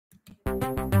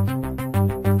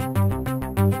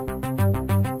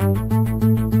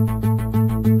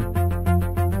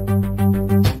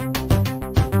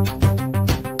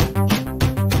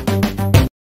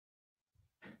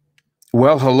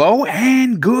Well, hello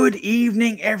and good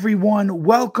evening, everyone.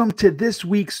 Welcome to this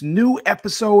week's new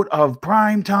episode of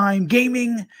Primetime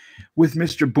Gaming with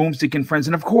Mr. Boomstick and Friends.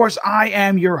 And of course, I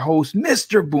am your host,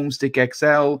 Mr. Boomstick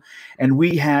XL, and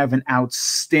we have an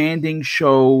outstanding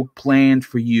show planned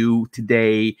for you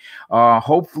today.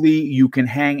 Hopefully, you can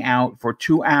hang out for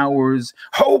 2 hours.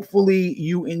 Hopefully,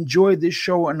 you enjoy this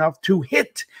show enough to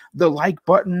hit the like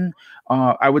button.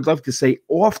 I would love to say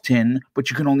often, but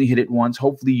you can only hit it once.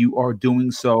 Hopefully you are doing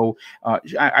so.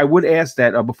 I would ask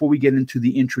that before we get into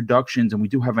the introductions, and we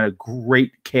do have a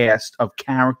great cast of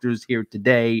characters here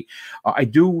today, I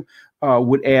do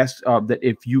would ask that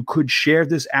if you could share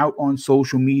this out on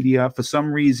social media. For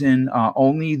some reason,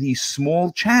 only the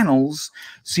small channels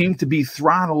seem to be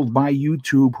throttled by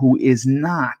YouTube, who is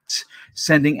not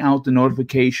sending out the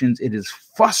notifications. It is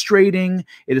frustrating.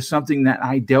 It is something that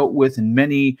I dealt with and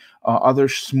many other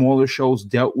smaller shows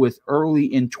dealt with early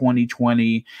in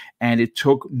 2020, and it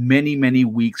took many, many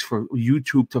weeks for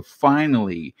YouTube to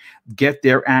finally get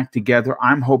their act together.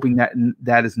 I'm hoping that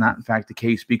that is not in fact the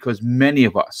case, because many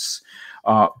of us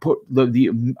put the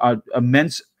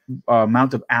immense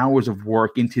amount of hours of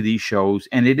work into these shows,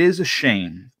 and it is a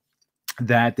shame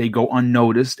that they go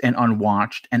unnoticed and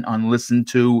unwatched and unlistened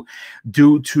to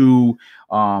due to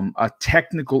a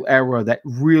technical error that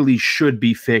really should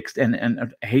be fixed.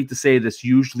 And I hate to say this,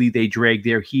 usually they drag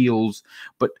their heels.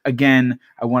 But again,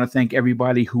 I want to thank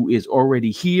everybody who is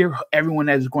already here, everyone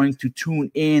that is going to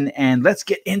tune in, and let's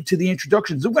get into the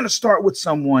introductions. I'm going to start with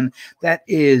someone that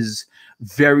is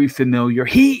very familiar.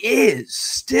 He is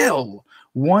still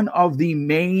one of the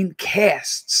main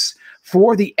casts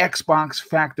for the Xbox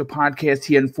Factor podcast.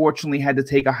 He unfortunately had to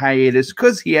take a hiatus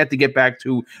because he had to get back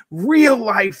to real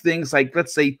life things like,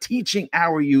 let's say, teaching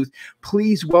our youth.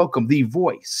 Please welcome the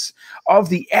voice of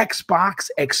the Xbox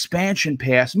Expansion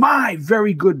Pass, my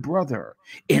very good brother,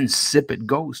 Insipid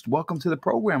Ghost. Welcome to the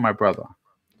program, my brother.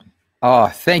 Oh,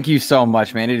 thank you so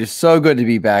much, man. It is so good to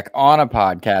be back on a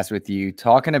podcast with you,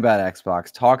 talking about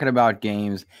Xbox, talking about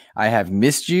games. I have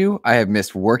missed you. I have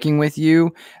missed working with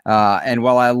you. And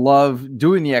while I love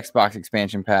doing the Xbox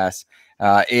Expansion Pass,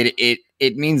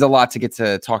 it means a lot to get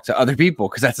to talk to other people,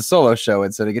 because that's a solo show.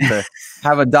 And so to get to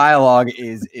have a dialogue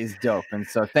is dope. And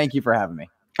so thank you for having me.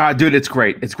 Dude, it's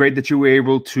great. It's great that you were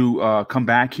able to come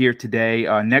back here today.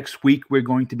 Next week, we're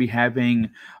going to be having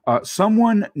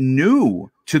someone new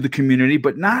to the community,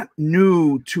 but not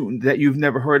new to that you've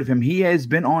never heard of him. He has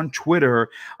been on Twitter.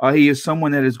 He is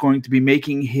someone that is going to be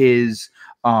making his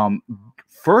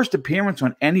first appearance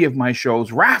on any of my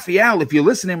shows. Raphael, if you're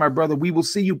listening, my brother, we will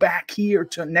see you back here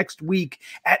to next week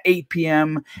at 8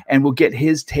 p.m. and we'll get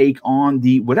his take on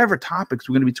the whatever topics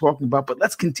we're going to be talking about. But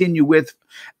let's continue with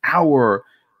our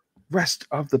rest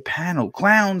of the panel.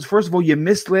 Clowns, first of all, you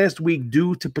missed last week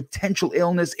due to potential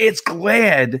illness. It's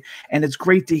glad and it's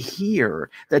great to hear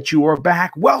that you are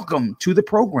back. Welcome to the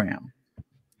program.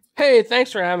 Hey,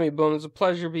 thanks for having me, Boom. It's a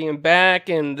pleasure being back,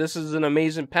 and this is an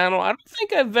amazing panel. I don't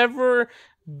think I've ever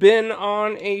been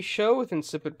on a show with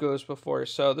Insipid Ghost before,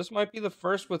 so this might be the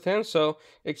first with him, so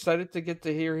excited to get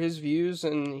to hear his views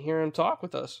and hear him talk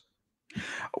with us.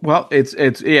 Well, it's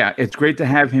great to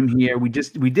have him here. We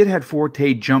did have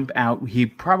Forte jump out. He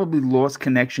probably lost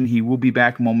connection. He will be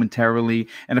back momentarily,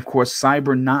 and of course,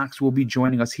 Cyber Knox will be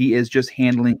joining us. He is just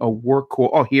handling a work call.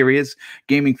 Oh, here he is.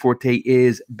 Gaming Forte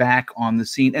is back on the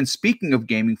scene. And speaking of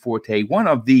Gaming Forte, one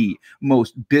of the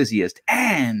most busiest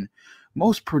and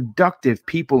most productive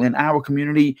people in our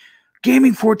community,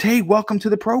 Gaming Forte. Welcome to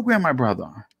the program, my brother.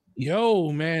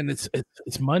 Yo, man, it's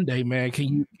Monday, man.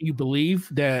 Can you believe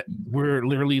that we're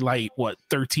literally like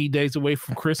 13 days away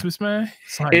from Christmas, man?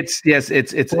 It's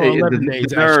the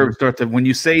nerves start to, when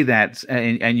you say that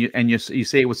and you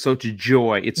say it with such a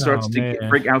joy, it starts to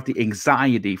break out the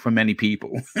anxiety for many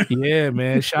people. Yeah,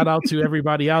 man. Shout out to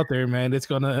everybody out there, man. It's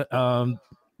gonna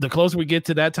the closer we get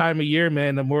to that time of year,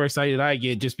 man, the more excited I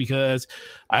get, just because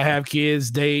I have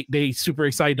kids. They super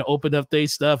excited to open up their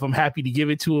stuff. I'm happy to give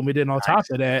it to them. And then on top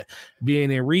of that, being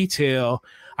in retail,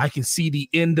 I can see the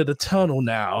end of the tunnel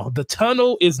now. The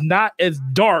tunnel is not as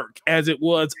dark as it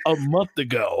was a month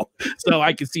ago. So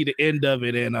I can see the end of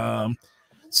it, and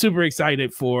super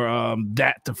excited for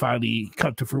that to finally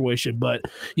come to fruition. But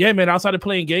yeah, man, outside of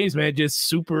playing games, man, just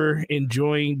super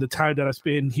enjoying the time that I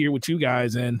spend here with you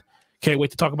guys, and can't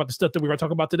wait to talk about the stuff that we're going to talk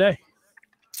about today.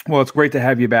 Well, it's great to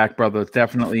have you back, brother.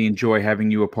 Definitely enjoy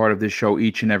having you a part of this show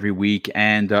each and every week.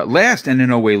 And last and in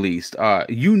no way least,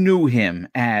 you knew him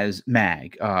as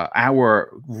Mag,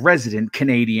 our resident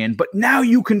Canadian, but now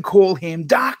you can call him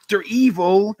Dr.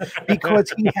 Evil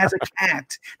because he has a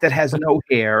cat that has no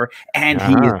hair and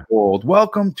he is bald.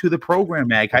 Welcome to the program,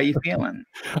 Mag. How you feeling?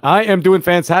 I am doing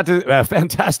fantastic,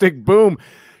 fantastic. Boom.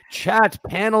 Chat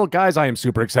panel, guys, I am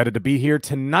super excited to be here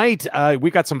tonight.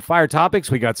 We got some fire topics,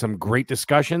 we got some great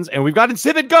discussions, and we've got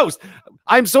Insipid Ghost.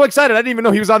 I'm so excited. I didn't even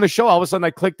know he was on the show. All of a sudden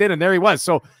I clicked in and there he was.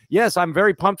 So yes, I'm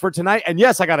very pumped for tonight. And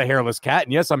yes, I got a hairless cat,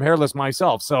 and yes, I'm hairless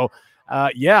myself. So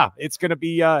yeah, it's gonna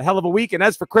be a hell of a week. And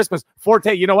as for Christmas,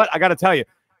 Forte, you know what? I gotta tell you,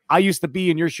 I used to be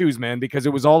in your shoes, man, because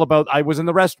it was all about, I was in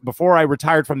the before I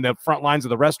retired from the front lines of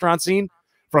the restaurant scene.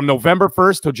 From November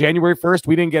 1st to January 1st,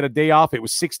 we didn't get a day off. It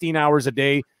was 16 hours a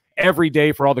day, every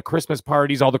day for all the Christmas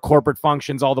parties, all the corporate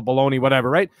functions, all the baloney, whatever,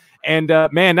 right? And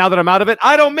man, now that I'm out of it,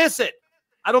 I don't miss it.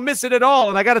 I don't miss it at all.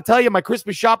 And I got to tell you, my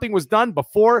Christmas shopping was done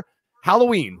before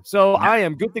Halloween. So I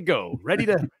am good to go, ready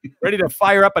to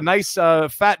fire up a nice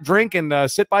fat drink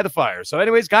and sit by the fire. So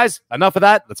anyways, guys, enough of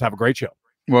that. Let's have a great show.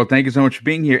 Well, thank you so much for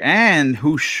being here, and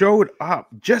who showed up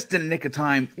just in the nick of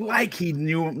time, like he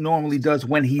normally does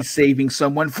when he's saving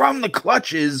someone from the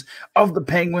clutches of the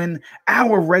Penguin,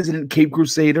 our resident Cape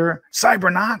Crusader,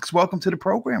 Cybernox. Welcome to the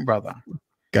program, brother.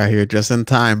 Got here just in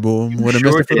time, boom. What a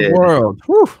mister for the world.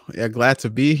 Whew. Yeah, glad to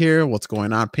be here. What's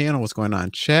going on, panel? What's going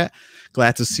on, chat?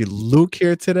 Glad to see Luke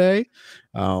here today.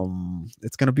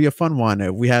 It's going to be a fun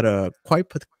one. We had a quite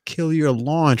peculiar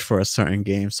launch for a certain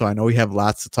game, so I know we have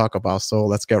lots to talk about, so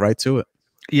let's get right to it.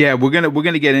 Yeah, we're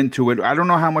gonna get into it. I don't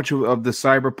know how much of the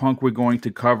cyberpunk we're going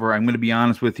to cover. I'm going to be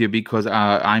honest with you because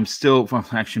I'm still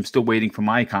waiting for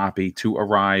my copy to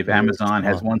arrive. Amazon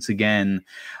has once again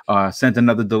sent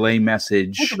another delay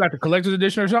message. You got the collector's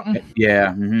edition or something? Yeah,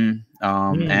 and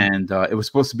it was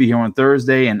supposed to be here on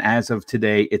Thursday, and as of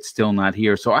today, it's still not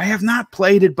here. So I have not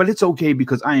played it, but it's okay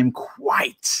because I am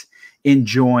quite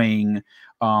enjoying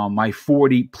my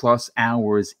 40+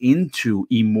 hours into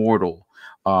Immortal.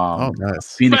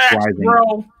 Nice. Phoenix Rising,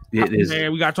 bro. It is.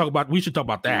 Man, we should talk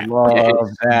about that. Love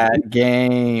that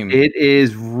game. It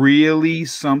is really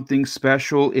something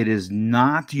special. It is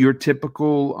not your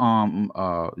typical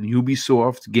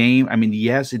Ubisoft game. I mean,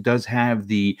 yes, it does have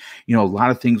a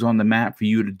lot of things on the map for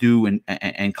you to do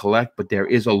and collect, but there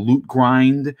is a loot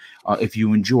grind. If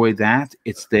you enjoy that,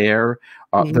 it's there.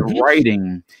 The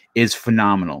writing is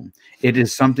phenomenal. It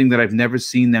is something that I've never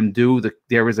seen them do.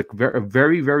 There is a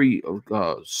very, very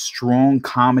strong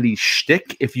comedy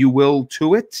shtick, if you will,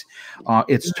 to it.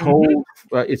 It's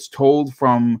told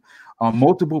from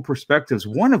multiple perspectives,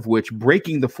 one of which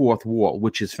breaking the fourth wall,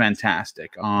 which is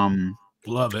fantastic.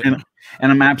 Love it.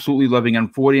 And I'm absolutely loving it. I'm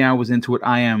 40 hours into it.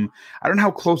 I don't know how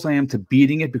close I am to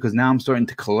beating it because now I'm starting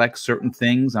to collect certain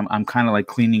things. I'm kind of like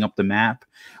cleaning up the map.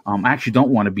 I actually don't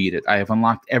want to beat it. I have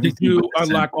unlocked everything. Did you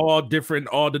unlock all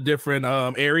the different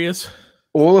areas?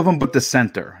 All of them, but the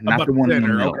center, not the one in the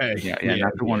middle. Okay. Yeah,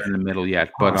 not the one in the middle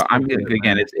yet. But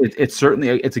it's certainly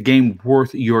it's a game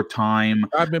worth your time.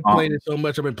 I've been playing it so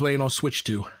much. I've been playing on Switch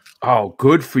too. Oh,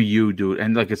 good for you, dude.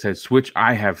 And like I said, Switch,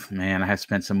 I have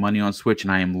spent some money on Switch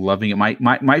and I am loving it.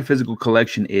 My physical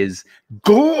collection is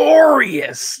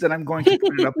glorious that I'm going to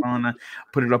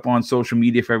put it up on social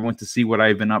media for everyone to see what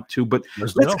I've been up to. But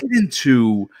let's get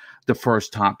into the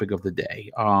first topic of the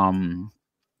day.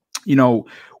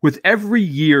 With every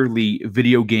yearly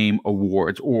video game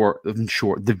awards, or in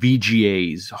short, the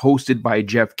VGAs, hosted by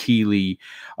Jeff Keighley,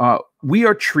 we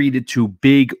are treated to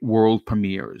big world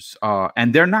premieres.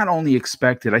 And they're not only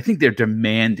expected, I think they're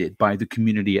demanded by the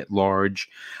community at large.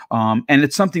 And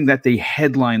it's something that they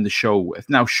headline the show with.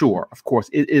 Now, sure, of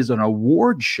course, it is an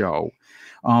award show.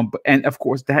 And of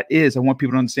course, I want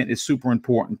people to understand, is super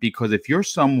important because if you're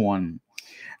someone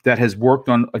that has worked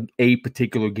on a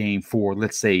particular game for,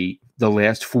 let's say, the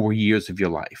last 4 years of your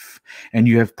life, and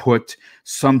you have put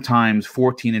sometimes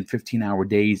 14 and 15-hour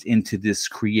days into this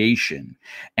creation,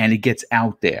 and it gets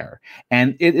out there,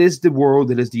 and it is the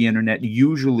world, it is the internet.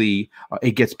 Usually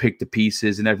it gets picked to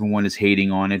pieces and everyone is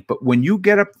hating on it, but when you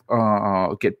get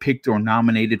picked or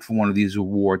nominated for one of these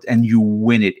awards and you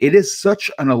win it, it is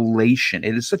such an elation.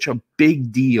 It is such a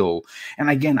big deal. And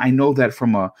again, I know that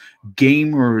from a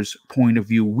gamer's point of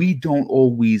view, we don't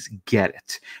always get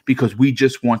it because we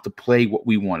just want to play what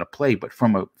we want to play. But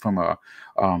from a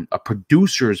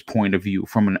producer's point of view,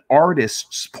 from an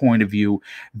artist's point of view,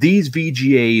 these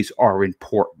VGAs are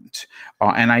important.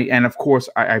 statement. And of course,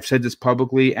 I've said this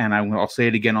publicly, and I'll say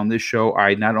it again on this show.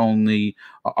 I not only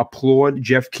applaud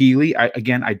Jeff Keighley.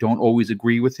 I don't always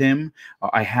agree with him.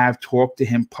 I have talked to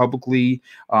him publicly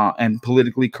and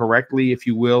politically correctly, if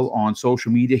you will, on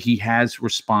social media. He has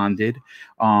responded.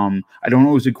 I don't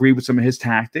always agree with some of his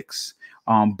tactics.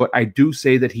 But I do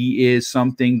say that he is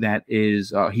something that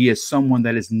is, he is someone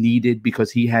that is needed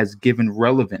because he has given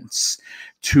relevance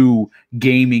to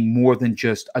gaming more than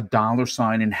just a dollar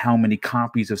sign and how many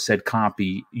copies of said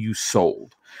copy you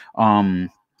sold.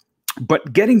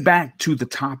 But getting back to the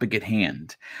topic at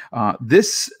hand,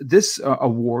 this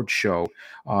award show,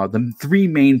 the three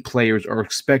main players are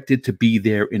expected to be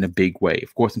there in a big way.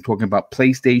 Of course, I'm talking about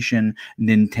PlayStation,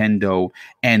 Nintendo,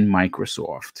 and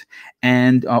Microsoft.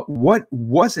 And what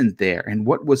wasn't there and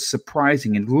what was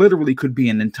surprising and literally could be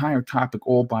an entire topic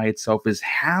all by itself is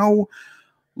how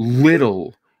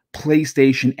little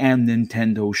PlayStation and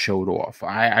Nintendo showed off.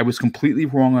 I was completely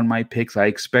wrong on my picks. I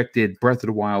expected Breath of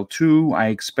the Wild 2. I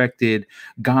expected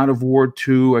God of War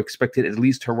 2. I expected at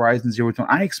least Horizon Zero Dawn.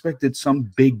 I expected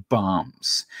some big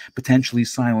bombs, potentially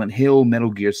Silent Hill, Metal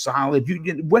Gear Solid,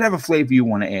 whatever flavor you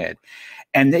want to add.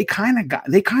 And they kind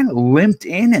of limped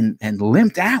in and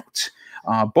limped out.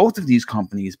 Both of these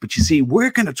companies. But you see,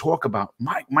 we're going to talk about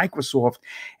Microsoft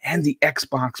and the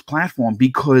Xbox platform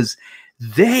because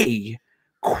they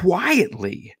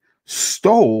quietly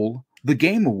stole the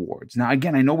Game Awards. Now,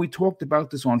 again, I know we talked about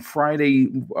this on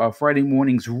Friday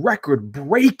morning's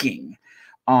record-breaking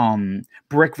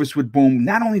Breakfast with Boom.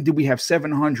 Not only did we have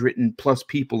 700 and plus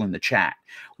people in the chat,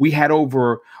 we had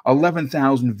over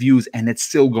 11,000 views, and it's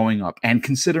still going up. And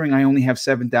considering I only have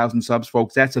 7,000 subs,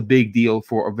 folks, that's a big deal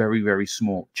for a very, very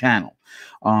small channel.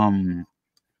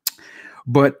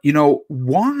 But you know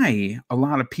why a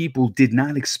lot of people did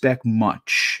not expect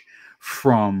much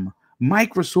from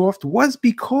Microsoft was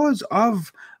because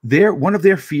of one of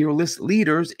their fearless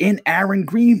leaders in Aaron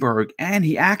Greenberg. And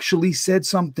he actually said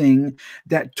something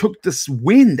that took this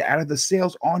wind out of the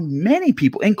sails on many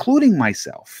people, including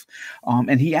myself.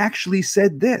 And he actually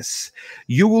said this: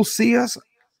 "You will see us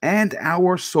and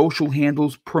our social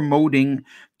handles promoting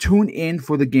Tune in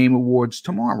for the Game Awards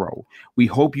tomorrow. We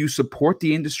hope you support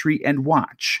the industry and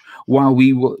watch. While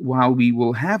we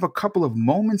will have a couple of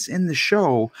moments in the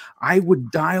show, I would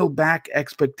dial back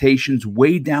expectations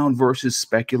way down versus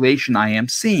speculation I am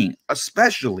seeing,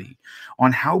 especially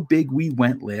on how big we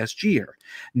went last year."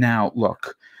 Now,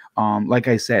 look, like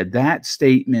I said, that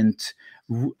statement,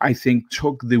 I think,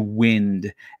 took the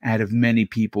wind out of many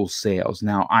people's sails.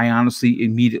 Now, I honestly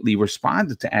immediately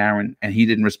responded to Aaron, and he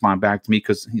didn't respond back to me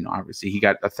because, you know, obviously he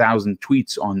got 1,000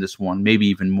 tweets on this one, maybe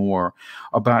even more,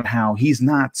 about how he's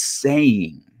not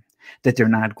saying that they're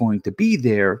not going to be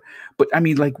there. But I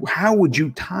mean, like, how would you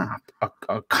top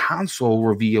a console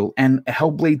reveal and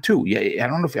Hellblade 2? Yeah, I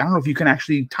don't know if you can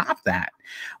actually top that.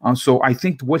 So I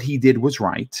think what he did was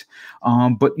right.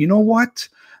 But you know what?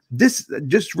 This,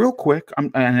 just real quick,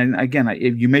 and again,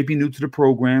 if you may be new to the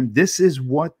program, this is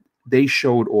what they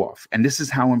showed off, and this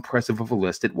is how impressive of a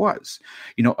list it was.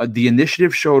 You know, the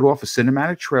initiative showed off a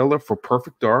cinematic trailer for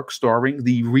Perfect Dark, starring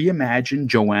the reimagined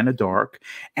Joanna Dark.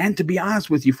 And to be honest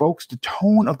with you folks, the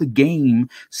tone of the game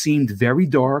seemed very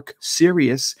dark,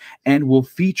 serious, and will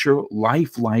feature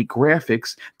lifelike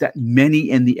graphics that many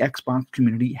in the Xbox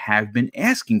community have been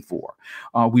asking for.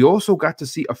 We also got to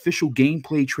see official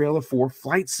gameplay trailer for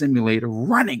Flight Simulator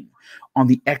running on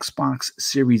the Xbox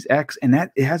Series X, and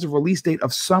that it has a release date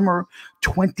of summer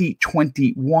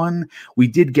 2021. We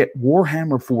did get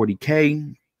Warhammer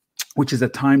 40K, which is a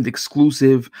timed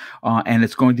exclusive, and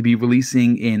it's going to be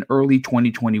releasing in early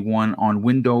 2021 on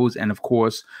Windows and, of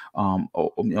course,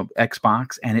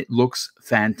 Xbox, and it looks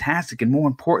fantastic. And more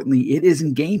importantly, it is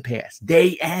in Game Pass,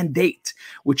 day and date,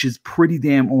 which is pretty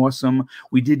damn awesome.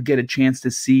 We did get a chance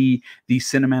to see the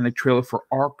cinematic trailer for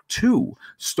Arc 2,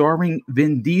 starring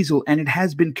Vin Diesel, and it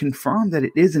has been confirmed that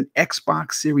it is an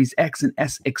Xbox Series X and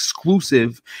S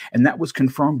exclusive, and that was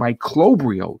confirmed by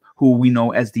Clobrio, who we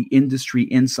know as the industry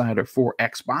insider for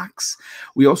Xbox.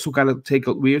 We also got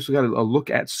a look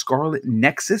at Scarlet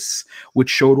Nexus,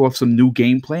 which showed off some new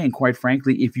gameplay. And quite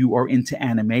frankly, if you are into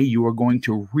anime, you are going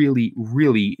to really,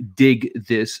 really dig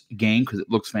this game because it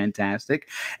looks fantastic.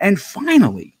 And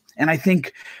finally, and I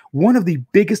think one of the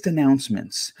biggest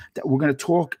announcements that we're going to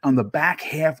talk on the back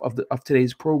half of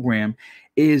today's program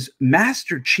is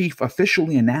Master Chief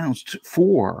officially announced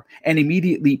for and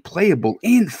immediately playable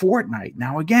in Fortnite.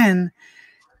 Now, again,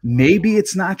 maybe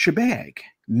it's not your bag.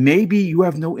 Maybe you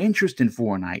have no interest in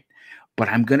Fortnite. But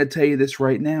I'm going to tell you this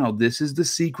right now. This is the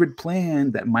secret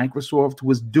plan that Microsoft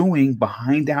was doing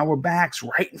behind our backs,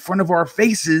 right in front of our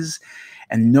faces.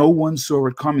 and no one saw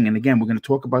it coming. And again, we're going to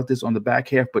talk about this on the back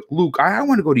half. But Luke, I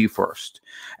want to go to you first,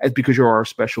 because you're our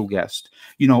special guest.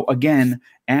 Again,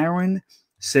 Aaron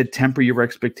said temper your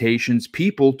expectations.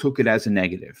 People took it as a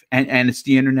negative, and it's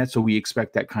the internet, so we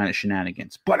expect that kind of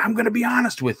shenanigans. But I'm going to be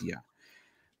honest with you.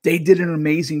 They did an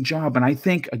amazing job, and I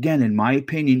think, again, in my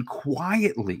opinion,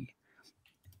 quietly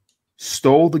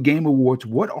stole the Game Awards.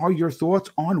 What are your thoughts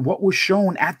on what was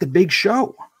shown at the big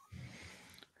show?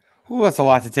 Ooh, that's a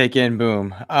lot to take in,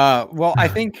 Boom. Well, I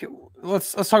think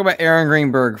let's talk about Aaron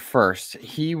Greenberg first.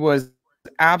 He was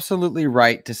absolutely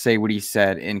right to say what he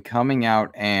said in coming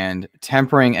out and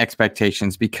tempering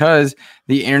expectations, because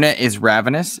the internet is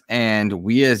ravenous, and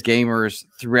we as gamers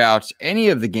throughout any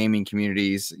of the gaming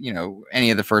communities, any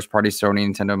of the first party, Sony,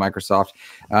 Nintendo, Microsoft,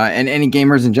 and any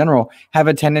gamers in general, have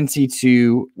a tendency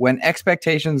to, when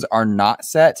expectations are not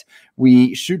set,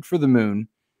 we shoot for the moon.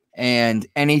 And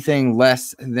anything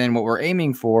less than what we're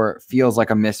aiming for feels like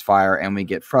a misfire, and we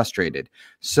get frustrated.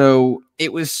 So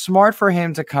it was smart for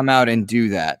him to come out and do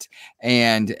that.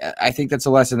 And I think that's a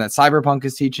lesson that Cyberpunk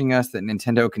is teaching us, that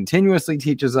Nintendo continuously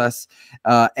teaches us.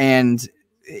 And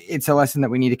it's a lesson that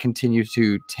we need to continue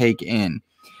to take in.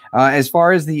 As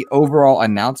far as the overall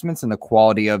announcements and the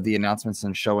quality of the announcements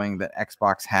and showing that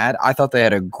Xbox had, I thought they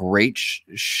had a great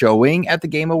showing at the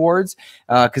Game Awards,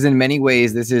 because in many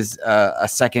ways this is a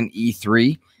second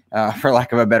E3, for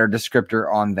lack of a better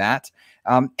descriptor on that.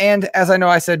 And as I know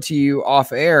I said to you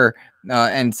off air,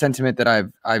 and sentiment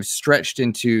that I've stretched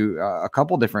into a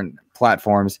couple different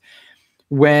platforms,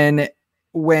 when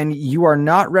you are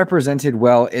not represented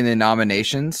well in the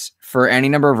nominations for any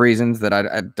number of reasons that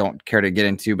I don't care to get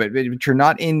into, but you're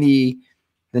not in the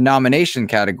nomination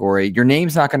category, your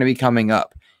name's not going to be coming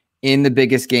up in the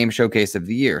biggest game showcase of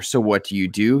the year. So what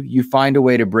do? You find a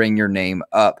way to bring your name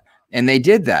up. And they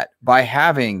did that by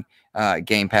having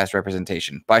Game Pass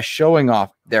representation, by showing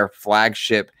off their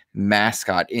flagship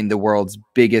mascot in the world's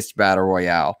biggest battle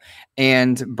royale,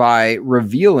 and by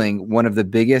revealing one of the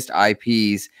biggest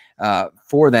IPs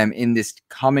for them in this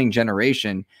coming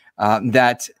generation,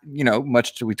 that,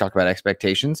 much to we talk about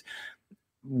expectations,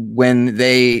 when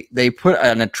they put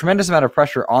a tremendous amount of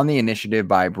pressure on the initiative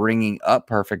by bringing up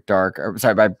Perfect Dark,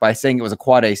 by saying it was a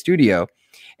Quad A studio.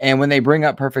 And when they bring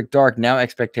up Perfect Dark, now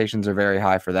expectations are very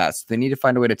high for that. So they need to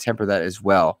find a way to temper that as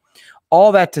well.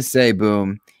 All that to say,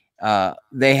 Boom,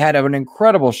 they had an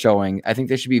incredible showing. I think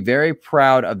they should be very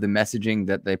proud of the messaging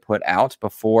that they put out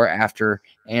before, after,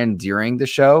 and during the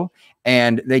show.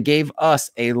 And they gave us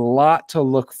a lot to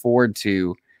look forward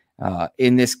to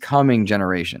in this coming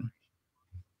generation.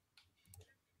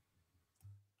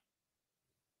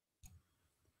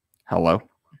 Hello.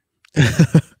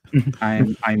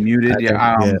 I'm muted.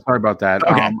 Yeah, sorry about that.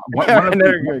 Okay.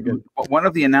 One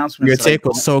of the announcements. Your take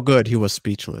was so good, he was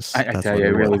speechless. I tell you, it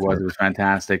really was. It was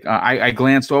fantastic. I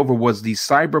glanced over was the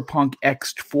Cyberpunk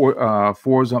X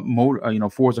Forza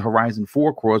Horizon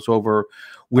 4 crossover,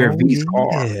 where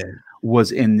VSCAR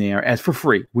was in there as for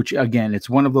free. Which again, it's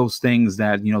one of those things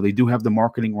that they do have the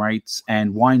marketing rights,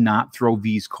 and why not throw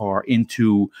VSCAR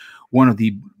into one of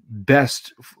the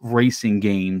best racing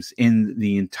games in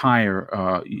the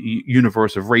entire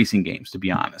universe of racing games, to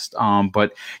be honest.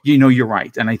 But you're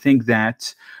right, and I think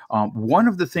that one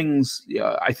of the things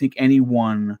I think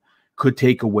anyone could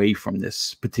take away from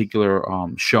this particular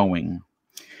showing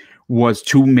was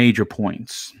two major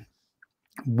points.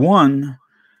 One,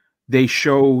 they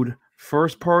showed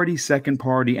first party, second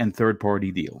party, and third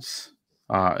party deals.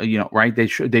 Right?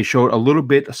 They showed a little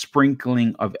bit, a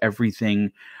sprinkling of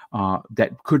everything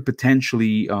that could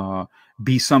potentially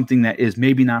be something that is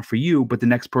maybe not for you, but the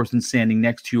next person standing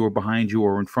next to you or behind you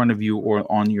or in front of you or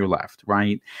on your left,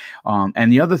 right?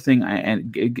 And the other thing,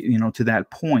 to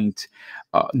that point,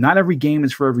 not every game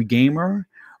is for every gamer,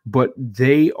 but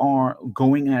they are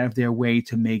going out of their way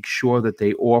to make sure that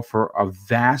they offer a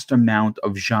vast amount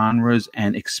of genres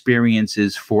and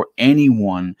experiences for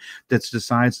anyone that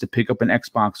decides to pick up an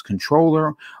Xbox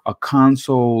controller, a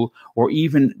console, or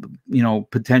even,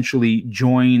 potentially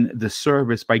join the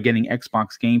service by getting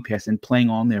Xbox Game Pass and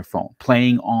playing on their phone,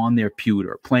 playing on their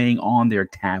pewter, playing on their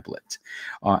tablet.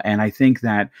 And I think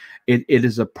that it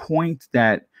is a point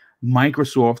that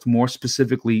Microsoft, more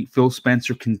specifically Phil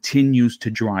Spencer, continues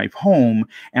to drive home.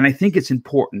 And I think it's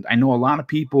important. I know a lot of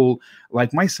people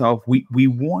like myself, we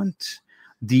want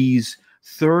these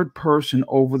third-person,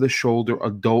 over-the-shoulder,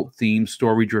 adult-themed,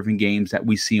 story-driven games that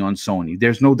we see on Sony.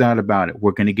 There's no doubt about it.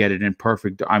 We're going to get it in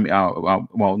perfect,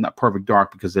 well, not Perfect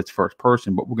Dark because it's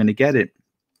first-person, but we're going to get it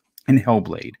in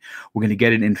Hellblade. We're going to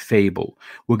get it in Fable.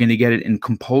 We're going to get it in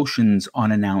Compulsion's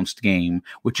unannounced game,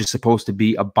 which is supposed to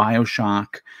be a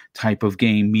BioShock type of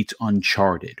game meets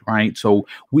Uncharted, right? So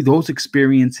those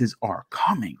experiences are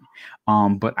coming.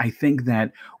 But I think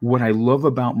that what I love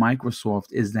about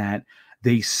Microsoft is that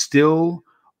they still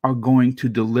are going to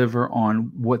deliver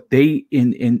on what they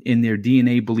in their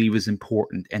DNA believe is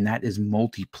important, and that is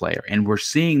multiplayer. And we're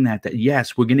seeing that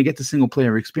yes, we're going to get the single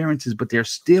player experiences, but they're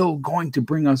still going to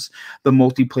bring us the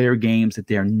multiplayer games that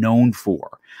they're known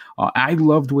for. I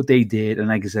loved what they did, and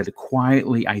like I said,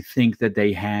 quietly, I think that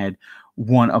they had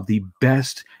one of the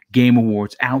best Game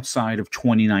Awards outside of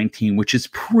 2019, which is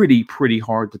pretty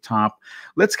hard to top.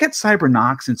 Let's get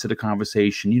Cybernox into the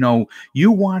conversation. You know,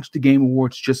 you watched the Game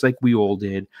Awards just like we all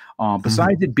did.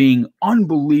 Besides it being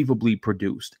unbelievably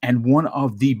produced and one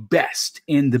of the best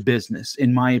in the business,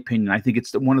 in my opinion, I think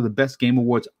it's one of the best Game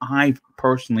Awards I've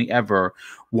personally ever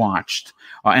watched.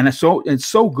 And it's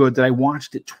so good that I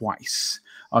watched it twice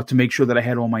to make sure that I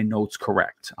had all my notes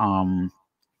correct.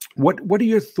 What are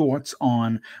your thoughts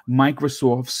on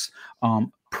Microsoft's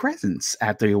presence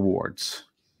at the awards?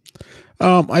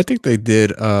 I think they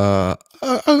did a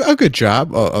good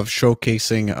job of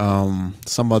showcasing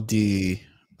some of the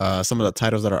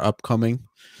titles that are upcoming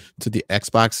to the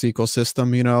Xbox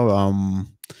ecosystem. You know,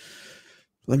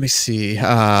 let me see.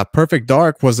 Perfect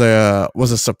Dark was a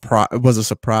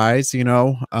surprise. You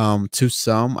know, to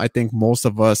some. I think most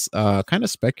of us kind of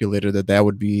speculated that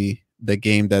would be the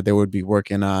game that they would be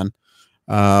working on.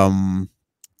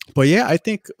 But yeah, I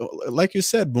think, like you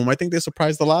said, Boom, I think they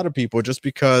surprised a lot of people just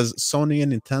because Sony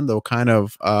and Nintendo kind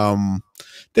of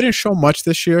didn't show much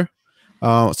this year.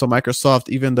 So Microsoft,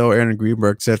 even though Aaron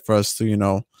Greenberg said for us to, you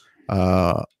know,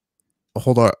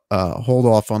 hold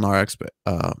off on our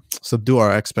subdue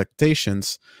our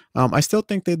expectations, I still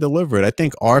think they delivered. I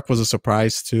think Ark was a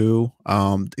surprise too.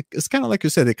 It's kind of like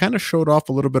you said, they kind of showed off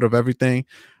a little bit of everything.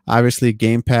 Obviously,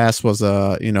 Game Pass was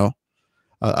a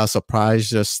surprise,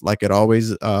 just like it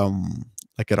always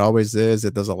is.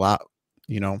 It does a lot,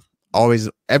 you know. Always,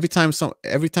 every time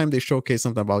they showcase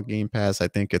something about Game Pass, I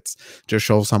think it's just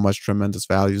shows how much tremendous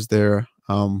values there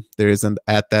isn't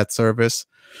at that service.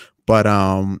 But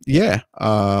yeah,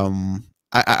 I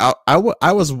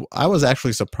was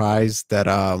actually surprised that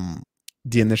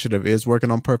the initiative is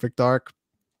working on Perfect Dark.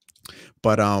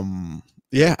 But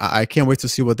yeah, I can't wait to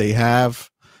see what they have.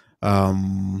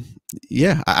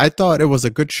 Yeah, I thought it was a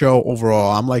good show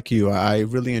overall. I'm like you. I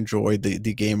really enjoyed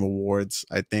the Game Awards.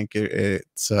 I think it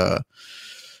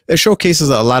showcases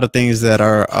a lot of things that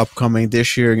are upcoming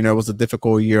this year. You know, it was a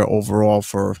difficult year overall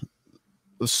for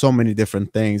so many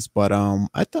different things, but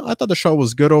I thought the show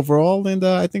was good overall, and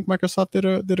I think Microsoft did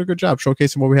a good job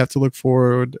showcasing what we have to look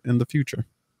forward in the future.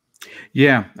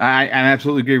 Yeah, I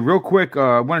absolutely agree. Real quick,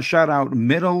 I want to shout out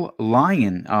Middle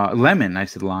Lion, Lemon. I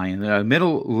said Lion.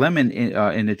 Middle Lemon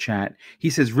in the chat. He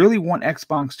says, really want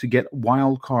Xbox to get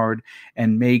Wild Card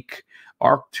and make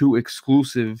Arc 2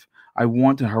 exclusive. I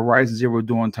want a Horizon Zero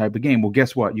Dawn type of game. Well,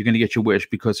 guess what? You're going to get your wish,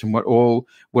 because from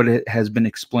what it has been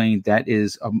explained, that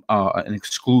is an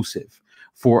exclusive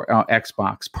for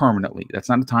Xbox permanently. That's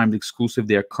not a timed exclusive.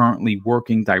 They're currently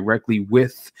working directly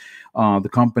with the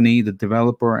company, the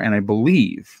developer, and I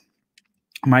believe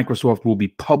Microsoft will be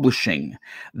publishing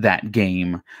that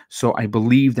game. So I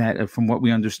believe that from what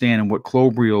we understand and what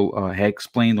Clobriel had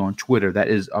explained on Twitter, that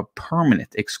is a permanent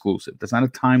exclusive. That's not a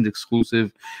timed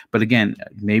exclusive. But again,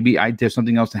 maybe there's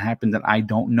something else that happened that I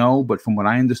don't know. But from what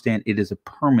I understand, it is a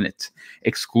permanent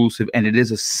exclusive, and it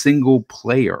is a single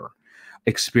player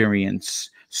experience,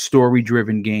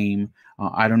 story-driven game.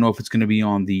 I don't know if it's going to be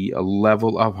on the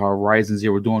level of Horizon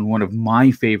Zero Dawn, one of my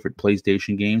favorite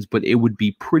PlayStation games, but it would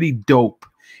be pretty dope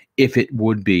if it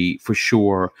would be, for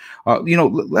sure. You know,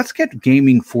 let's get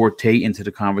Gaming Forte into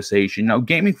the conversation. Now,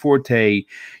 Gaming Forte,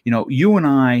 you know, you and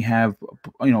I have,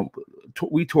 you know,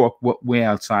 we talk way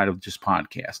outside of just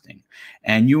podcasting,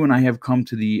 and you and I have come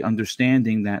to the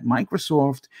understanding that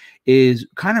Microsoft is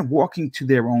kind of walking to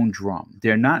their own drum.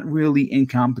 They're not really in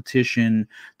competition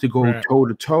to go toe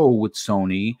to toe with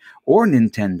Sony or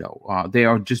Nintendo. They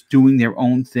are just doing their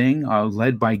own thing,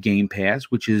 led by Game Pass,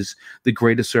 which is the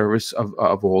greatest service of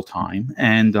all time.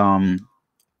 And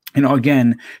you know,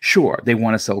 again, sure, they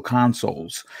want to sell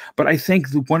consoles, but I think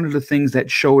one of the things that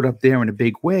showed up there in a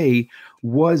big way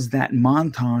was that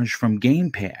montage from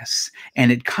Game Pass.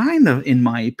 And it kind of, in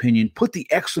my opinion, put the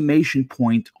exclamation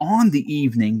point on the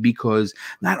evening, because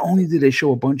not only did they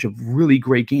show a bunch of really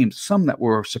great games, some that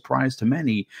were a surprise to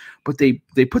many, but they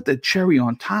put the cherry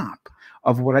on top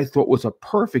of what I thought was a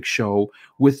perfect show,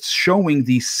 with showing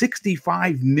the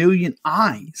 65 million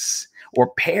eyes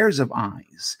or pairs of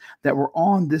eyes that were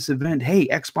on this event. Hey,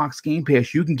 Xbox Game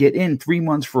Pass, you can get in 3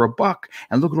 months for $1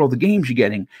 and look at all the games you're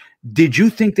getting. Did you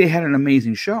think they had an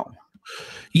amazing show?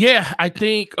 Yeah, I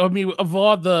mean, of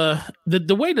all the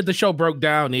way that the show broke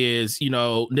down is,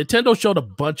 Nintendo showed a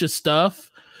bunch of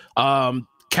stuff.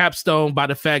 Capstone by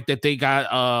the fact that they got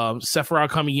Sephiroth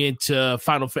coming into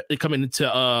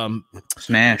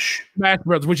Smash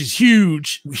Bros, which is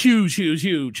huge,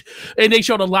 and they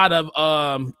showed a lot of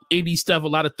indie stuff, a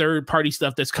lot of third-party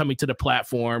stuff that's coming to the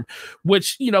platform,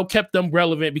 which kept them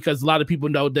relevant because a lot of people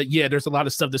know that there's a lot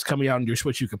of stuff that's coming out on your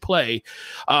Switch you can play.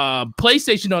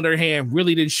 PlayStation, on their hand,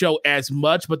 really didn't show as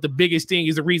much, but the biggest thing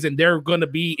is the reason they're going to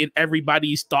be in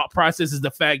everybody's thought process is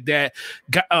the fact that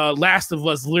Last of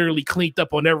Us literally cleaned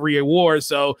up on every award,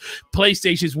 so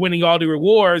PlayStation's winning all the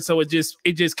rewards, so it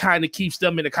just kind of keeps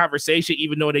them in the conversation,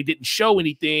 even though they didn't show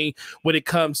anything when it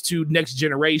comes to next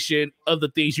generation of the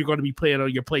things you're going to be playing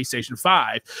on your PlayStation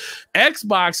 5.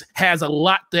 Xbox has a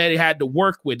lot that they had to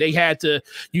work with. They had to,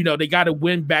 they got to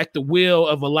win back the will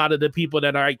of a lot of the people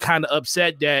that are kind of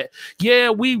upset that,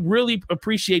 we really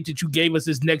appreciate that you gave us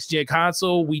this next gen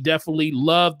console. We definitely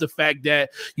love the fact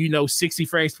that 60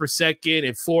 frames per second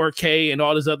and 4K and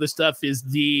all this other stuff is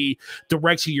the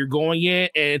direction you're going in.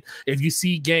 And if you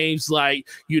see games like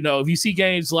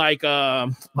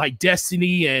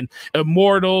Destiny and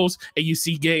Immortals, and you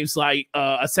see games like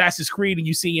Assassin's Creed, and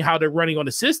you see how they're running on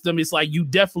the system, it's like you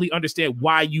definitely understand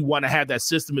why you want to have that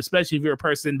system, especially if you're a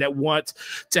person that wants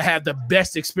to have the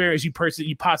best experience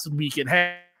you possibly can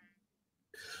have.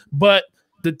 But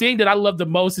the thing that I love the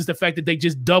most is the fact that they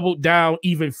just doubled down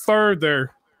even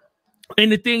further in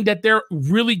the thing that they're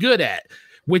really good at,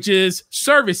 which is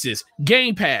services,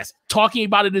 Game Pass, talking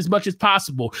about it as much as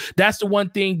possible. That's the one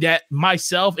thing that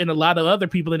myself and a lot of other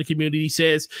people in the community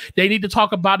says they need to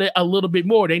talk about it a little bit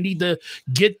more. They need to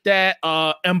get that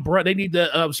umbrella. They need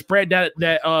to spread that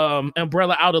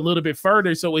umbrella out a little bit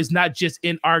further, so it's not just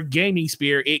in our gaming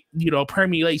sphere. It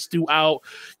permeates throughout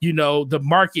the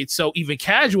market, so even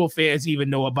casual fans even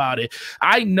know about it.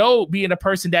 I know, being a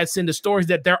person that's in the stores,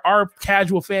 that there are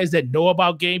casual fans that know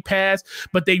about Game Pass,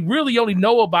 but they really only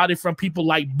know about it from people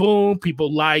like Boom,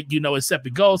 people like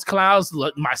Incepted Ghost Clouds,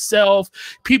 myself,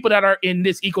 people that are in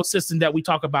this ecosystem that we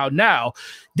talk about now.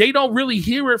 They don't really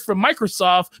hear it from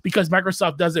Microsoft because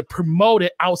Microsoft doesn't promote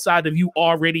it outside of you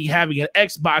already having an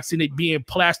Xbox and it being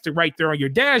plastered right there on your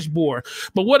dashboard.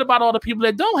 But what about all the people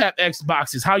that don't have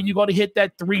Xboxes? How are you going to hit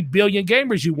that 3 billion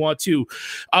gamers you want to?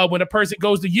 When a person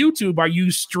goes to YouTube, are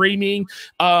you streaming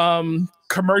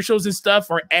commercials and stuff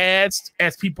or ads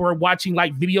as people are watching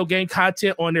like video game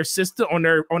content on their system,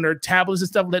 on their tablets and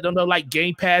stuff? Let them know like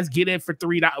Game Pass, get in for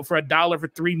 $1 for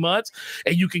 3 months,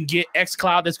 and you can get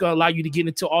xCloud that's going to allow you to get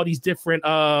into all these different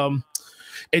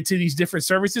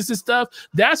services and stuff.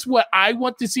 That's what I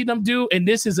want to see them do, and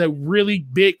this is a really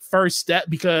big first step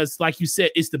because, like you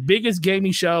said, it's the biggest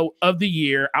gaming show of the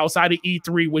year outside of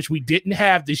E3, which we didn't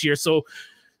have this year. So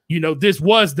this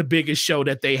was the biggest show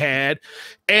that they had,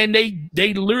 and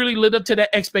they literally lived up to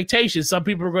that expectation. Some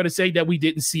people are going to say that we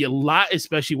didn't see a lot,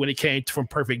 especially when it came from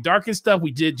Perfect Dark and stuff.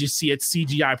 We did just see a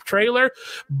CGI trailer,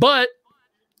 but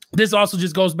this also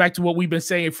just goes back to what we've been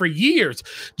saying for years.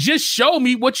 Just show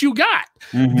me what you got.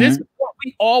 Mm-hmm. This is what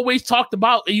we always talked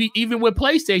about, even with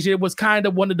PlayStation. It was kind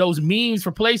of one of those memes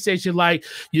for PlayStation, like,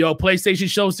 PlayStation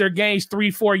shows their games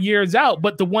 3-4 years out.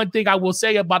 But the one thing I will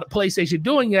say about PlayStation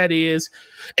doing that is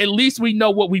at least we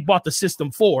know what we bought the system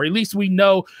for. At least we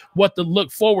know what to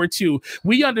look forward to.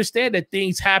 We understand that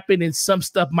things happen and some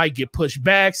stuff might get pushed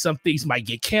back. Some things might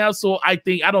get canceled. I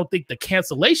don't think the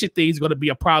cancellation thing is going to be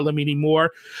a problem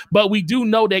anymore. But we do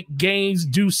know that games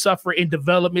do suffer in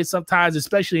development sometimes,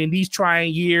 especially in these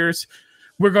trying years.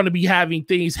 We're going to be having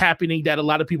things happening that a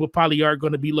lot of people probably are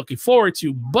going to be looking forward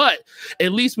to. But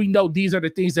at least we know these are the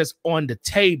things that's on the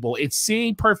table. It's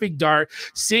seeing Perfect Dark,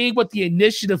 seeing what the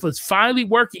initiative was finally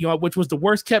working on, which was the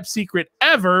worst kept secret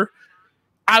ever.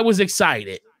 I was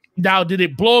excited. Now, did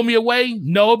it blow me away?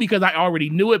 No, because I already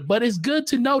knew it. But it's good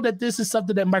to know that this is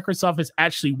something that Microsoft is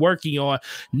actually working on.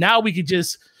 Now we can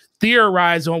just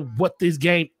theorize on what this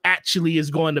game actually is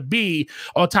going to be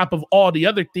on top of all the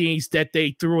other things that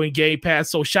they threw in Game Pass.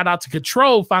 So shout out to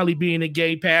Control finally being in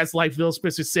Game Pass, like Phil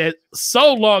Spencer said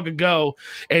so long ago,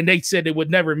 and they said it would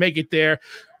never make it there.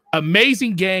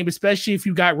 Amazing game, especially if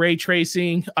you got ray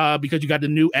tracing, because you got the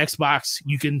new Xbox.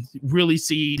 You can really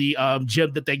see the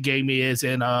gem that game is,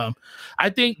 and I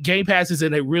think Game Pass is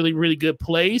in a really, really good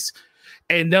place.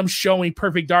 and them showing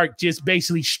Perfect Dark just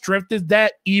basically strengthens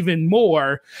that even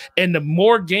more. And the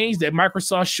more games that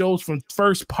Microsoft shows from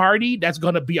first party, that's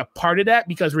going to be a part of that,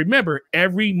 because remember,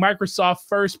 every Microsoft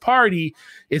first party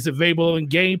is available in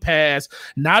Game Pass,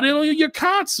 not only on your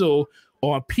console,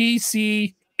 on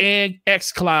PC and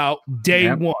xCloud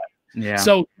day one. Yeah.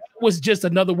 So it was just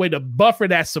another way to buffer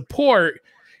that support.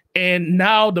 And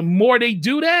now the more they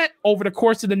do that over the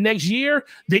course of the next year,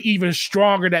 the even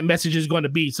stronger that message is going to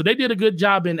be. So they did a good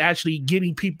job in actually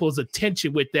getting people's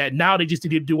attention with that. Now they just need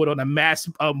to do it on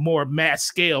a more mass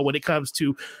scale when it comes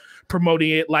to promoting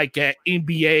it, like at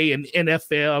NBA and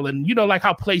NFL, and like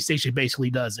how PlayStation basically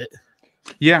does it.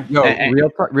 Yeah. Yo,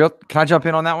 real. Can I jump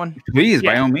in on that one? Please,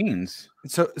 by all means.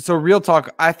 So real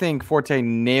talk. I think Forte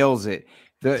nails it.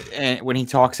 When he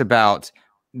talks about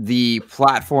the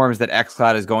platforms that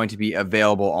xCloud is going to be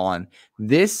available on.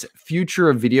 This future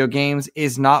of video games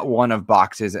is not one of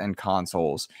boxes and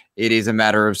consoles. It is a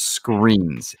matter of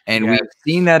screens. And we've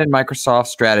seen that in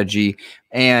Microsoft's strategy.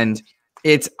 And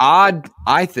it's odd,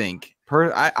 I think.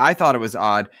 I thought it was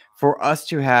odd for us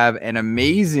to have an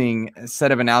amazing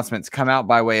set of announcements come out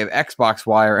by way of Xbox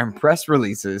Wire and press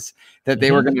releases that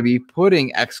they were going to be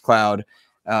putting xCloud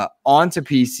onto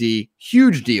PC.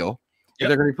 Huge deal.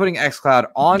 They're going to be putting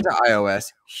xCloud onto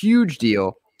iOS. Huge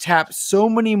deal. Tap so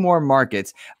many more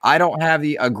markets. I don't have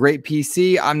a great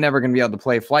PC. I'm never going to be able to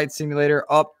play Flight Simulator.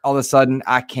 All of a sudden,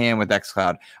 I can with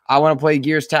xCloud. I want to play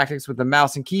Gears Tactics with the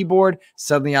mouse and keyboard.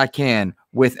 Suddenly, I can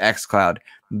with xCloud.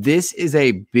 This is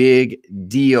a big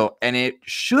deal, and it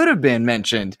should have been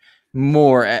mentioned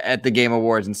more at the Game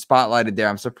Awards and spotlighted there.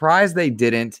 I'm surprised they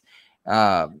didn't.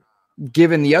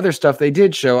 Given the other stuff they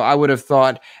did show, I would have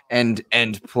thought and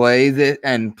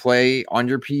play on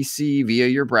your PC via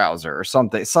your browser or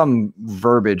something, some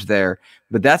verbiage there.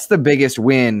 But that's the biggest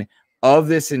win of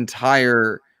this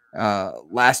entire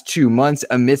last 2 months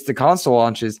amidst the console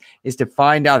launches, is to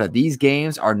find out that these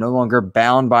games are no longer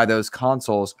bound by those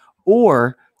consoles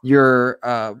or your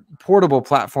portable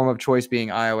platform of choice being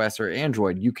iOS or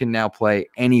Android. You can now play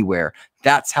anywhere.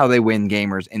 That's how they win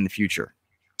gamers in the future.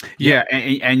 Yeah,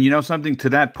 and you know something, to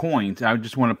that point, I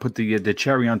just want to put the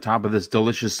cherry on top of this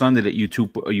delicious sundae that you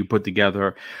put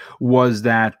together, was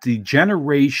that the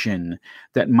generation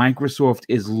that Microsoft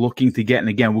is looking to get, and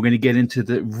again, we're going to get into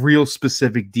the real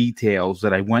specific details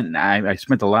that I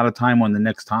spent a lot of time on the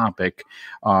next topic,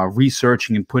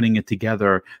 researching and putting it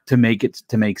together to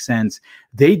make sense.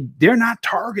 They're not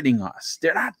targeting us.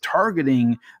 They're not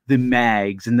targeting the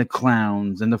Mags and the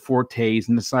Clowns and the Fortes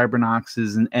and the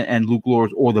Cybernoxes and Luke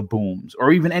Lords or the Booms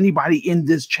or even anybody in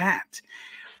this chat.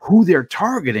 Who they're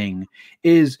targeting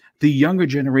is the younger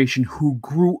generation who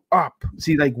grew up.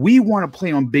 See, like, we want to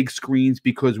play on big screens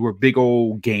because we're big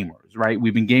old gamers, right?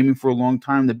 We've been gaming for a long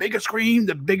time. The bigger screen,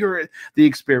 the bigger the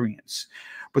experience.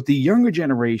 But the younger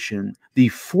generation, the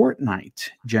Fortnite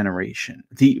generation,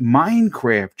 the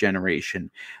Minecraft generation,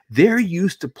 they're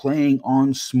used to playing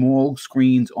on small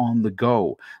screens on the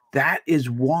go. That is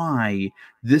why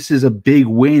this is a big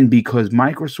win, because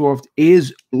Microsoft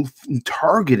is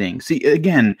targeting. See,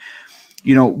 again,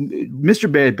 you know,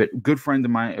 Mr. Badbit, good friend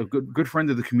of mine, a good friend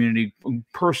of the community,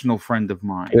 personal friend of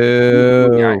mine.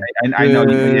 Yeah, I know.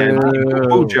 Yeah,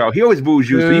 boo Joe. He always boos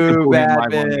you, so you can boo him live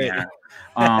on the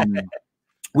air.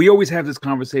 We always have this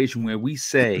conversation where we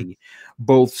say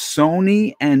both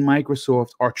Sony and Microsoft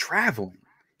are traveling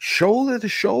shoulder to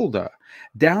shoulder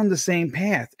down the same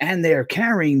path, and they're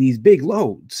carrying these big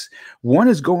loads. One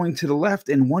is going to the left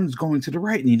and one is going to the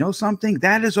right. And you know something?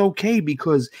 That is okay,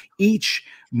 because each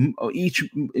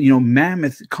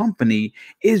mammoth company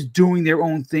is doing their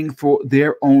own thing for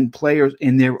their own players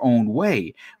in their own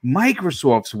way.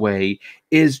 Microsoft's way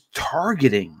is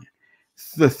targeting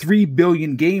the 3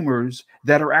 billion gamers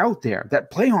that are out there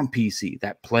that play on PC,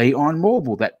 that play on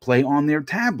mobile, that play on their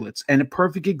tablets. And a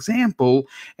perfect example,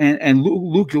 and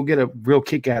Luke, you'll get a real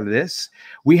kick out of this.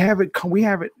 We have it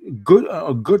good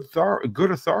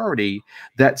authority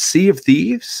that Sea of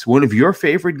Thieves, one of your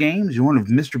favorite games, one of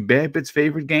Mr. Badbit's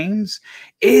favorite games,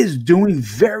 is doing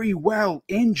very well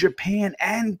in Japan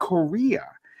and Korea.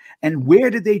 And where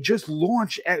did they just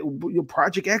launch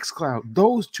Project xCloud?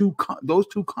 Those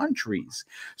two countries.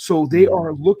 So they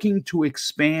are looking to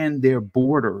expand their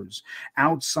borders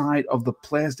outside of the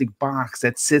plastic box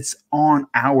that sits on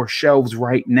our shelves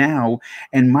right now.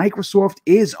 And Microsoft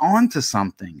is onto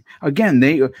something. Again,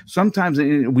 they sometimes,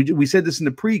 we said this in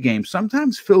the pregame,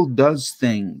 sometimes Phil does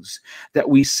things that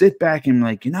we sit back and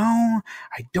like, I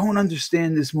don't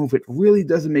understand this move. It really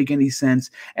doesn't make any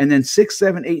sense. And then 6,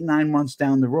 7, 8, 9 months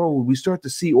down the road, road, we start to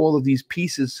see all of these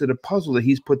pieces to the puzzle that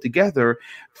he's put together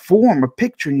form a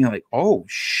picture, and you're like, oh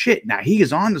shit, now he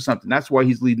is on to something. That's why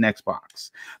he's leading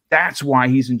Xbox. That's why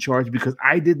he's in charge, because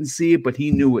I didn't see it, but he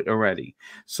knew it already.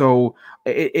 So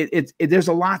there's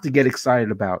a lot to get excited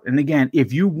about. And again,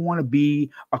 if you want to be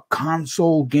a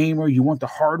console gamer, you want the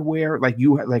hardware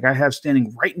like I have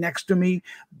standing right next to me,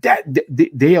 that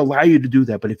they allow you to do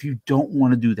that. But if you don't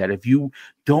want to do that, if you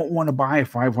don't want to buy a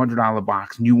 $500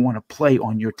 box and you want to play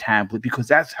on your tablet because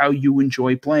that's how you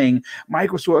enjoy playing,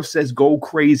 Microsoft says go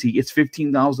crazy. It's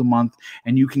 $15 a month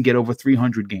and you can get over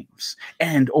 300 games.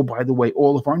 And oh, by the way,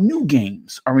 all of our new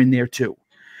games are in there too.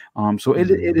 So it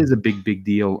is a big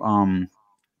deal.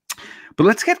 But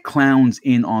let's get Clowns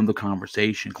in on the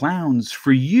conversation. Clowns,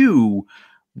 for you,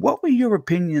 what were your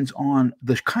opinions on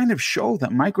the kind of show that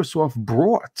Microsoft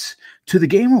brought to the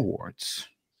Game Awards?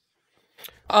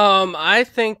 I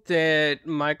think that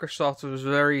Microsoft was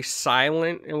very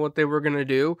silent in what they were going to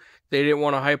do. They didn't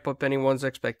want to hype up anyone's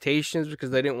expectations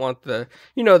because they didn't want the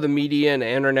media and the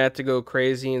internet to go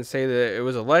crazy and say that it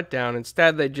was a letdown.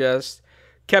 Instead, they just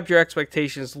kept your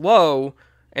expectations low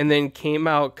and then came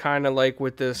out kind of like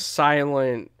with this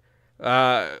silent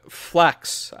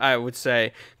flex, I would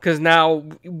say, because now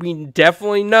we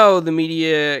definitely know the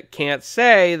media can't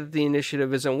say that the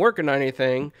initiative isn't working on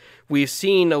anything. We've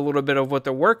seen a little bit of what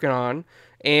they're working on,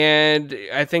 and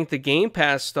I think the Game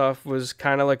Pass stuff was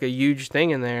kind of like a huge thing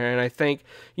in there, and I think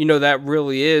that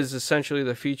really is essentially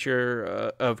the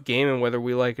future of gaming, whether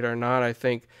we like it or not. I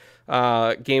think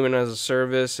gaming as a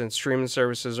service and streaming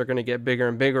services are going to get bigger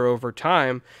and bigger over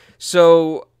time.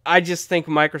 So I just think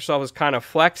Microsoft is kind of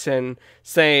flexing,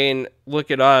 saying,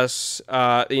 look at us,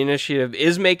 the initiative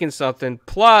is making something,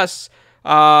 plus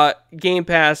Game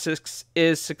Pass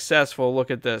is successful.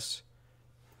 Look at this.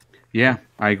 Yeah,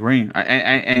 I agree.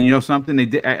 And something they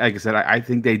did, like I said, I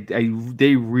think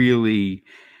they really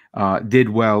did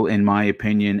well, in my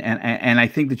opinion. And I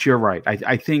think that you're right.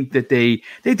 I think that they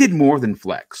did more than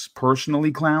flex.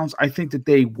 Personally, Clowns, I think that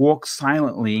they walked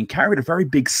silently and carried a very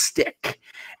big stick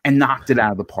and knocked it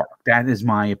out of the park. That is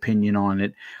my opinion on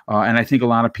it. And I think a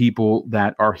lot of people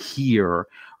that are here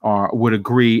would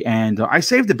agree. And I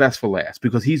saved the best for last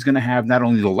because he's going to have not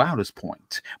only the loudest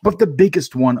point, but the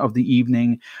biggest one of the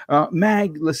evening.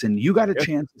 Mag, listen, you got a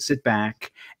chance to sit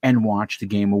back and watch the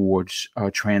Game Awards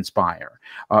transpire.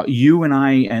 You and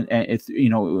I,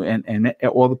 and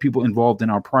all the people involved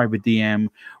in our private DM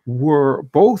were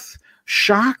both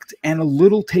shocked and a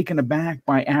little taken aback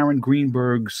by Aaron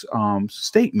Greenberg's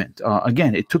statement.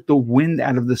 Again, it took the wind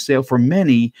out of the sail for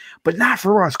many, but not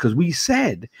for us, because we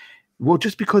said, well,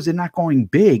 just because they're not going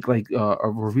big, like a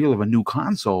reveal of a new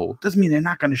console, doesn't mean they're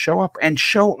not going to show up. And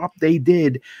show up they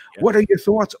did. Yeah. What are your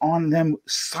thoughts on them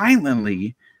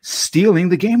silently stealing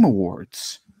the Game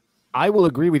Awards? I will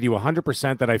agree with you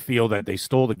 100% that I feel that they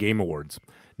stole the Game Awards.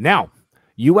 Now,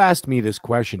 you asked me this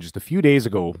question just a few days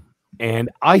ago, and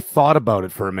I thought about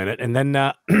it for a minute. And then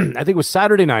I think it was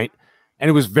Saturday night, and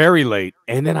it was very late.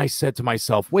 And then I said to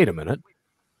myself, wait a minute.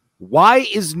 Why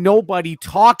is nobody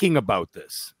talking about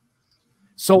this?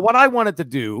 So what I wanted to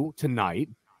do tonight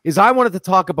is I wanted to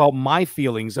talk about my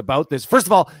feelings about this. First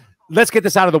of all, let's get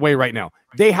this out of the way right now.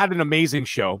 They had an amazing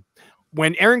show.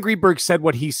 When Aaron Greenberg said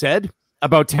what he said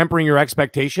about tempering your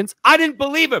expectations, I didn't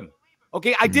believe him.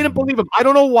 Okay, I didn't believe him. I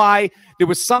don't know why. There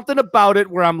was something about it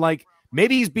where I'm like,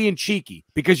 maybe he's being cheeky,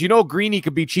 because Greenie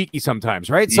could be cheeky sometimes,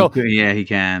 right? So yeah, he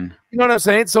can. You know what I'm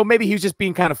saying? So maybe he was just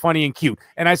being kind of funny and cute.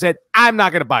 And I said, I'm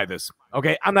not going to buy this.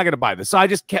 Okay, I'm not going to buy this. So I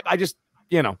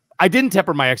didn't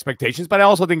temper my expectations, but I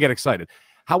also didn't get excited.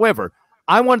 However,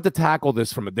 I wanted to tackle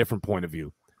this from a different point of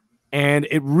view. And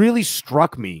it really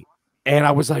struck me. And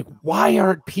I was like, why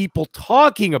aren't people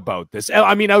talking about this?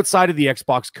 I mean, outside of the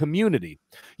Xbox community.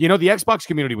 The Xbox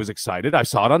community was excited. I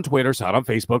saw it on Twitter, saw it on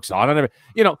Facebook, saw it on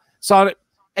saw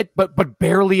it, but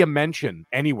barely a mention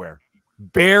anywhere.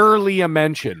 Barely a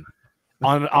mention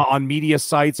on media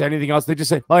sites, anything else. They just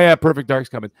say, oh yeah, Perfect Dark's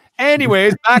coming.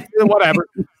 Anyways, back to whatever.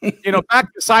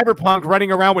 Back to Cyberpunk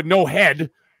running around with no head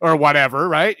or whatever,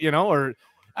 right?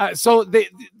 So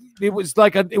it was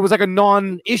like a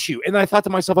non-issue. And I thought to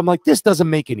myself, I'm like, this doesn't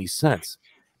make any sense.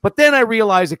 But then I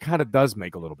realized it kind of does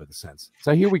make a little bit of sense.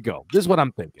 So here we go. This is what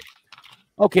I'm thinking.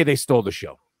 Okay, they stole the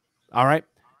show. All right.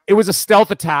 It was a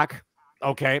stealth attack,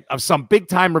 okay, of some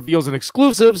big-time reveals and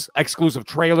exclusive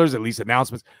trailers, at least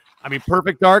announcements. I mean,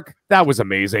 Perfect Dark, that was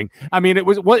amazing. I mean,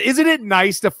 isn't it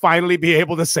nice to finally be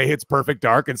able to say it's Perfect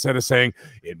Dark instead of saying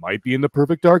it might be in the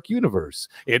Perfect Dark universe?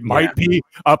 It might be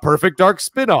a Perfect Dark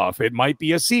spinoff. It might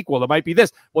be a sequel. It might be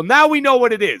this. Well, now we know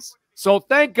what it is. So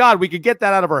thank God we could get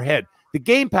that out of our head. The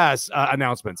Game Pass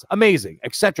announcements, amazing,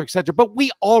 etc., etc. But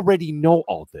we already know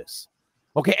all this.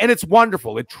 Okay, and it's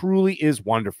wonderful. It truly is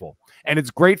wonderful. And it's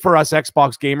great for us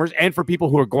Xbox gamers and for people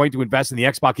who are going to invest in the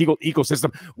Xbox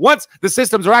ecosystem once the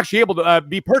systems are actually able to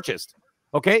be purchased.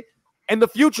 Okay, and the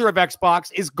future of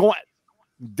Xbox is going,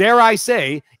 dare I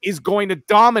say, is going to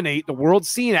dominate the world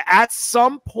scene at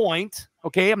some point.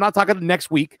 Okay, I'm not talking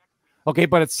next week. Okay,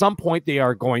 but at some point they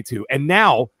are going to. And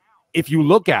now, if you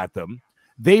look at them,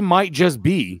 they might just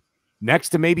be next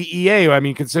to maybe EA. I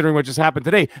mean, considering what just happened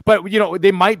today, but you know,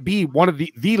 they might be one of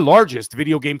the largest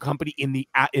video game company in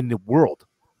the world.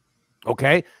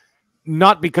 Okay,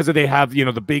 not because they have, you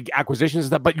know, the big acquisitions and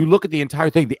stuff, but you look at the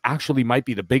entire thing, they actually might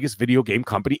be the biggest video game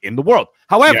company in the world.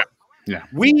 However,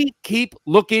 we keep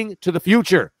looking to the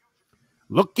future,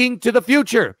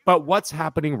 But what's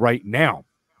happening right now?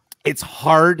 It's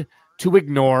hard to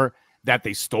ignore that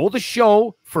they stole the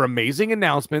show for amazing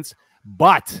announcements,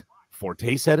 but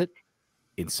Forte said it.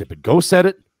 Insipid Ghost said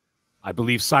it. I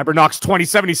believe Cybernox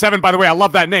 2077, by the way, I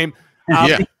love that name.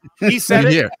 He said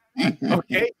it.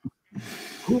 Okay.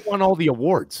 Who won all the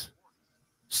awards?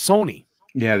 Sony.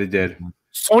 Yeah, they did.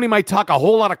 Sony might talk a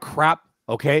whole lot of crap.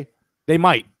 Okay. They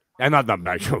might. And not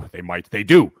they might. They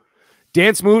do.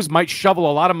 Dance Moves might shovel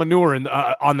a lot of manure in,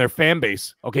 on their fan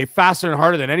base. Okay. Faster and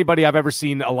harder than anybody I've ever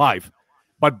seen alive.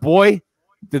 But boy,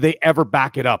 did they ever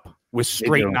back it up with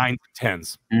straight 9s and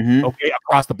 10s. Okay.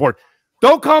 Across the board.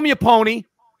 Don't call me a pony,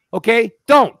 okay?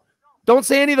 Don't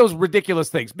say any of those ridiculous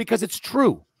things because it's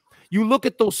true. You look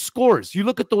at those scores. You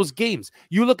look at those games.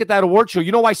 You look at that award show.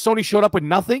 You know why Sony showed up with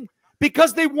nothing?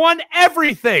 Because they won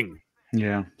everything.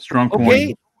 Yeah, strong point.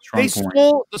 Okay? They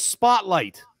stole the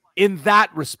spotlight in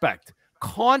that respect,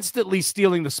 constantly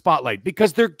stealing the spotlight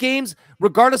because their games,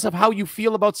 regardless of how you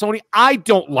feel about Sony, I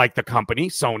don't like the company,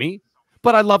 Sony,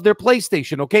 but I love their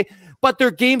PlayStation, okay? But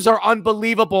their games are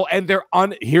unbelievable, and they're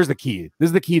here's the key. This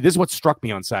is the key. This is what struck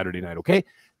me on Saturday night, okay?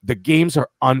 The games are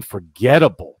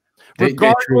unforgettable. They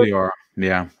truly are.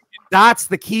 Yeah. That's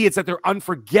the key. It's that they're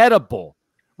unforgettable.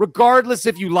 Regardless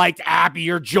if you liked Abby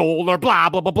or Joel or blah,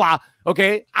 blah, blah, blah.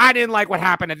 Okay? I didn't like what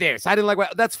happened to this. I didn't like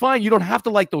what... That's fine. You don't have to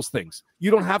like those things. You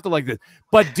don't have to like this.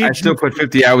 But I still put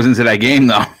 50 hours into that game,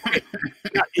 though.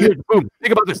 Boom.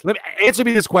 Think about this. Answer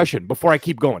me this question before I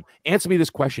keep going. Answer me this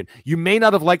question. You may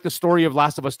not have liked the story of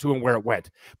Last of Us 2 and where it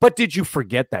went, but did you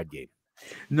forget that game?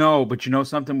 No, but you know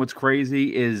something? What's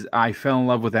crazy is I fell in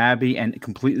love with Abby and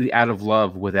completely out of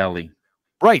love with Ellie.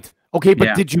 Right. Okay,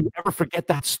 but did you ever forget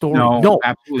that story? No,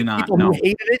 absolutely not. People who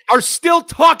hated it are still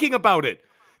talking about it.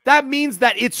 That means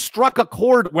that it struck a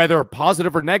chord, whether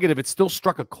positive or negative, it still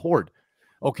struck a chord.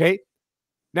 Okay?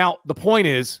 Now, the point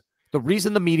is, the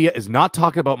reason the media is not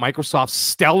talking about Microsoft's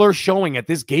stellar showing at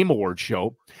this Game Awards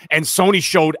show and Sony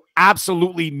showed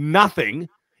absolutely nothing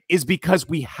is because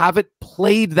we haven't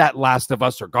played that Last of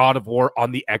Us or God of War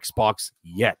on the Xbox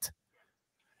yet.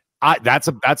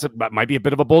 That might be a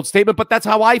bit of a bold statement, but that's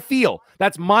how I feel.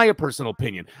 That's my personal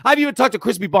opinion. I've even talked to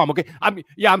Crispy Bomb. Okay, I'm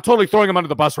totally throwing him under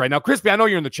the bus right now. Crispy, I know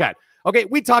you're in the chat. Okay,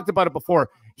 we talked about it before.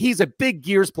 He's a big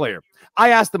Gears player. I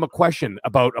asked him a question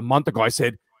about a month ago. I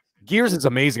said, Gears is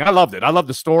amazing. I loved it. I love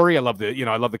the story. I love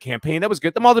the campaign. That was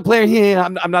good. The multiplayer, yeah,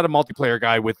 I'm not a multiplayer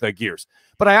guy with Gears.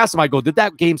 But I asked him, I go, did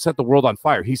that game set the world on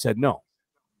fire? He said no.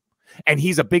 And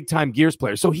he's a big time Gears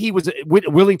player, so he was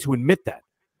willing to admit that.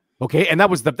 Okay, and that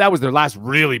was their last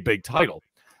really big title.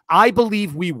 I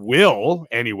believe we will,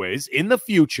 anyways, in the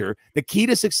future, the key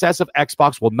to success of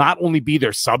Xbox will not only be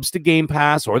their subs to Game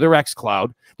Pass or their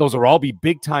xCloud. Those will all be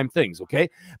big-time things, okay?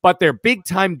 But their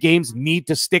big-time games need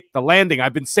to stick the landing.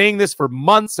 I've been saying this for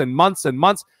months and months and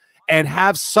months and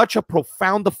have such a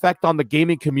profound effect on the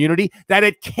gaming community that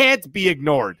it can't be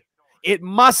ignored. It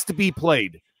must be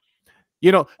played.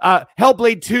 You know,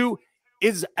 Hellblade 2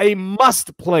 is a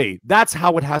must play. That's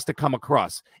how it has to come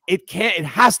across. It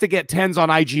has to get 10s on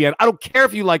IGN. I don't care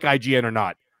if you like IGN or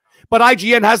not, but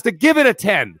IGN has to give it a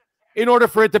 10 in order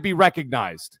for it to be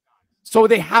recognized. So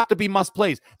they have to be must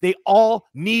plays. They all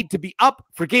need to be up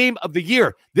for Game of the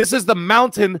Year. This is the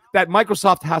mountain that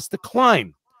Microsoft has to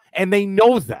climb, and they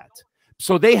know that.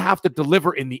 So they have to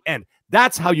deliver in the end.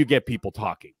 That's how you get people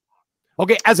talking.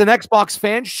 Okay, as an Xbox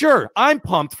fan, sure, I'm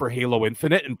pumped for Halo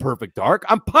Infinite and Perfect Dark.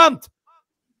 I'm pumped.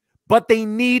 But they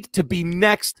need to be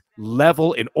next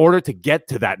level in order to get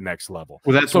to that next level.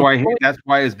 Well, that's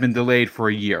why it's been delayed for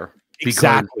a year.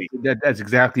 Exactly. That's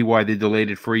exactly why they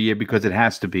delayed it for a year, because it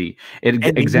has to be.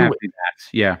 Exactly that.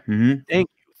 Yeah. Mm-hmm.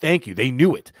 Thank you. They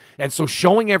knew it. And so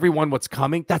showing everyone what's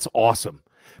coming, that's awesome.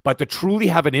 But to truly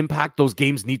have an impact, those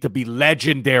games need to be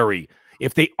legendary.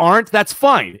 If they aren't, that's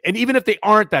fine. And even if they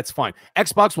aren't, that's fine.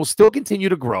 Xbox will still continue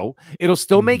to grow. It'll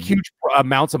still make huge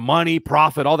amounts of money,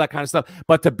 profit, all that kind of stuff.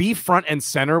 But to be front and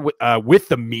center with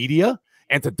the media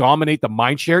and to dominate the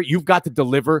mind share, you've got to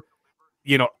deliver.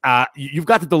 You've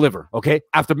got to deliver. Okay.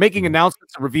 After making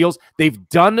announcements and reveals, they've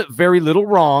done very little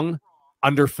wrong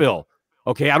under Phil.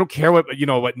 Okay. I don't care what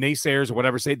naysayers or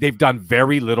whatever say. They've done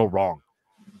very little wrong.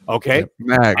 Okay.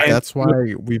 Mag, that's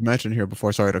why we mentioned here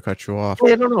before. Sorry to cut you off.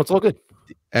 Yeah, no, it's all good.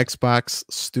 Xbox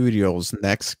Studios'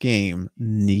 next game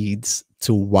needs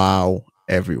to wow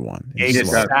everyone.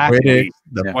 Exactly.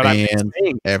 The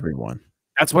band, everyone.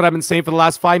 That's what I've been saying for the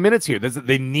last 5 minutes here.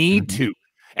 They need to.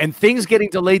 And things getting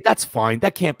delayed, that's fine.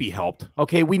 That can't be helped.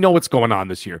 Okay, we know what's going on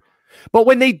this year. But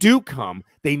when they do come,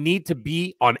 they need to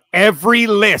be on every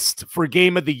list for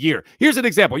Game of the Year. Here's an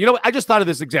example. I just thought of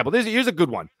this example. Here's a good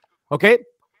one. Okay,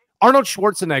 Arnold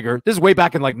Schwarzenegger, this is way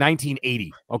back in like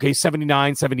 1980, okay,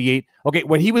 79, 78. Okay,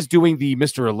 when he was doing the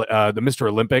Mr.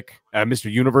 Olympic,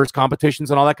 Mr. Universe competitions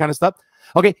and all that kind of stuff.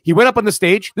 Okay, he went up on the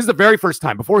stage. This is the very first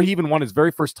time, before he even won his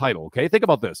very first title, okay? Think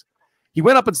about this. He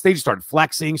went up on stage, started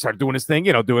flexing, started doing his thing,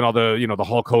 doing all the, the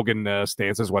Hulk Hogan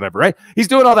stances, whatever, right? He's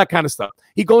doing all that kind of stuff.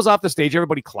 He goes off the stage,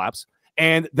 everybody claps.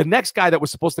 And the next guy that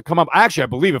was supposed to come up, I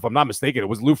believe, if I'm not mistaken, it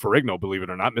was Lou Ferrigno, believe it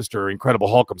or not, Mr. Incredible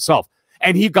Hulk himself.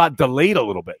 And he got delayed a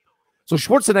little bit. So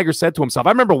Schwarzenegger said to himself, I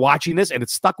remember watching this, and it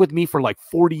stuck with me for like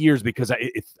 40 years because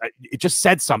it just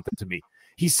said something to me.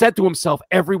 He said to himself,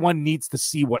 everyone needs to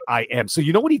see what I am. So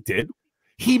you know what he did?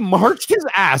 He marched his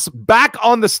ass back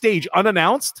on the stage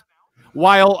unannounced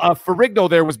while Ferrigno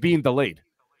there was being delayed.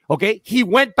 Okay? He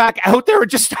went back out there and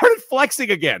just started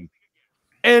flexing again.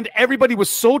 And everybody was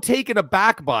so taken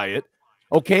aback by it,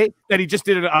 okay, that he just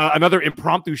did another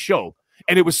impromptu show.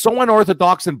 And it was so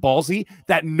unorthodox and ballsy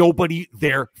that nobody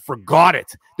there forgot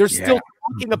it. They're still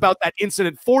talking about that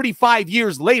incident 45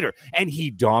 years later. And he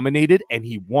dominated and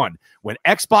he won. When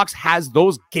Xbox has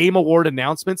those Game Award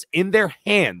announcements in their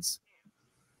hands,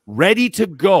 ready to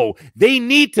go, they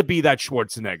need to be that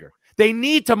Schwarzenegger. They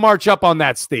need to march up on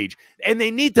that stage. And they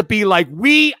need to be like,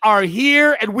 we are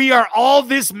here and we are all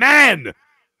this man.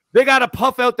 They got to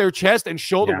puff out their chest and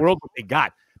show the world what they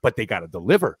got. But they got to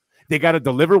deliver. They got to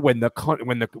deliver when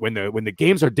the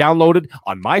games are downloaded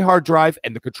on my hard drive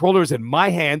and the controller is in my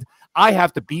hand. I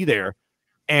have to be there.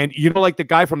 And like the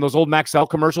guy from those old Maxell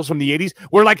commercials from the 80s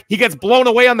where like he gets blown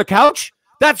away on the couch.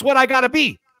 That's what I got to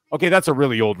be. Okay, that's a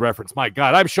really old reference. My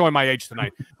God, I'm showing my age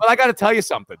tonight. But I got to tell you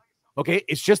something. Okay,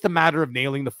 it's just a matter of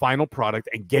nailing the final product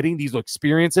and getting these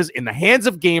experiences in the hands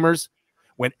of gamers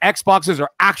when Xboxes are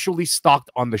actually stocked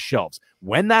on the shelves.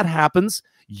 When that happens,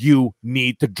 you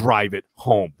need to drive it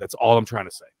home. That's all I'm trying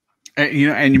to say.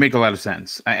 And you make a lot of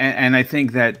sense. And I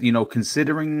think that,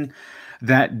 considering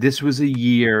that this was a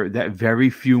year that very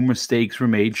few mistakes were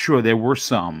made, sure, there were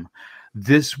some.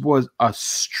 This was a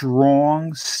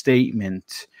strong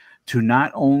statement to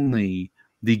not only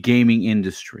the gaming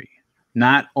industry,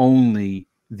 not only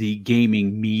the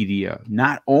gaming media,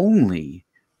 not only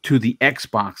to the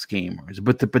Xbox gamers,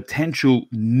 but the potential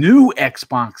new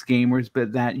Xbox gamers,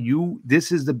 but that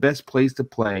this is the best place to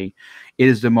play. It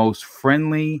is the most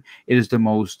friendly. It is the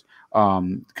most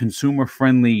consumer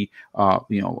friendly,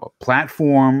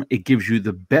 platform. It gives you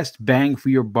the best bang for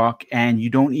your buck, and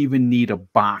you don't even need a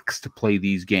box to play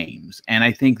these games. And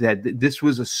I think that this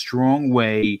was a strong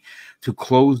way to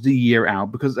close the year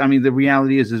out, because I mean, the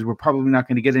reality is we're probably not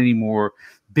going to get any more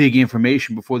big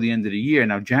information before the end of the year.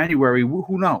 Now, January,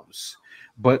 who knows?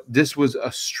 But this was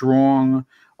a strong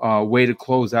way to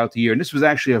close out the year. And this was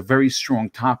actually a very strong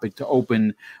topic to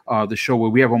open the show, where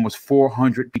we have almost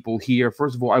 400 people here.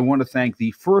 First of all, I want to thank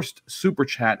the first super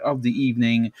chat of the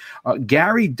evening.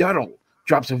 Gary Duddle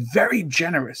drops a very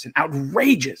generous and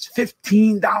outrageous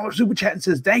 $15 super chat and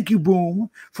says, thank you, Boom,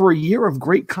 for a year of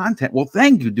great content. Well,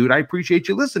 thank you, dude. I appreciate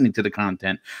you listening to the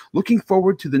content. Looking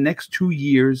forward to the next 2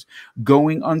 years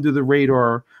going under the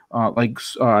radar.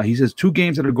 He says 2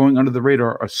 games that are going under the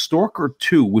radar are Stalker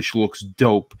 2, which looks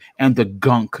dope, and The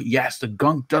Gunk. Yes, The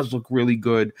Gunk does look really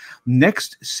good.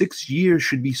 Next 6 years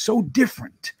should be so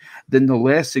different than the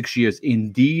last 6 years.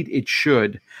 Indeed, it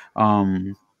should.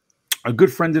 A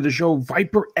good friend of the show,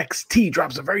 Viper XT,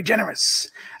 drops a very generous,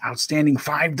 outstanding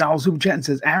 $5 super chat and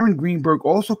says, Aaron Greenberg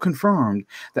also confirmed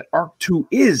that Ark 2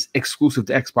 is exclusive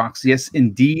to Xbox. Yes,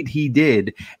 indeed he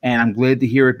did. And I'm glad to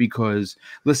hear it because,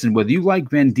 listen, whether you like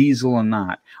Vin Diesel or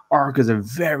not, Ark is a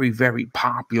very, very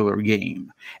popular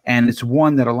game. And it's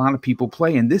one that a lot of people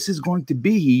play. And this is going to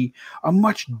be a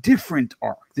much different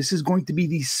Ark. This is going to be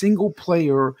the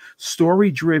single-player,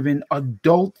 story-driven,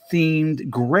 adult-themed,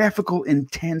 graphical,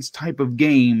 intense type of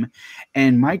game,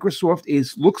 and Microsoft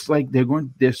looks like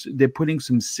they're putting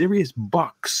some serious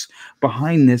bucks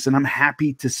behind this, and I'm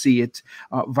happy to see it.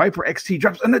 Viper XT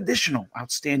drops an additional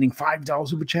outstanding $5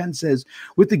 super chat and says,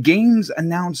 with the games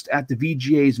announced at the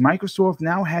VGAs, Microsoft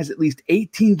now has at least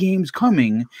 18 games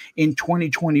coming in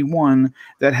 2021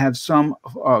 that have some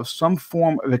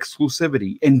form of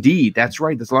exclusivity. Indeed, that's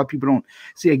right. There's a lot of people don't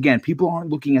see. Again, people aren't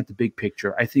looking at the big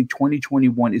picture. I think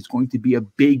 2021 is going to be a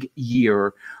big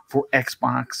year for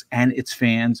Xbox and its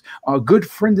fans. A good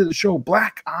friend of the show,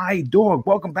 Black Eye Dog,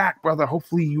 welcome back, brother.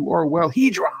 Hopefully you are well. He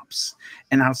drops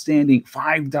an outstanding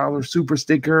 $5 super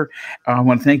sticker. I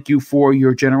want to thank you for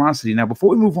your generosity. Now,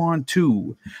 before we move on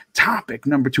to topic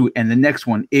number 2, and the next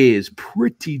one is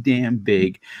pretty damn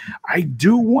big, I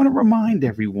do want to remind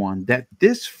everyone that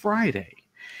this Friday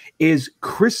is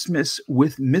Christmas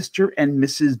with Mr. and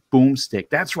Mrs.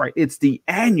 Boomstick. That's right. It's the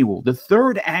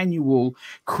third annual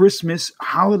Christmas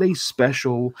holiday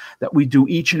special that we do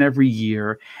each and every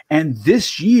year. And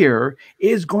this year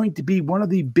is going to be one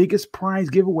of the biggest prize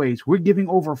giveaways. We're giving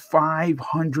over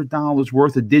 $500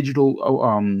 worth of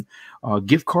digital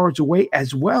gift cards away,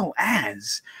 as well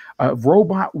as a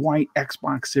Robot White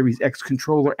Xbox Series X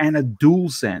controller and a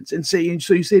DualSense. And so you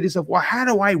say to yourself, well, how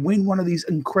do I win one of these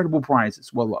incredible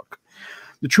prizes? Well, look,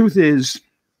 the truth is,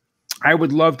 I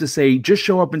would love to say, just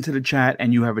show up into the chat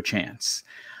and you have a chance.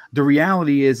 The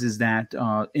reality is that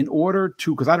in order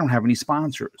to, because I don't have any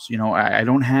sponsors, I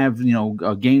don't have, a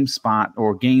GameSpot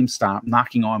or GameStop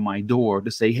knocking on my door to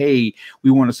say, hey,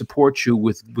 we want to support you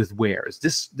with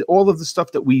wares. All of the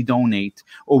stuff that we donate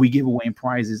or we give away in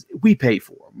prizes, we pay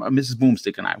for. Mrs.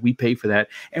 Boomstick and we pay for that,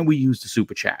 and we use the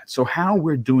super chat. So how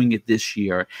we're doing it this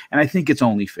year, and I think it's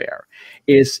only fair,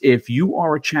 is if you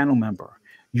are a channel member,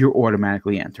 you're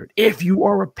automatically entered. If you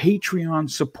are a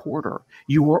Patreon supporter,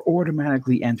 you are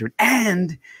automatically entered.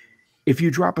 And if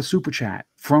you drop a super chat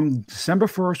from December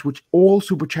 1st, which all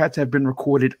super chats have been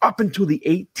recorded up until the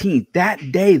 18th,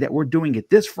 that day that we're doing it,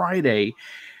 this Friday,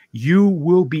 you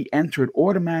will be entered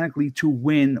automatically to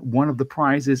win one of the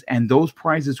prizes, and those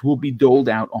prizes will be doled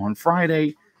out on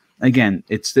Friday. Again,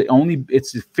 it's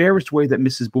the fairest way that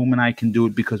Mrs. Boom and I can do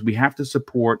it, because we have to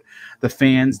support the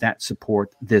fans that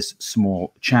support this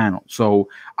small channel. So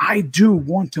I do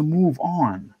want to move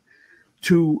on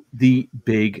to the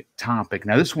big topic.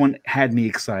 Now, this one had me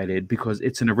excited because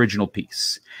it's an original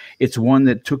piece. It's one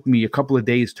that took me a couple of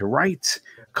days to write,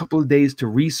 a couple of days to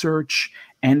research,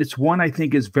 and it's one I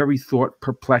think is very thought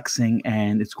perplexing,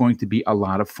 and it's going to be a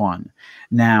lot of fun.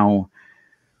 Now,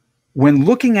 when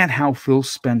looking at how Phil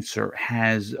Spencer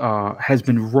has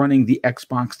been running the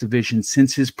Xbox division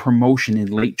since his promotion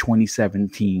in late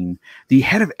 2017, the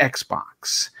head of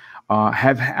Xbox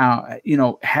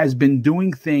has been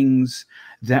doing things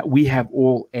that we have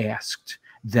all asked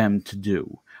them to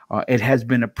do. It has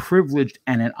been a privilege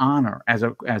and an honor as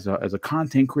a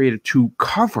content creator to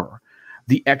cover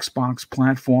the Xbox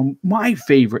platform, my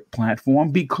favorite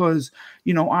platform, because,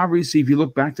 obviously, if you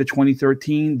look back to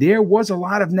 2013, there was a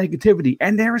lot of negativity,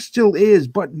 and there still is,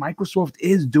 but Microsoft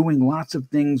is doing lots of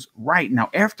things right. Now,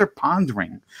 after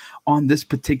pondering on this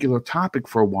particular topic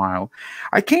for a while,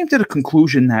 I came to the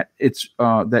conclusion that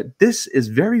that this is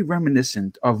very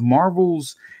reminiscent of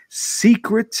Marvel's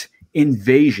Secret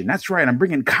Invasion. That's right. I'm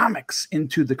bringing comics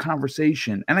into the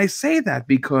conversation. And I say that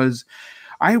because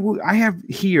I have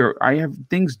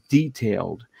things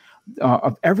detailed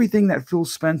of everything that Phil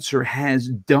Spencer has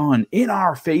done in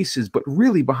our faces, but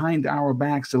really behind our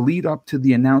backs, to lead up to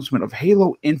the announcement of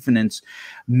Halo Infinite's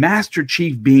Master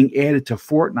Chief being added to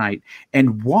Fortnite,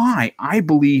 and why I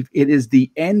believe it is the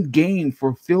end game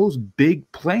for Phil's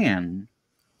big plan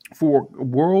for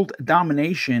world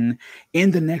domination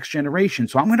in the next generation.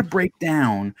 So I'm going to break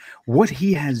down what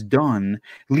he has done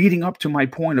leading up to my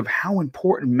point of how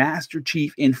important Master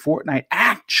Chief in Fortnite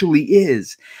actually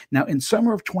is. Now, in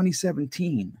summer of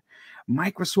 2017,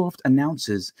 Microsoft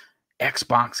announces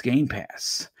Xbox Game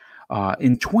Pass.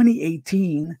 In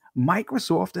 2018,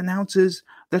 Microsoft announces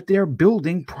that they're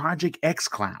building Project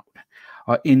xCloud.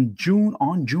 On June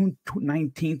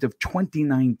 19th of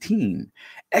 2019,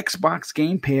 Xbox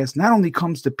Game Pass not only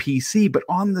comes to PC, but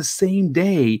on the same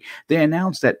day, they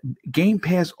announced that Game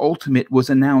Pass Ultimate was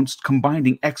announced,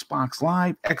 combining Xbox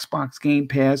Live, Xbox Game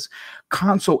Pass,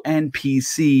 console, and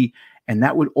PC, and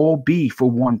that would all be for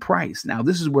one price. Now,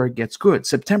 this is where it gets good.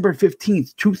 September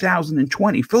 15th,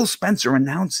 2020, Phil Spencer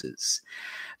announces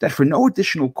that for no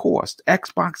additional cost,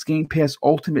 Xbox Game Pass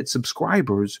Ultimate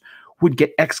subscribers would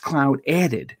get xCloud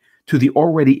added to the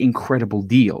already incredible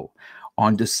deal.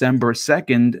 On December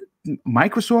 2nd,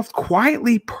 Microsoft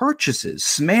quietly purchases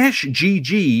Smash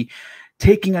GG,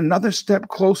 taking another step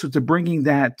closer to bringing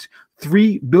that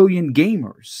 3 billion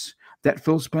gamers that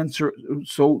Phil Spencer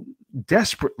so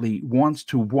desperately wants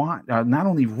to not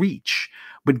only reach,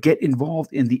 but get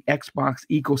involved in the Xbox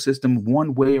ecosystem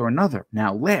one way or another.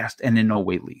 Now, last and in no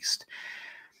way least,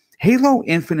 Halo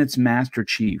Infinite's Master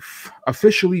Chief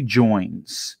officially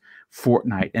joins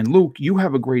Fortnite. And Luke, you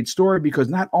have a great story because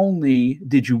not only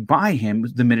did you buy him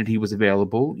the minute he was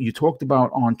available, you talked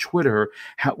about on Twitter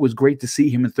how it was great to see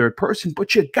him in third person,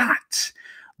 but you got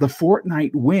the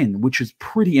Fortnite win, which is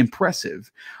pretty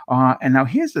impressive. And now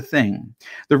here's the thing.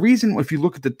 The reason, if you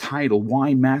look at the title,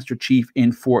 why Master Chief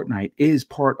in Fortnite is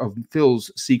part of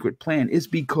Phil's secret plan is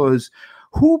because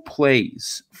who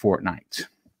plays Fortnite?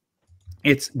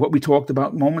 It's what we talked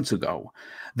about moments ago.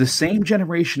 The same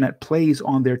generation that plays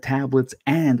on their tablets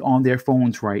and on their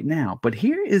phones right now. But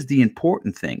here is the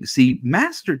important thing. See,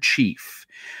 Master Chief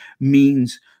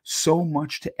means so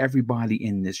much to everybody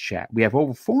in this chat. We have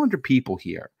over 400 people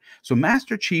here. So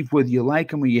Master Chief, whether you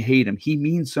like him or you hate him, he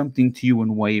means something to you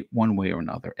in one way or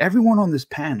another. Everyone on this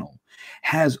panel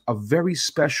has a very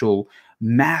special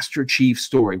Master Chief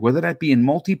story, whether that be in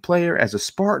multiplayer as a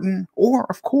Spartan or,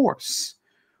 of course,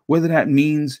 whether that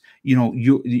means, you know,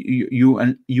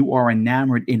 you are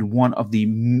enamored in one of the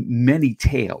many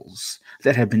tales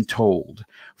that have been told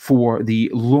for the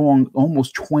long,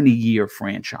 almost 20-year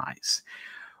franchise.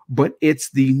 But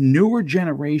it's the newer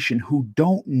generation who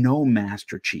don't know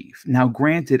Master Chief. Now,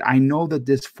 granted, I know that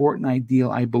this Fortnite deal,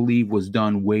 I believe, was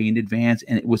done way in advance,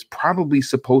 and it was probably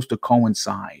supposed to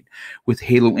coincide with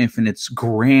Halo Infinite's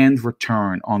grand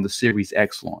return on the Series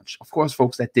X launch. Of course,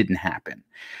 folks, that didn't happen.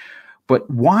 But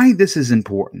why this is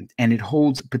important, and it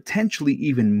holds potentially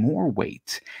even more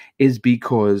weight, is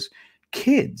because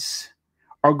kids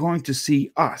are going to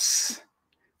see us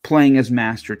playing as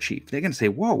Master Chief. They're going to say,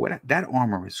 whoa, that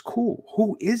armor is cool.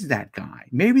 Who is that guy?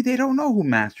 Maybe they don't know who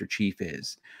Master Chief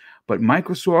is. But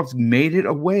Microsoft made it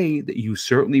a way that you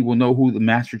certainly will know who the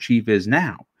Master Chief is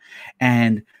now.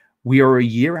 And we are a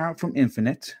year out from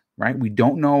Infinite. Right? We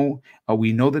don't know.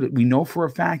 We know for a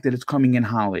fact that it's coming in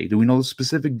holiday. Do we know the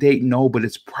specific date? No, but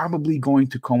it's probably going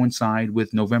to coincide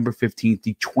with November 15th,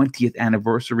 the 20th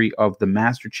anniversary of the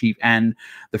Master Chief and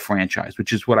the franchise,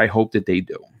 which is what I hope that they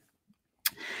do.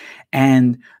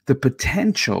 And the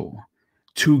potential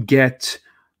to get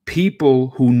people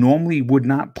who normally would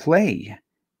not play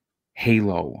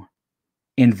Halo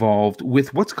involved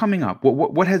with what's coming up.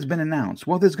 What has been announced?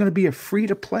 Well, there's going to be a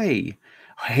free-to-play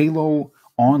Halo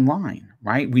online,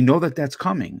 right? We know that that's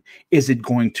coming. Is it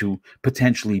going to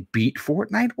potentially beat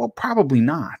Fortnite? Well, probably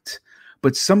not.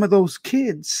 But some of those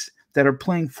kids that are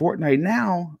playing Fortnite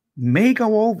now may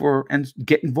go over and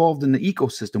get involved in the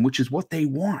ecosystem, which is what they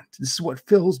want. This is what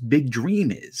Phil's big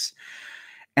dream is.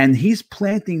 And he's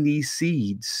planting these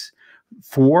seeds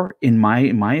for, in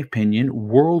my opinion,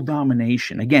 world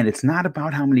domination. Again, it's not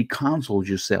about how many consoles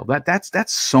you sell. That's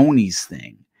Sony's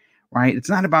thing. Right? It's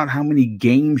not about how many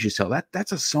games you sell.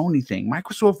 That's a Sony thing.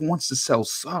 Microsoft wants to sell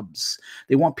subs.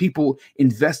 They want people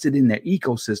invested in their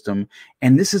ecosystem,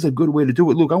 and this is a good way to do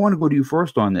it. Look, I want to go to you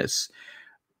first on this.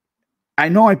 I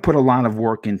know I put a lot of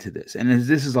work into this, and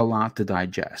this is a lot to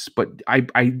digest, but I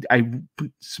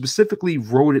specifically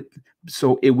wrote it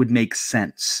so it would make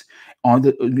sense. On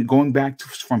the going back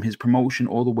from his promotion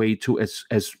all the way to as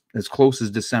close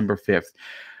as December 5th.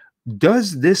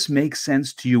 Does this make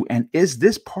sense to you? And is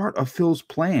this part of Phil's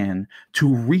plan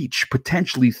to reach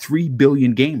potentially 3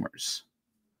 billion gamers?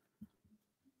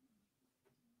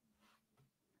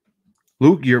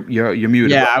 Luke, you're muted.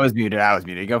 Yeah, I was muted.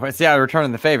 Go for it. See, I was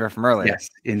returning the favor from earlier.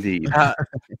 Yes, indeed.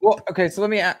 Well, okay. So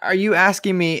are you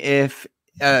asking me if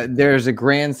there's a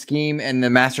grand scheme and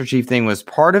the Master Chief thing was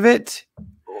part of it?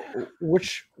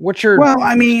 What's your? Well,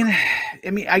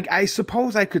 I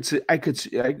suppose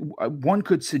one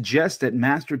could suggest that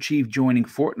Master Chief joining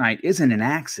Fortnite isn't an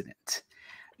accident.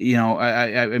 You know,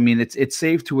 I mean, it's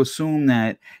safe to assume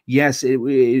that yes,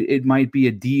 it might be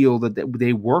a deal that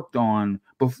they worked on,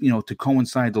 you know, to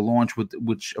coincide the launch with,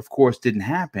 which of course didn't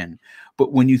happen.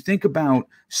 But when you think about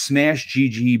Smash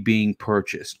GG being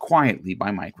purchased quietly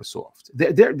by Microsoft,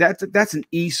 that's an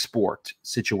esport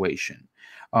situation.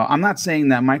 I'm not saying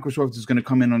that Microsoft is going to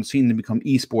come in on the scene and become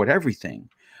esport everything,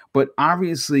 but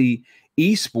obviously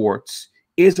esports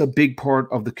is a big part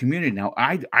of the community. Now,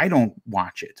 I don't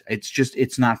watch it.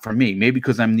 It's not for me. Maybe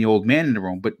because I'm the old man in the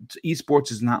room, but esports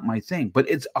is not my thing. But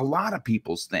it's a lot of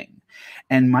people's thing.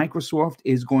 And Microsoft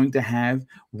is going to have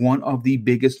one of the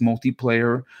biggest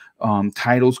multiplayer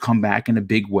titles come back in a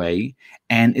big way,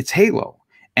 and it's Halo.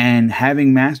 And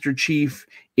having Master Chief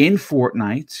in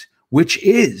Fortnite which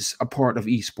is a part of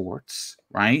esports,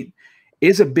 right,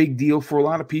 is a big deal for a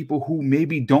lot of people who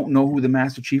maybe don't know who the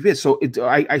Master Chief is. So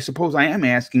I suppose I am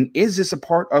asking, is this a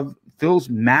part of Phil's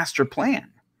master plan?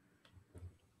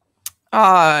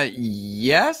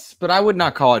 Yes, but I would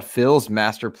not call it Phil's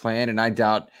master plan. And I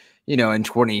doubt, in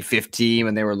 2015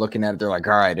 when they were looking at it, they're like,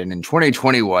 all right, and in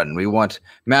 2021, we want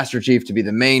Master Chief to be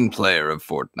the main player of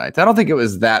Fortnite. I don't think it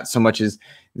was that so much as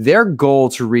their goal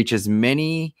to reach as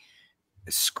many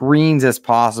screens as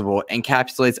possible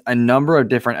encapsulates a number of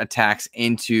different attacks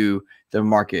into the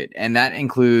market. And that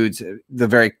includes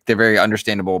the very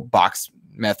understandable box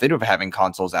method of having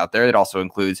consoles out there. It also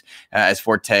includes, as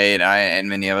Forte and I and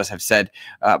many of us have said,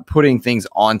 putting things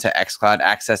onto xCloud,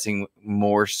 accessing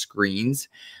more screens.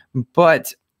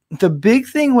 But the big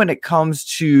thing when it comes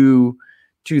to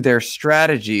their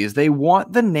strategy is they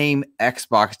want the name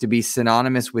Xbox to be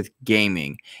synonymous with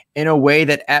gaming in a way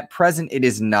that at present it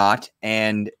is not,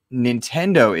 and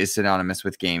Nintendo is synonymous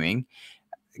with gaming.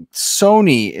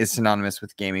 Sony is synonymous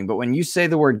with gaming, but when you say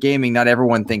the word gaming, not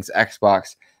everyone thinks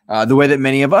Xbox the way that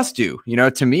many of us do.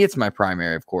 To me, it's my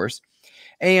primary, of course.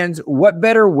 And what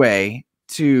better way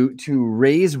to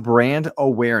raise brand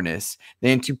awareness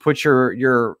than to put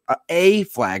your a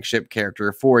flagship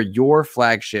character for your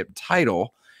flagship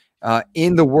title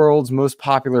in the world's most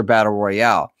popular battle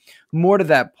royale. More to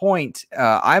that point,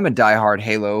 I'm a diehard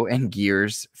Halo and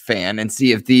Gears fan and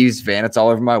Sea of Thieves fan. It's all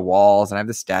over my walls, and I have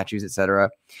the statues, etc.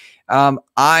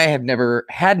 I have never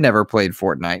played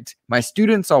Fortnite. My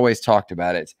students always talked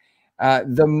about it.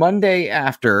 The Monday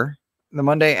after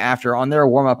on their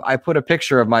warm up, I put a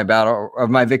picture of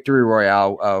my victory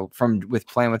royale with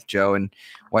playing with Joe and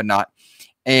whatnot.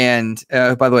 And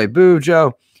by the way, boo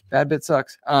Joe, bad bit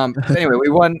sucks. Anyway, we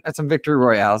won at some victory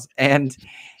royales, and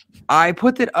I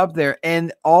put it up there,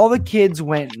 and all the kids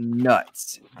went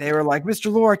nuts. They were like, "Mr.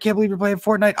 Lore, I can't believe you're playing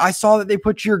Fortnite. I saw that they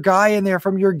put your guy in there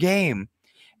from your game."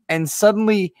 And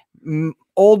suddenly,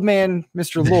 old man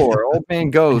Mr. Lore, old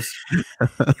man Ghost,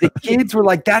 the kids were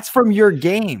like, "That's from your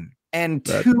game." And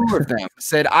two of them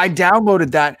said, "I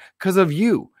downloaded that because of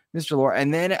you, Mr. Lore."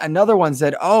 And then another one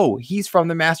said, "Oh, he's from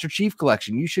the Master Chief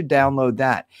collection. You should download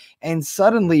that." And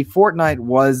suddenly, Fortnite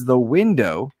was the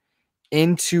window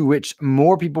into which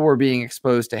more people were being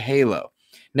exposed to Halo.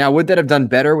 Now, would that have done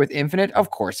better with Infinite? Of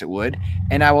course it would.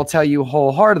 And I will tell you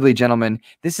wholeheartedly, gentlemen,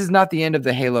 this is not the end of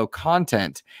the Halo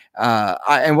content.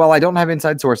 And while I don't have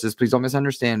inside sources, please don't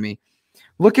misunderstand me.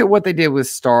 Look at what they did with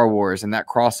Star Wars and that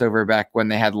crossover back when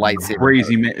they had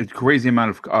lightsaber. Crazy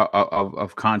amount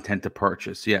of content to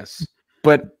purchase. Yes.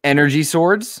 But energy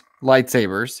swords,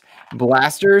 lightsabers,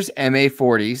 blasters,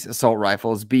 MA40s, assault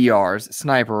rifles, BRs,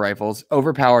 sniper rifles,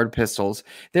 overpowered pistols.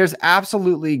 There's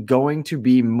absolutely going to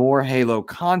be more Halo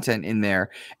content in there.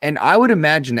 And I would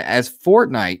imagine as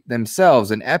Fortnite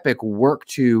themselves and Epic work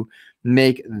to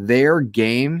make their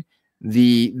game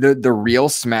the real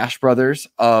Smash Brothers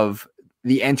of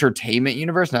the entertainment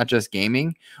universe, not just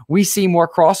gaming, we see more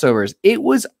crossovers. It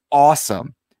was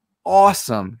awesome,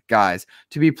 guys,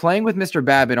 to be playing with Mr.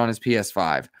 Babbitt on his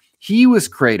PS5. He was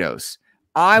Kratos.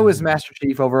 I was Master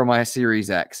Chief over my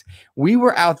Series X. We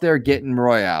were out there getting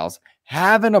royales,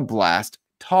 having a blast,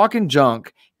 talking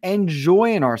junk,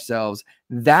 enjoying ourselves.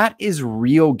 That is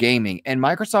real gaming. And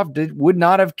Microsoft would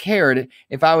not have cared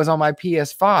if I was on my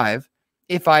PS5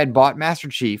 if I had bought Master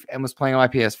Chief and was playing on my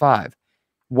PS5.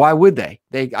 Why would they?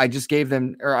 I just gave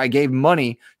them, or I gave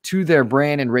money to their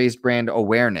brand and raised brand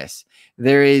awareness.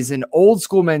 There is an old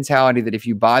school mentality that if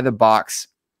you buy the box,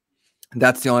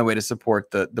 that's the only way to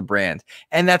support the brand.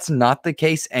 And that's not the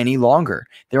case any longer.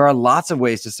 There are lots of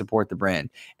ways to support the brand.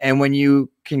 And when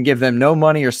you can give them no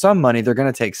money or some money, they're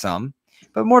going to take some.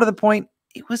 But more to the point,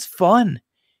 it was fun.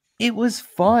 It was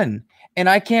fun. And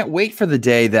I can't wait for the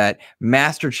day that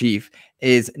Master Chief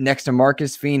is next to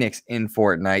Marcus Phoenix in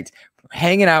Fortnite,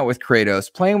 hanging out with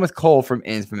Kratos, playing with Cole from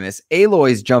Infamous,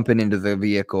 Aloy's jumping into the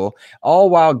vehicle, all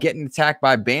while getting attacked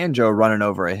by Banjo running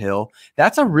over a hill.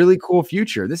 That's a really cool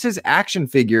future. This is action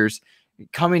figures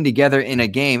coming together in a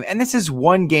game, and this is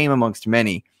one game amongst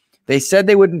many. They said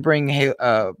they wouldn't bring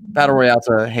Battle Royale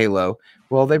to Halo.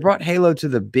 Well, they brought Halo to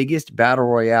the biggest Battle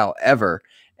Royale ever,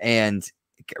 and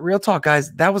real talk,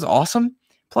 guys, that was awesome.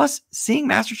 Plus, seeing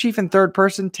Master Chief in third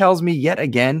person tells me yet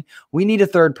again we need a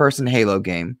third person Halo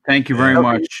game. Thank you very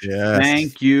much. Yes.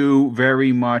 Thank you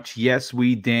very much. Yes,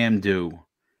 we damn do.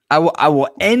 I will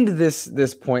end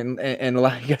this point and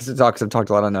allow you guys to talk because I've talked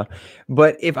a lot, I know.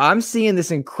 But if I'm seeing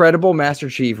this incredible Master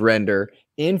Chief render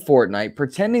in Fortnite,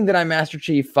 pretending that I'm Master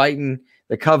Chief fighting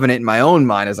the Covenant in my own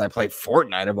mind as I play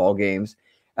Fortnite of all games,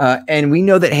 and we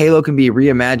know that Halo can be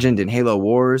reimagined in Halo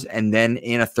Wars and then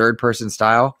in a third person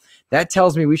style, That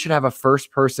tells me we should have a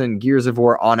first-person Gears of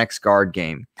War Onyx Guard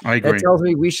game. I agree. That tells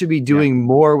me we should be doing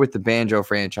more with the Banjo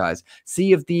franchise.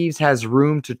 Sea of Thieves has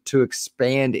room to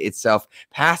expand itself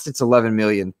past its 11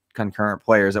 million concurrent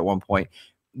players at one point.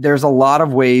 There's a lot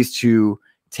of ways to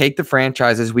take the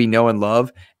franchises we know and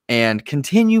love and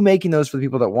continue making those for the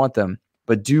people that want them,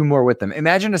 but do more with them.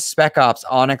 Imagine a Spec Ops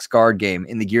Onyx Guard game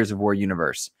in the Gears of War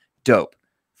universe. Dope.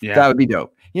 Yeah. That would be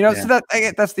dope. You know, so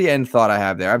that's the end thought I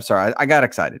have there. I'm sorry. I got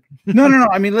excited. No.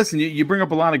 I mean, listen, you bring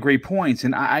up a lot of great points.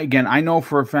 And I know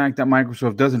for a fact that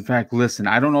Microsoft does, in fact, listen.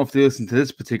 I don't know if they listen to this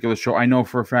particular show. I know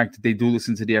for a fact that they do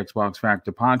listen to the Xbox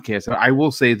Factor podcast. I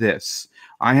will say this.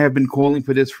 I have been calling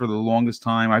for this for the longest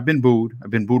time. I've been booed. I've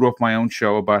been booed off my own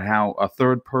show about how a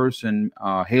third-person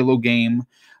Halo game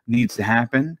needs to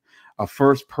happen. A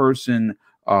first-person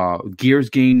Gears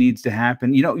game needs to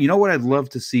happen. You know what I'd love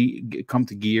to see come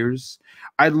to Gears?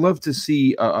 I'd love to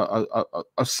see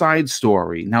a side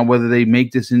story. Now, whether they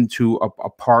make this into a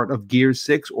part of Gears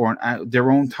 6 or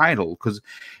their own title, because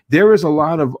there is a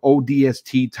lot of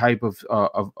ODST type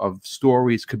of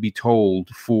stories could be told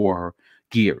for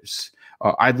Gears.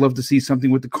 I'd love to see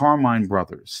something with the Carmine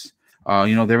brothers.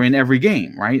 They're in every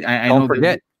game, right? Don't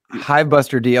forget.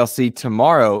 Hivebuster DLC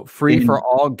tomorrow, free for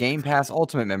all Game Pass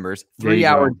Ultimate members,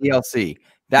 3-hour DLC.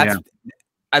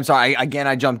 I'm sorry, again,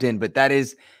 I jumped in, but that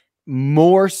is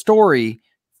more story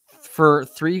for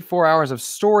 3-4 hours of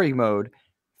story mode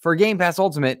for Game Pass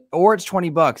Ultimate, or it's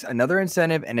 $20, another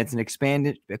incentive, and it's an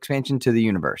expansion to the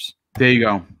universe. There you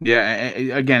go. Yeah,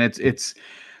 again, it's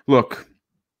look.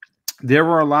 There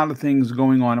are a lot of things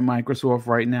going on at Microsoft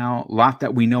right now, a lot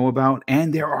that we know about,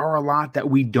 and there are a lot that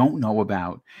we don't know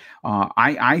about.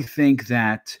 I think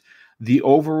that the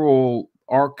overall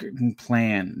arc and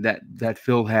plan that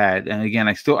Phil had, and again,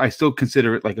 I still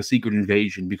consider it like a secret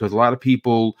invasion, because a lot of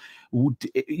people,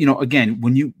 again,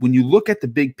 when you look at the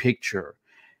big picture,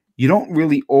 you don't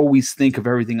really always think of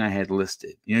everything I had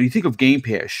listed. You think of Game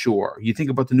Pass, sure. You think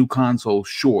about the new console,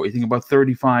 sure. You think about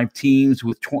 35 teams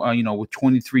with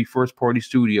 23 first-party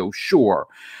studios, sure.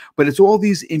 But it's all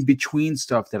these in-between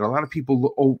stuff that a lot of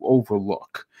people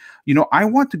overlook. I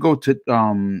want to go to,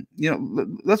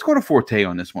 let's go to Forte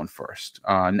on this one first,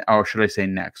 or should I say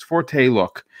next? Forte,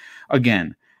 look,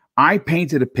 again, I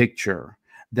painted a picture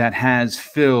that has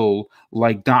Phil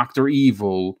like Dr.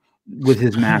 Evil with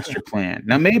his master plan.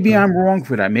 Now, maybe I'm wrong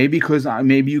for that. Maybe because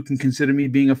maybe you can consider me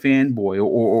being a fanboy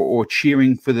or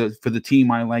cheering for the team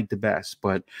I like the best.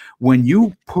 But when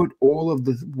you put all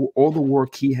the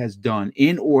work he has done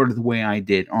in order the way I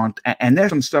did and there's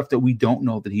some stuff that we don't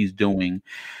know that he's doing.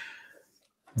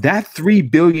 That 3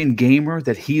 billion gamer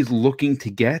that he's looking to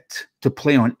get to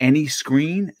play on any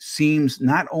screen seems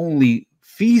not only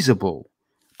feasible,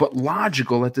 but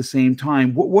logical at the same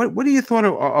time. What do you thought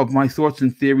of my thoughts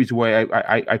and theories the way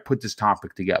I put this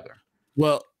topic together?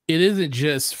 Well, it isn't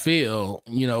just Phil.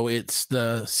 It's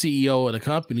the CEO of the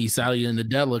company, Satya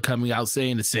Nadella, coming out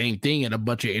saying the same thing in a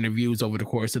bunch of interviews over the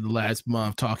course of the last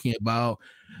month, talking about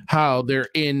how they're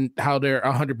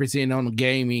 100% on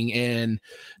gaming and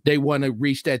they want to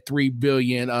reach that 3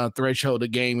 billion threshold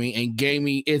of gaming. And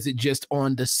gaming isn't just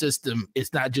on the system.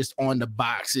 It's not just on the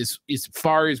box. It's as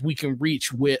far as we can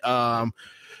reach with,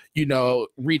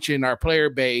 reaching our player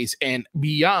base and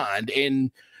beyond.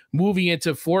 And moving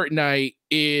into Fortnite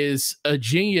is a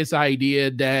genius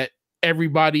idea that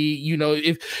everybody,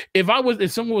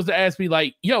 if someone was to ask me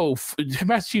like, yo,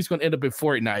 Master Chief's gonna end up in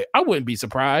Fortnite, I wouldn't be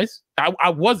surprised.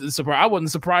 I wasn't surprised. I wasn't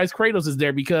surprised Kratos is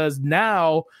there, because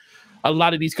now a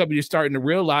lot of these companies are starting to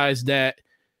realize that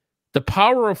the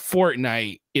power of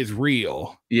Fortnite is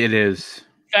real. It is.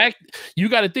 In fact, you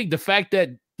got to think the fact that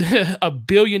 $1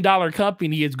 billion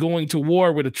company is going to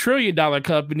war with $1 trillion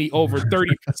company over 30%.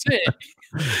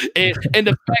 and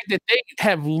the fact that they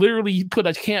have literally put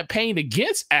a campaign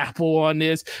against Apple on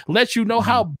this lets you know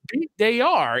how big they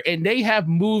are. And they have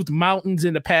moved mountains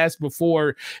in the past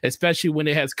before, especially when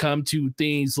it has come to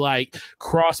things like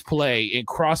cross-play and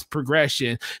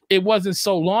cross-progression. It wasn't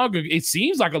so long ago. It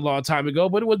seems like a long time ago,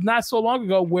 but it was not so long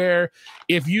ago where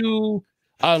if you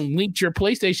linked your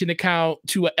PlayStation account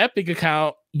to an Epic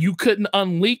account, you couldn't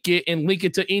unlink it and link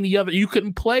it to any other. You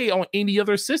couldn't play on any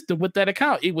other system with that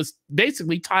account. It was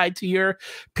basically tied to your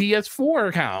PS4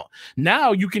 account.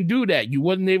 Now you can do that. You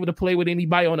wasn't able to play with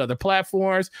anybody on other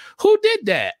platforms. Who did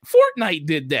that? Fortnite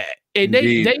did that. And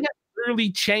they have really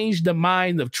changed the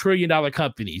mind of $1 trillion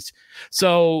companies.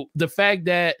 So the fact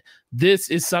that this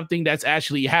is something that's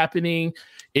actually happening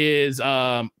is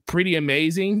pretty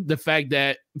amazing. The fact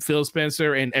that Phil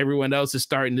Spencer and everyone else is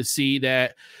starting to see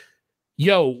that,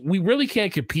 we really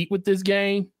can't compete with this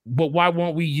game, but why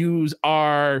won't we use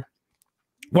our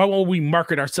Why won't we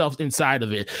market ourselves inside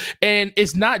of it? And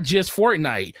it's not just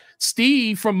Fortnite.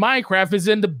 Steve from Minecraft is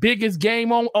in the biggest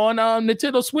game on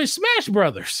Nintendo Switch, Smash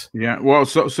Brothers. Yeah, well,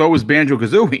 so is Banjo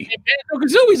Kazooie. Banjo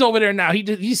Kazooie's over there now.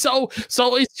 He's so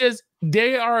it's just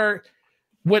they are,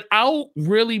 without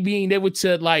really being able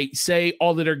to like say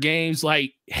all of their games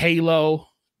like Halo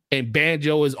and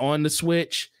Banjo is on the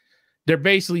Switch. They're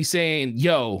basically saying,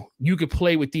 yo, you could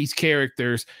play with these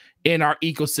characters in our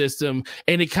ecosystem.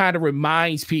 And it kind of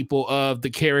reminds people of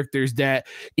the characters that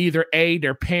either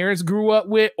their parents grew up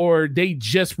with, or they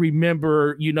just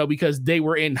remember, because they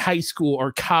were in high school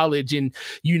or college and,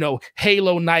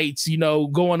 Halo nights,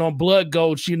 going on Blood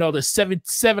Gulch, the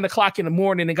 7 o'clock in the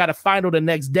morning and got a final the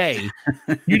next day.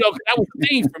 That was the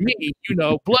thing for me.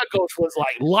 Blood Gulch was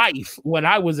like life when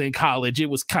I was in college. It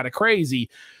was kind of crazy.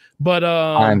 But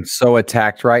I'm so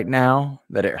attacked right now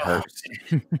that it hurts.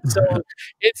 So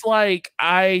it's like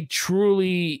I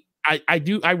really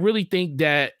think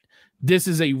that this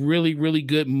is a really, really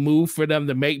good move for them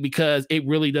to make, because it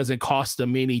really doesn't cost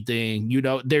them anything.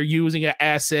 They're using an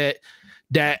asset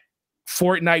that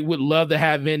Fortnite would love to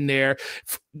have in there.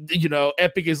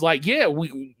 Epic is like,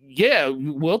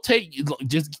 we'll take,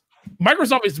 just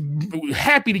Microsoft is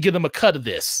happy to give them a cut of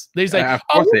this. They're like, of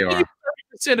course they are.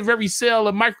 Of every sale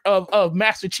of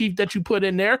Master Chief that you put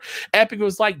in there. Epic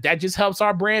was like, that just helps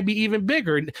our brand be even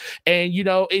bigger, and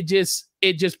it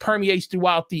just permeates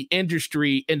throughout the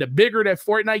industry. And the bigger that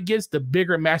Fortnite gets, the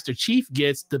bigger Master Chief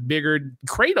gets, the bigger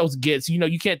Kratos gets.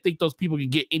 You can't think those people can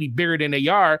get any bigger than they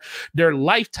are. They're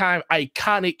lifetime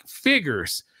iconic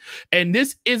figures, and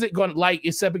this isn't going to, like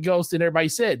Epic Ghost and everybody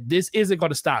said, this isn't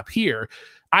going to stop here.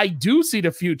 I do see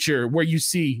the future where you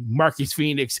see Marcus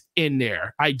Phoenix in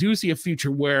there. I do see a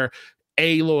future where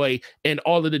Aloy and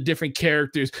all of the different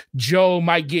characters, Joe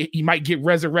might get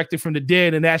resurrected from the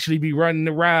dead and actually be running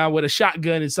around with a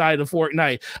shotgun inside of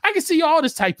Fortnite. I can see all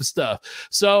this type of stuff.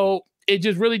 So it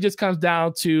just really just comes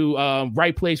down to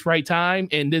right place, right time,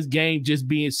 and this game just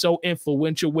being so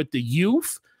influential with the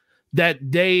youth that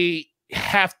they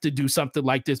have to do something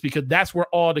like this, because that's where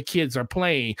all the kids are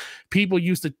playing. People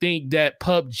used to think that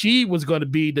PUBG was going to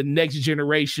be the next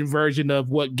generation version of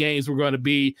what games were going to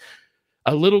be.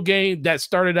 A little game that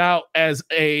started out as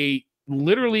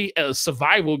literally a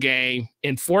survival game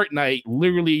in Fortnite,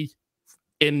 literally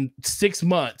in 6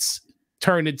 months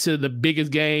turned into the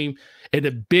biggest game and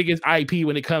the biggest IP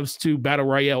when it comes to Battle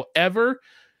Royale ever.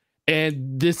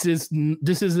 And this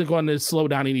isn't going to slow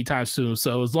down anytime soon.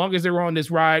 So as long as they're on this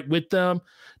ride with them,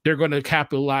 they're going to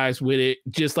capitalize with it,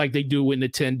 just like they do with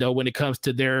Nintendo when it comes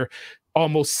to their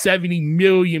almost 70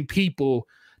 million people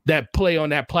that play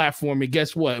on that platform. And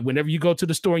guess what? Whenever you go to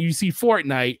the store and you see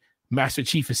Fortnite, Master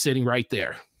Chief is sitting right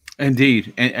there.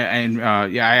 Indeed, and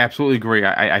yeah, I absolutely agree.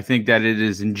 I think that it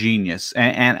is ingenious,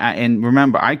 and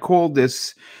remember, I called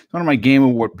this one of my Game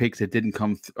Award picks that didn't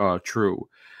come true.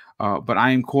 But I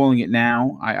am calling it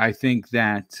now. I think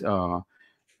that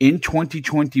in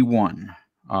 2021,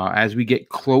 as we get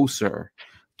closer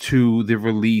to the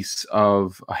release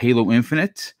of Halo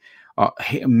Infinite,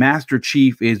 Master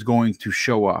Chief is going to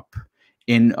show up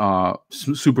in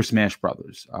Super Smash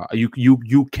Brothers. You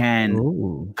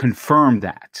can confirm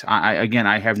that.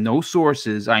 I have no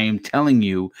sources. I am telling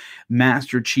you,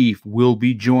 Master Chief will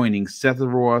be joining Seth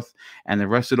Roth and the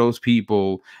rest of those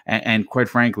people. And quite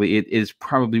frankly, it is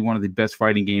probably one of the best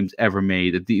fighting games ever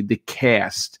made. The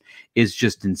cast is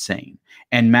just insane.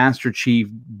 And Master Chief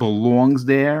belongs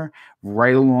there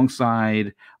right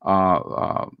alongside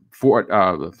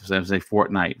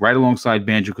Fortnite, right alongside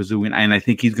Banjo Kazooie, and I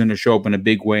think he's going to show up in a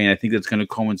big way, and I think that's going to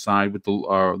coincide with the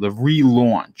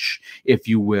relaunch, if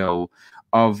you will,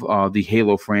 of the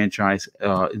Halo franchise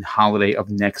in holiday of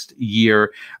next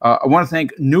year. I want to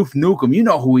thank Noof Nukem. You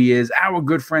know who he is, our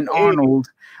good friend Arnold.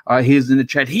 He's in the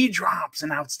chat. He drops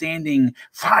an outstanding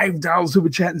 $5 super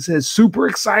chat and says, super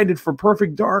excited for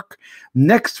Perfect Dark,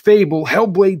 next Fable,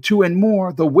 Hellblade 2, and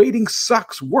more. The waiting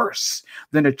sucks worse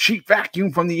than a cheap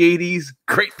vacuum from the 80s.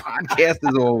 Great podcast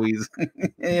as always.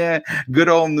 Yeah, good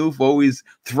old Noof, always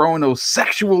throwing those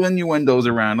sexual innuendos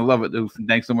around. I love it, Noof.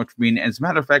 Thanks so much for being here. As a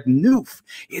matter of fact, Noof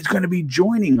is going to be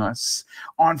joining us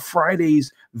on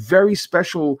Friday's very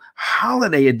special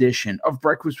holiday edition of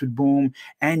Breakfast with Boom.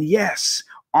 And yes,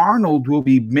 Arnold will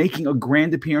be making a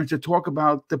grand appearance to talk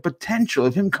about the potential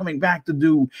of him coming back to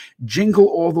do Jingle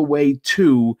All the Way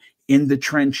 2 in the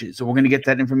trenches. So we're going to get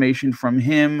that information from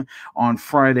him on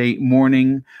Friday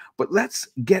morning. But let's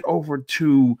get over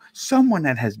to someone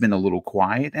that has been a little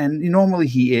quiet, and normally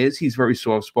he is. He's very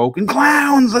soft-spoken.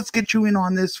 Clowns, let's get you in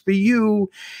on this for you.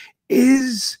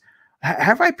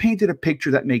 Have I painted a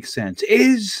picture that makes sense?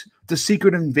 Is the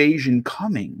Secret Invasion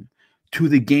coming to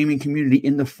the gaming community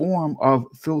in the form of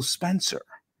Phil Spencer?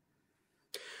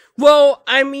 Well,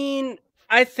 I mean,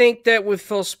 I think that with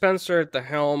Phil Spencer at the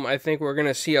helm, I think we're going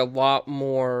to see a lot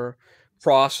more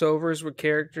crossovers with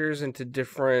characters into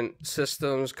different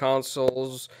systems,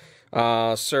 consoles,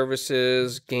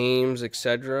 services, games,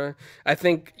 etc. I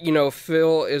think, you know,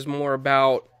 Phil is more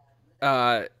about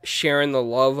sharing the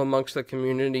love amongst the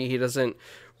community. He doesn't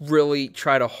really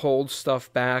try to hold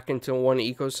stuff back into one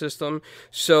ecosystem.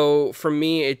 So for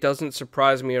me, it doesn't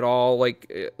surprise me at all. Like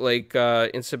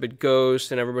Insipid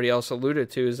Ghost and everybody else alluded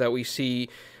to, is that we see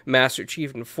Master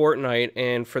Chief in Fortnite,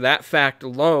 and for that fact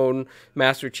alone,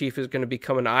 Master Chief is going to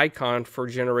become an icon for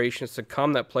generations to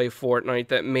come that play Fortnite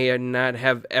that may not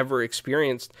have ever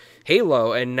experienced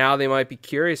Halo, and now they might be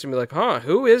curious and be like, huh,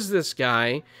 who is this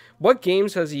guy? What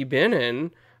games has he been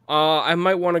in? I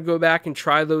might want to go back and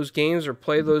try those games or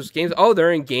play those games. Oh,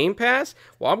 they're in Game Pass?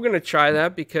 Well, I'm going to try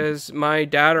that because my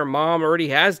dad or mom already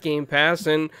has Game Pass,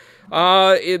 and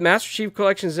Master Chief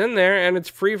Collection's in there, and it's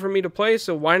free for me to play,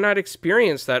 so why not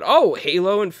experience that? Oh,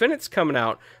 Halo Infinite's coming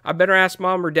out. I better ask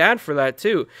mom or dad for that,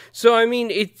 too. So, I mean,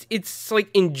 it's like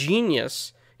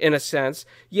ingenious in a sense.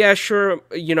 Yeah, sure,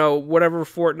 you know, whatever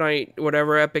Fortnite,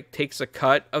 whatever Epic takes a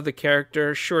cut of the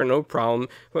character, sure, no problem.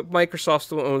 But Microsoft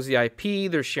still owns the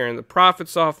IP. They're sharing the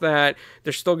profits off that.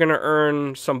 They're still going to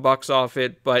earn some bucks off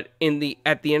it. But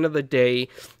at the end of the day,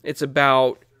 it's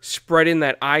about spreading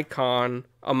that icon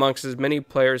amongst as many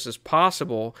players as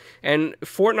possible. And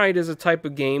Fortnite is a type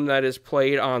of game that is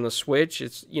played on the Switch.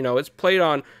 It's, you know, it's played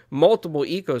on multiple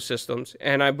ecosystems.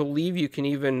 And I believe you can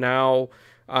even now...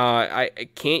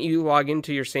 can't you log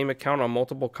into your same account on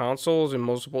multiple consoles and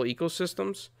multiple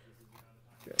ecosystems?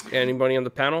 Anybody on the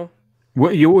panel?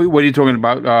 What are you talking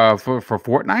about for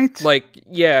Fortnite? Like,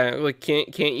 yeah, like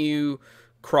can't you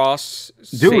cross?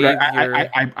 Dude,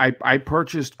 I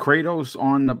purchased Kratos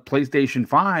on the PlayStation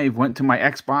 5, went to my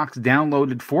Xbox,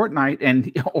 downloaded Fortnite,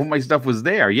 and all my stuff was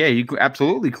there. Yeah, you could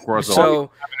absolutely cross over.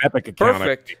 So Have an Epic account.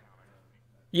 perfect.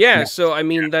 Yeah, so I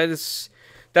mean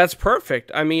that's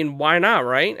perfect. I mean, why not,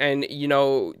 right? And, you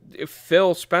know, if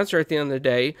Phil Spencer at the end of the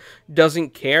day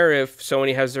doesn't care if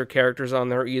Sony has their characters on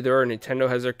there either, or Nintendo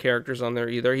has their characters on there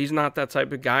either. He's not that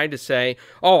type of guy to say,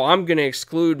 oh, I'm going to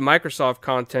exclude Microsoft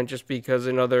content just because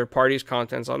another party's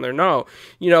content's on there. No.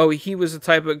 You know, he was the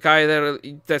type of guy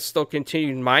that still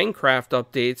continued Minecraft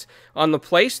updates on the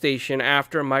PlayStation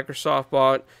after Microsoft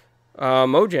bought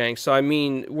Mojang. So, I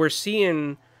mean, we're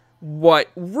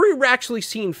actually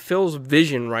seeing Phil's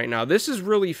vision right now. This is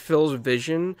really Phil's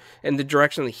vision and the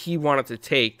direction that he wanted to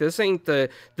take. This ain't the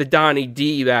Donnie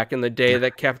D back in the day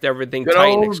that kept everything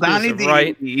tight and exclusive,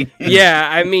 right? Yeah,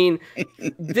 I mean,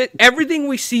 everything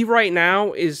we see right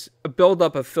now is a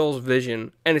build-up of Phil's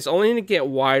vision, and it's only going to get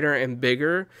wider and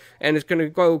bigger, and it's going to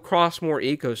go across more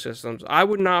ecosystems. I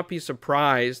would not be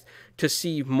surprised to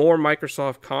see more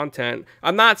Microsoft content.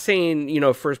 I'm not saying, you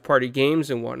know, first-party games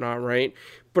and whatnot, right?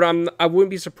 But I wouldn't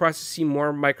be surprised to see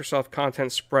more Microsoft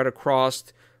content spread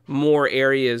across more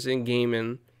areas in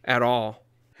gaming at all.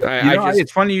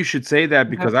 It's funny you should say that,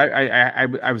 because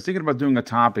I was thinking about doing a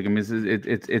topic. I mean,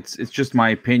 it's just my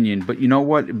opinion, but you know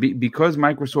what? Because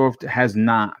Microsoft has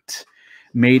not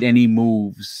made any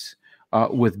moves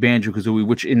with Banjo-Kazooie,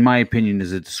 which in my opinion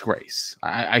is a disgrace.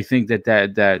 I think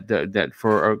that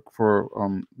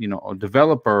for you know, a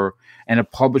developer and a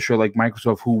publisher like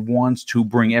Microsoft who wants to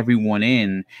bring everyone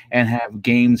in and have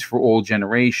games for all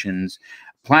generations,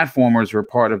 platformers are a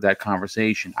part of that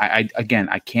conversation. I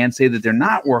can't say that they're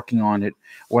not working on it.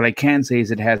 What I can say is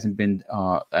it hasn't been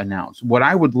announced. What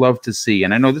I would love to see,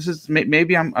 and I know this is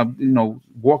maybe I'm you know,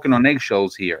 walking on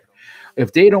eggshells here.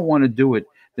 If they don't want to do it,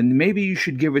 then maybe you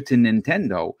should give it to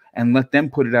Nintendo and let them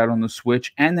put it out on the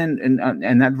Switch, and then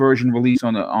and that version release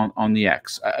on the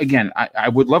X. Again, I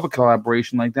would love a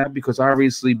collaboration like that, because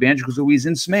obviously Banjo-Kazooie is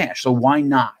in Smash, so why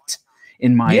not?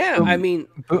 In my opinion. I mean,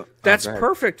 that's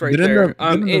perfect right there.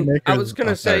 And I was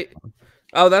gonna say,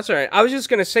 oh, that's all right. I was just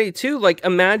gonna say too, like,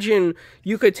 imagine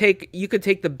you could take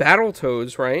the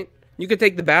Battletoads, right? You could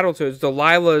take the Battletoads,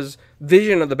 Delilah's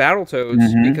vision of the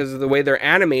Battletoads, because of the way they're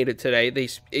animated today.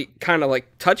 It kind of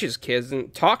like touches kids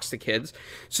and talks to kids.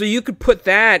 So you could put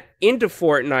that into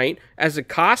Fortnite as a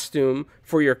costume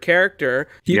for your character.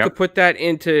 You could put that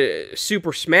into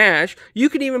Super Smash. You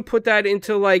could even put that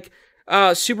into like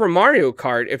Super Mario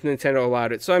Kart if Nintendo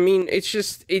allowed it. So I mean, it's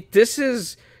just this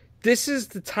is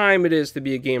the time it is to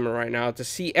be a gamer right now, to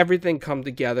see everything come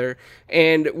together,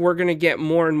 and we're going to get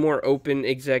more and more open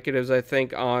executives, I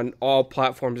think, on all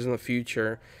platforms in the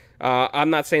future. I'm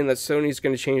not saying that Sony's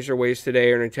going to change their ways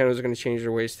today or Nintendo's going to change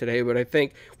their ways today, but I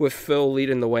think with Phil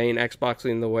leading the way and Xbox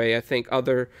leading the way, I think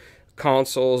other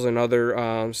consoles and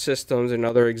other systems and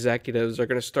other executives are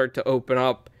going to start to open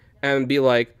up and be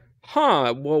like,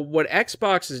 huh, well, what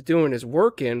Xbox is doing is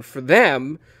working for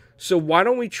them, so why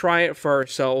don't we try it for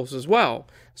ourselves as well?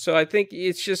 So I think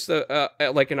it's just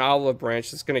like an olive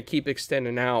branch that's going to keep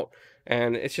extending out,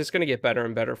 and it's just going to get better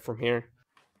and better from here.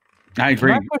 I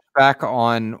agree. Can I push back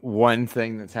on one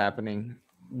thing that's happening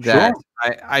that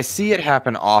I see it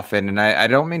happen often, and I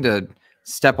don't mean to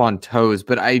step on toes,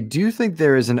 but I do think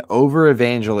there is an over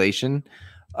evangelization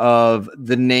of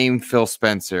the name Phil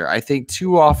Spencer. I think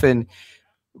too often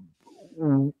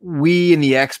we in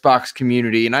the Xbox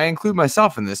community, and I include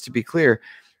myself in this to be clear,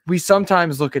 we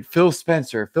sometimes look at Phil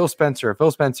Spencer, Phil Spencer,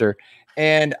 Phil Spencer.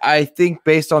 And I think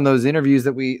based on those interviews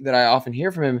that I often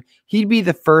hear from him, he'd be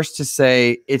the first to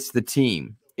say it's the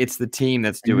team. It's the team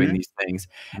that's doing these things.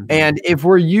 And if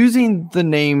we're using the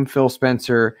name Phil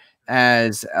Spencer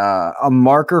as a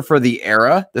marker for the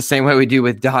era, the same way we do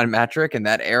with Don Matrick and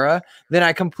that era, then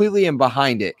I completely am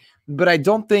behind it. But I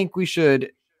don't think we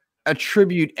should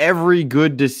attribute every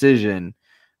good decision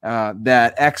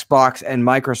that Xbox and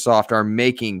Microsoft are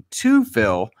making to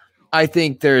Phil. I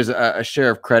think there's a share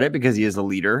of credit because he is a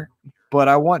leader, but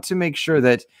I want to make sure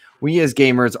that we as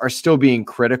gamers are still being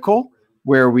critical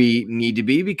where we need to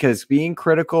be, because being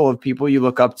critical of people you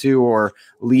look up to or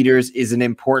leaders is an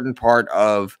important part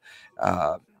of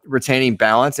retaining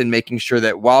balance and making sure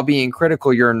that while being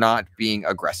critical, you're not being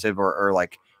aggressive or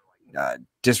like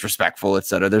disrespectful,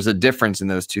 etc. There's a difference in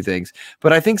those two things.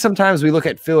 But I think sometimes we look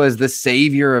at Phil as the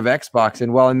savior of Xbox.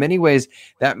 And while in many ways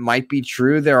that might be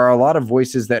true, there are a lot of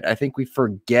voices that I think we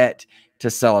forget to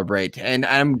celebrate. And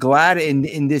I'm glad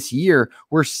in this year,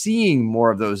 we're seeing more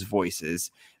of those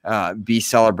voices be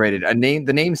celebrated.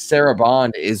 The name Sarah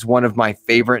Bond is one of my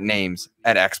favorite names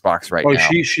at Xbox right now.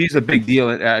 She's a big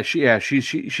deal.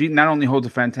 She not only holds a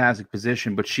fantastic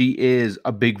position, but she is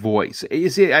a big voice. You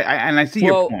see, I see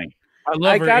your point. I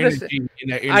love her energy in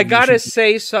that interview. I gotta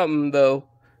say something though.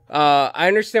 I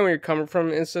understand where you're coming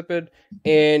from, Insipid,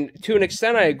 and to an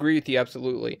extent, I agree with you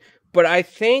absolutely. But I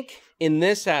think in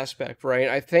this aspect, right?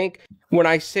 I think when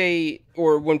I say,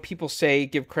 or when people say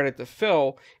give credit to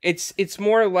Phil, it's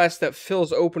more or less that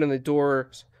Phil's opening the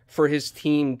doors for his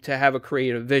team to have a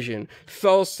creative vision.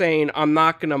 Phil's saying, I'm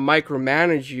not going to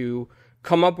micromanage you,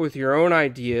 come up with your own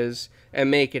ideas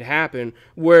and make it happen.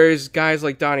 Whereas guys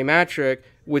like Donnie Matrick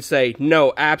would say,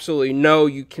 no, absolutely no,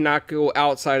 you cannot go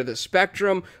outside of the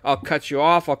spectrum. I'll cut you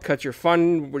off. I'll cut your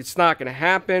fun. It's not going to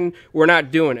happen. We're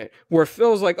not doing it. Where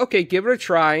Phil's like, okay, give it a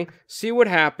try, see what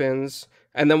happens,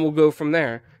 and then we'll go from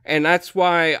there. And that's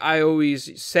why I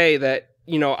always say that,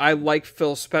 you know, I like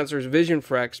Phil Spencer's vision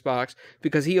for Xbox,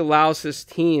 because he allows his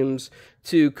teams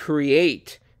to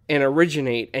create and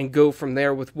originate and go from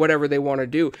there with whatever they want to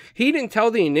do. He didn't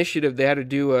tell the initiative they had to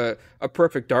do a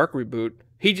Perfect Dark reboot.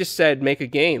 He just said, make a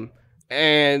game,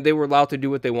 and they were allowed to do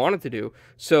what they wanted to do.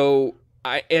 So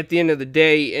at the end of the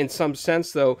day, in some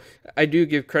sense, though, I do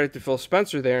give credit to Phil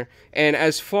Spencer there. And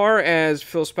as far as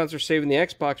Phil Spencer saving the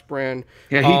Xbox brand,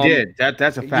 yeah, he did.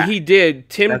 That's a fact. He did.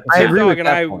 Tim Dog and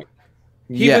I,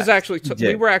 was actually,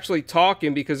 we were actually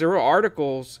talking, because there were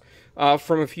articles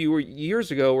from a few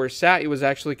years ago where Satya was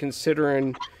actually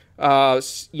considering,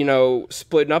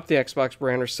 splitting up the Xbox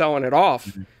brand or selling it off.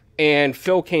 Mm-hmm. And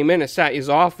Phil came in at Satya's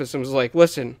office and was like,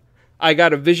 listen, I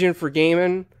got a vision for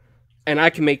gaming and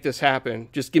I can make this happen.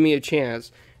 Just give me a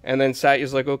chance. And then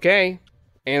Satya's like, okay.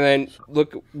 And then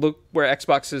look where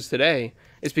Xbox is today.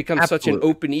 It's become such an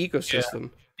open ecosystem.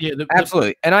 Yeah,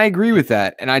 absolutely. And I agree with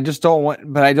that. And I just don't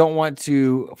want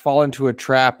to fall into a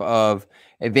trap of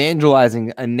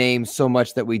evangelizing a name so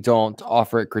much that we don't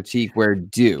offer it critique where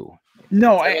due.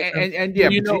 No, and yeah,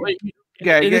 go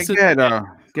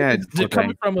ahead.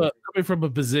 Coming from a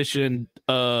position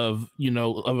of,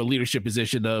 of a leadership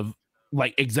position of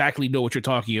like exactly know what you're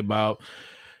talking about.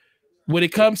 When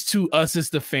it comes to us as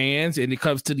the fans, and it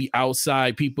comes to the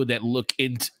outside people that look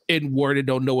inward and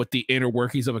don't know what the inner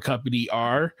workings of a company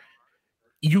are,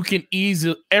 you can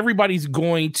everybody's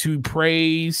going to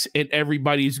praise and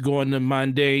everybody's going to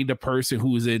mundane the person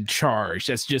who's in charge.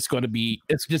 It's just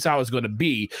how it's going to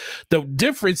be. The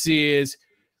difference is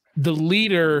the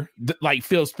leader, like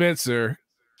Phil Spencer,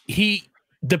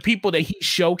 the people that he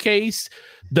showcased,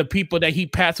 the people that he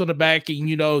pats on the back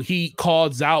and, he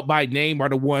calls out by name are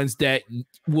the ones that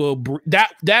will,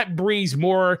 that brings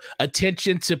more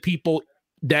attention to people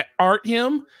that aren't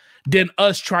him than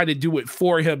us trying to do it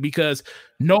for him, because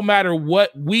no matter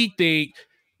what we think,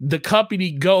 the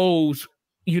company goes,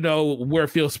 where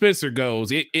Phil Spencer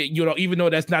goes. Even though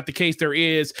that's not the case, there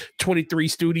is 23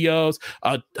 studios,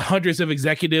 hundreds of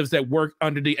executives that work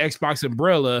under the Xbox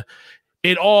umbrella.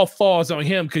 it all falls on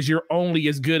him because you're only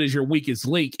as good as your weakest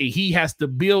link, and he has to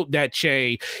build that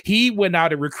chain. He went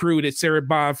out and recruited Sarah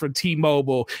Bond from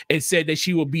T-Mobile and said that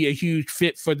she will be a huge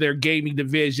fit for their gaming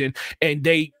division, and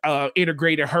they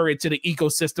integrated her into the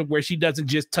ecosystem where she doesn't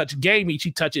just touch gaming,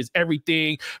 she touches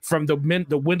everything from the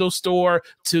Windows Store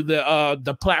to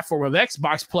the platform of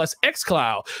Xbox plus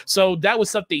xCloud. So that was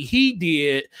something he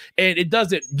did, and it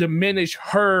doesn't diminish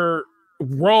her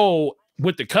role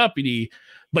with the company,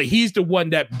 but he's the one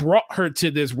that brought her to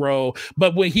this role.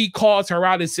 But when he calls her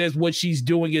out and says what she's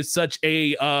doing is such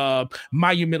a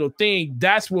monumental thing,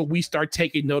 that's when we start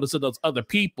taking notice of those other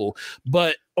people.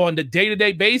 But on the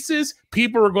day-to-day basis,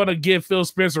 people are going to give Phil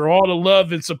Spencer all the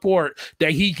love and support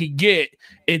that he can get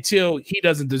until he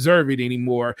doesn't deserve it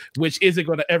anymore, which isn't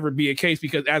going to ever be a case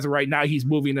because as of right now, he's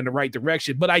moving in the right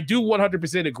direction. But I do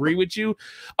 100% agree with you.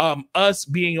 Us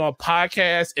being on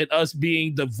podcasts and us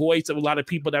being the voice of a lot of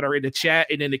people that are in the chat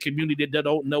and in the community that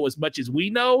don't know as much as we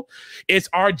know, it's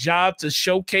our job to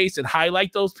showcase and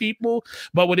highlight those people.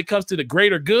 But when it comes to the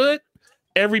greater good,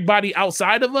 everybody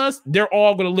outside of us, they're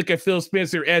all going to look at Phil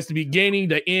Spencer as the beginning,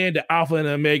 the end, the alpha and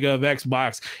omega of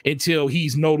Xbox until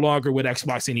he's no longer with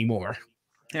Xbox anymore.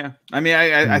 Yeah. I mean,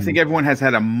 I think everyone has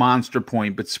had a monster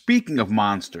point, but speaking of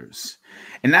monsters,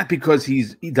 and not because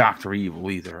he's Dr.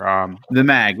 Evil either, the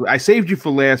Mag, I saved you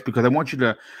for last because I want you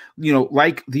to,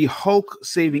 like the Hulk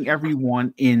saving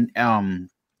everyone in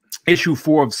issue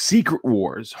 4 of Secret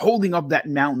Wars, holding up that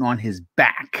mountain on his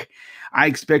back. I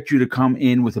expect you to come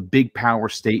in with a big power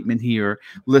statement here.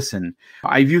 Listen,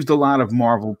 I've used a lot of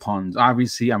Marvel puns.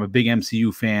 Obviously, I'm a big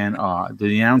MCU fan.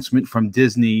 The announcement from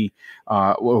Disney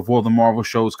of all the Marvel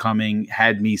shows coming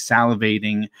had me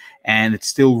salivating, and it's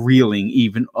still reeling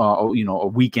even, a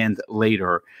weekend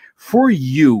later. For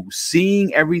you,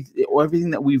 seeing everything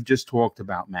that we've just talked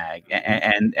about, Mag,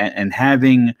 and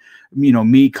having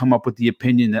me come up with the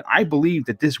opinion that I believe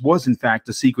that this was in fact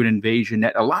a secret invasion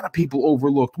that a lot of people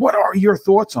overlooked. What are your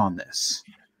thoughts on this?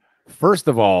 First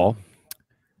of all,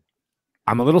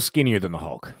 I'm a little skinnier than the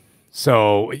Hulk,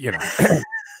 so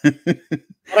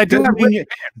But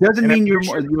doesn't mean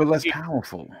you're less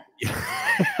powerful.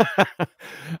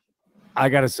 I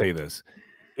gotta say this.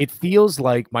 It feels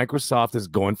like Microsoft is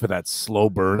going for that slow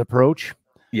burn approach.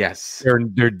 Yes.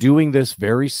 They're doing this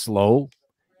very slow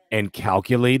and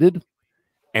calculated,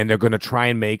 and they're going to try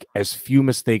and make as few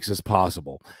mistakes as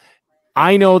possible.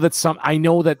 I know that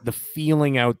the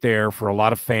feeling out there for a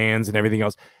lot of fans and everything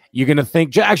else, you're going to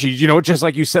think, actually, just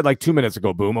like you said like 2 minutes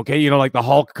ago, Boom, okay? Like the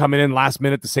Hulk coming in last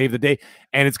minute to save the day,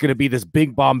 and it's going to be this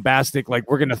big bombastic, like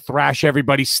we're going to thrash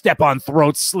everybody, step on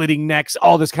throats, slitting necks,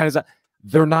 all this kind of stuff.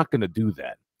 They're not going to do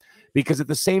that. Because at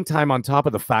the same time, on top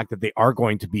of the fact that they are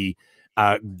going to be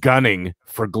gunning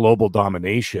for global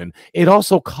domination, it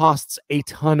also costs a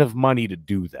ton of money to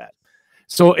do that.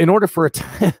 So in order for it,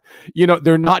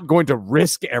 they're not going to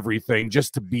risk everything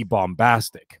just to be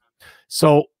bombastic.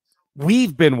 So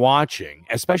we've been watching,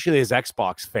 especially as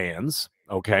Xbox fans,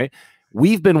 okay?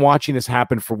 We've been watching this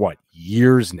happen for what,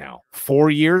 years now? 4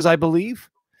 years, I believe.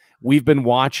 We've been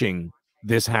watching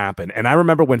this happen. And I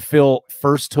remember when Phil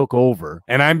first took over,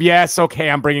 and I'm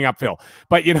bringing up Phil,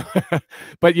 but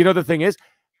the thing is,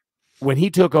 when he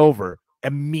took over,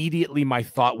 immediately my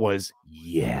thought was,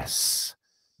 yes,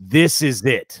 this is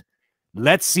it.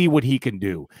 Let's see what he can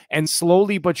do. And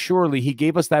slowly but surely, he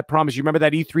gave us that promise. You remember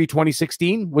that E3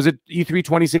 2016? Was it E3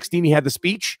 2016? He had the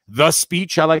speech,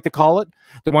 I like to call it,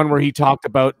 the one where he talked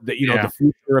about the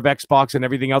future of Xbox and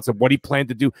everything else and what he planned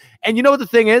to do. And you know what the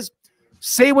thing is?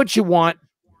 Say what you want,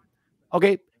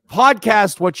 okay?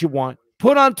 Podcast what you want.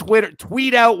 Put on Twitter,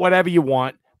 tweet out whatever you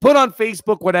want. Put on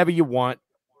Facebook whatever you want.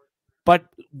 But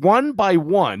one by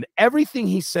one, everything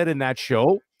he said in that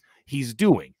show, he's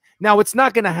doing. Now, it's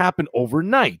not going to happen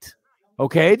overnight,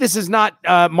 okay? This is not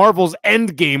Marvel's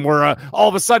Endgame where all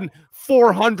of a sudden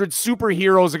 400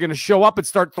 superheroes are going to show up and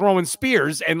start throwing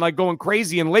spears and like going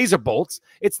crazy and laser bolts.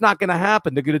 It's not going to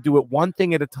happen. They're going to do it one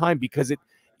thing at a time because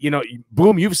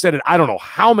Boom, you've said it. I don't know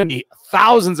how many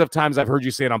thousands of times I've heard you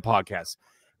say it on podcasts.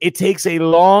 It takes a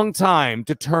long time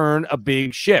to turn a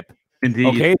big ship. Indeed.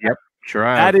 Okay. Yep. Sure.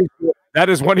 That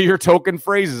is one of your token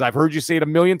phrases. I've heard you say it a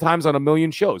million times on a million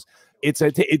shows.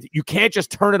 You can't just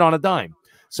turn it on a dime.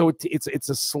 So it's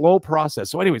a slow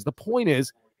process. So anyways, the point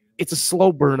is it's a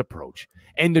slow burn approach,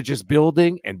 and they're just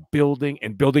building and building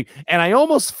and building. And I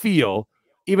almost feel,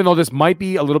 even though this might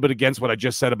be a little bit against what I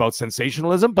just said about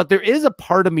sensationalism, but there is a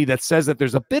part of me that says that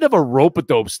there's a bit of a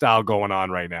rope-a-dope style going on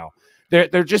right now.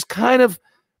 They're just kind of,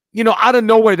 out of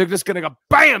nowhere, they're just going to go,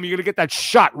 bam, you're going to get that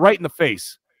shot right in the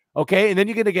face, okay? And then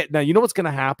you're going to get, now you know what's going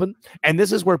to happen? And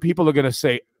this is where people are going to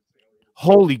say,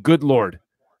 holy good Lord,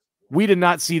 we did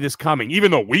not see this coming, even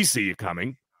though we see it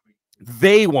coming.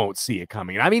 They won't see it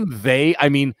coming. And I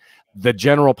mean the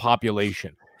general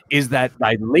population is that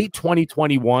by late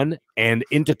 2021 and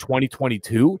into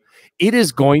 2022, it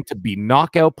is going to be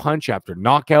knockout punch after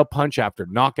knockout punch after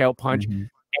knockout punch.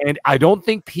 And I don't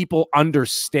think people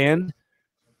understand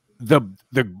the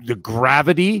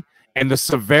gravity and the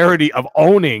severity of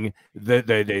owning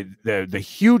the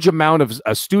huge amount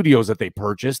of studios that they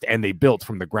purchased and they built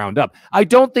from the ground up. I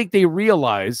don't think they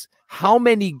realize how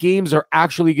many games are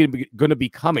actually going to be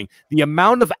coming, the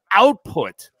amount of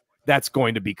output that's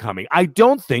going to be coming. I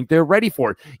don't think they're ready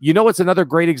for it. You know, it's another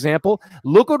great example.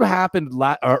 Look what happened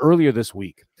earlier this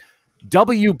week.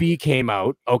 WB came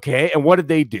out, okay, and what did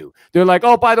they do? They're like,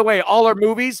 oh, by the way, all our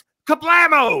movies,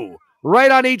 kablamo,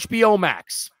 right on HBO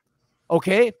Max,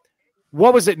 okay?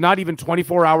 What was it? Not even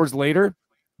 24 hours later,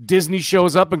 Disney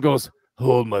shows up and goes,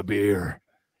 hold my beer.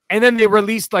 And then they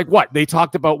released like what? They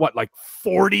talked about what, like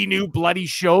 40 new bloody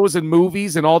shows and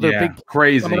movies and all their big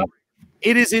crazy.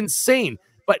 It is insane.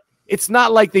 But it's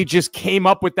not like they just came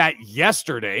up with that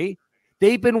yesterday.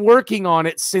 They've been working on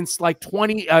it since like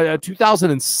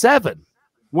 2007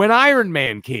 when Iron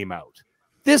Man came out.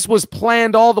 This was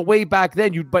planned all the way back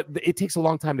then, but it takes a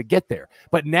long time to get there.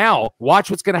 But now, watch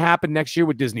what's going to happen next year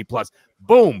with Disney Plus.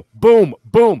 Boom, boom,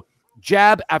 boom.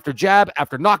 Jab after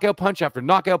knockout punch after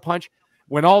knockout punch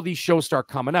when all these shows start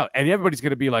coming out. And everybody's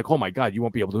going to be like, oh my God, you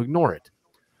won't be able to ignore it.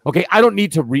 Okay, I don't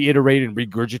need to reiterate and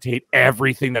regurgitate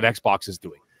everything that Xbox is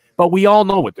doing. But we all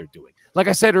know what they're doing. Like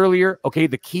I said earlier, okay,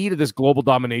 the key to this global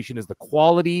domination is the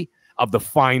quality of the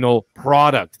final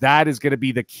product. That is going to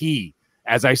be the key,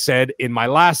 as I said in my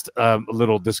last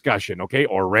little discussion, okay,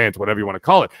 or rant, whatever you want to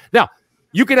call it. Now,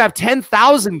 you can have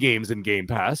 10,000 games in Game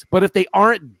Pass, but if they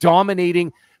aren't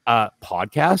dominating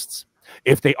podcasts,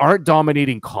 if they aren't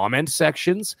dominating comment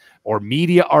sections or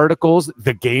media articles,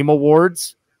 the Game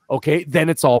Awards, okay, then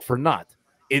it's all for naught.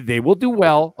 They will do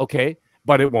well, okay,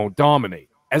 but it won't dominate.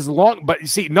 But you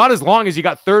see, not as long as you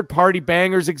got third-party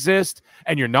bangers exist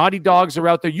and your Naughty Dogs are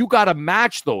out there, you got to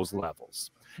match those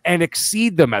levels and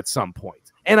exceed them at some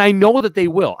point. And I know that they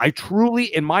will. I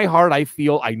truly, in my heart, I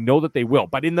know that they will.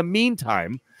 But in the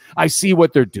meantime, I see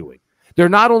what they're doing. They're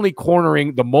not only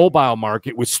cornering the mobile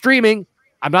market with streaming.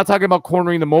 I'm not talking about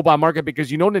cornering the mobile market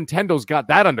because, you know, Nintendo's got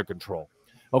that under control.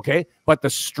 Okay. But the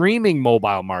streaming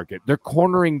mobile market, they're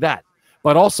cornering that.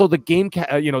 But also the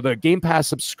the Game Pass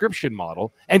subscription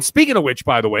model. And speaking of which,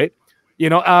 by the way,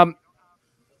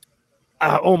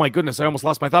 oh my goodness, I almost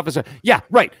lost my thought for a second. Yeah,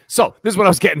 right. So this is what I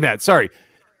was getting at. Sorry.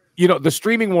 You know, the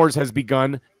streaming wars has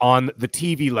begun on the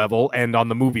TV level and on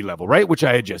the movie level, right? Which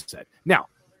I had just said. Now,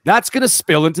 that's going to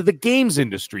spill into the games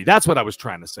industry. That's what I was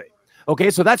trying to say.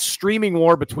 Okay, so that's streaming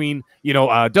war between,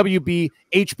 WB,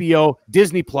 HBO,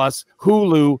 Disney Plus,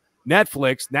 Hulu,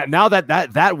 Netflix. Now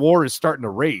that war is starting to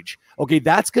rage. Okay,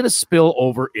 that's going to spill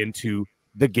over into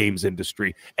the games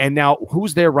industry. And now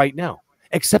who's there right now?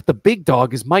 Except the big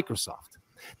dog is Microsoft.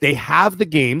 They have the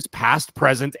games past,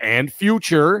 present, and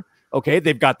future. Okay,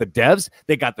 they've got the devs,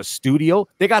 they got the studio,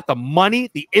 they got the money,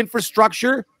 the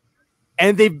infrastructure,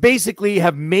 and they basically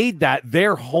have made that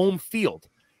their home field.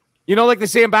 You know, like they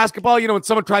say in basketball, you know, when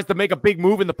someone tries to make a big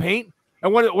move in the paint,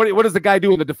 and what does the guy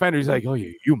do in the defender? He's like, oh,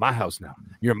 you in my house now.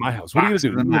 You're in my house. What are you going to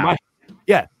do?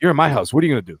 You're in my house. What are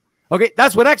you going to do? Okay,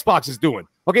 that's what Xbox is doing.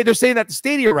 Okay, they're saying that to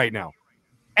Stadia right now.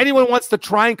 Anyone wants to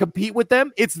try and compete with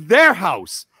them, it's their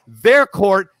house, their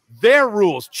court, their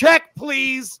rules. Check,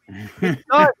 please. It's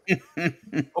done.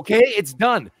 Okay, it's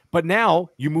done. But now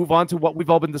you move on to what we've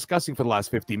all been discussing for the last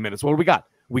 15 minutes. What do we got?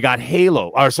 We got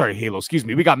Halo. Excuse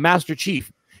me. We got Master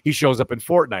Chief. He shows up in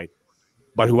Fortnite.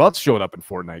 But who else showed up in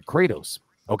Fortnite? Kratos.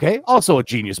 Okay, also a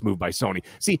genius move by Sony.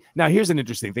 See, now here's an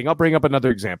interesting thing. I'll bring up another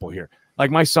example here.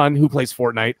 Like my son who plays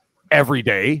Fortnite every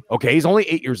day. Okay, he's only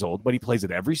 8 years old, but he plays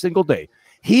it every single day.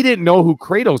 He didn't know who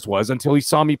Kratos was until he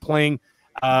saw me playing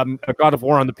a God of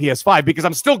War on the PS5 because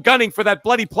I'm still gunning for that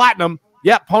bloody platinum.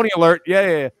 Yeah, pony alert.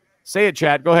 Yeah. Say it,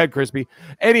 chat. Go ahead, Crispy.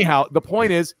 Anyhow, the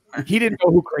point is he didn't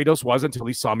know who Kratos was until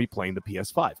he saw me playing the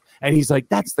PS5. And he's like,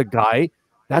 that's the guy.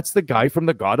 That's the guy from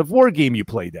the God of War game you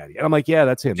play, Daddy. And I'm like, yeah,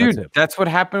 that's him. Dude, that's what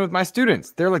happened with my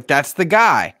students. They're like, that's the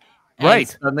guy. And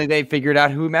right. Suddenly they figured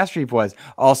out who Master Chief was.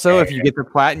 Also, if you get the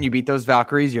plat and you beat those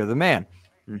Valkyries, you're the man.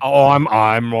 Oh,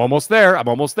 I'm almost there. I'm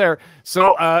almost there.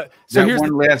 So here's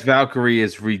one last Valkyrie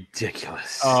is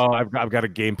ridiculous. Oh, I've got a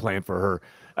game plan for her.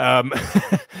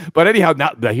 But anyhow,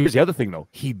 now here's the other thing though.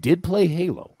 He did play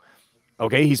Halo.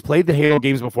 Okay, he's played the Halo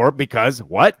games before because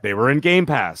what? They were in Game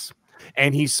Pass.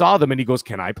 And he saw them and he goes,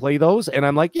 "Can I play those?" And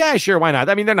I'm like, "Yeah, sure, why not?"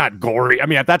 I mean, they're not gory. I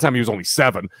mean, at that time he was only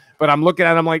 7, but I'm looking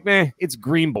at him like, "Meh, it's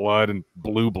green blood and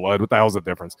blue blood. What the hell's the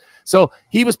difference?" So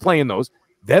he was playing those.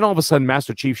 Then all of a sudden,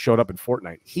 Master Chief showed up in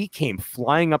Fortnite. He came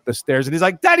flying up the stairs and he's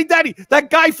like, "Daddy, Daddy, that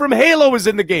guy from Halo is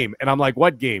in the game." And I'm like,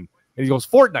 "What game?" And he goes,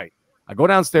 "Fortnite." I go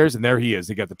downstairs and there he is.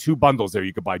 They got the 2 bundles there.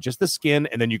 You could buy just the skin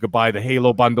and then you could buy the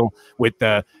Halo bundle with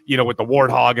the, you know, with the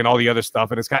Warthog and all the other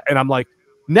stuff. And and I'm like,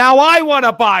 now I want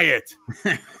to buy it.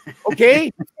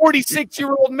 Okay.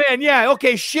 46-year-old man. Yeah.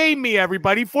 Okay. Shame me,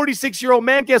 everybody. 46-year-old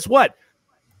man. Guess what?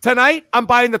 Tonight I'm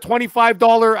buying the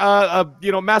 $25,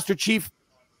 you know, Master Chief,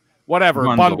 whatever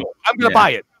bundle. I'm going to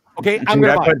buy it. Okay. I'm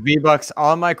going to put V-Bucks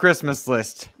on my Christmas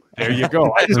list. There you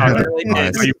go. I saw that.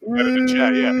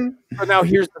 So now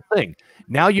here's the thing.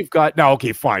 Now you've got,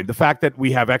 okay, fine. The fact that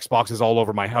we have Xboxes all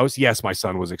over my house, yes, my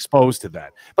son was exposed to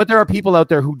that. But there are people out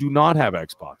there who do not have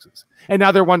Xboxes. And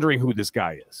now they're wondering who this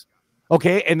guy is.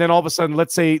 Okay, and then all of a sudden,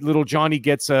 let's say little Johnny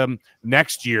gets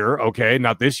next year, okay,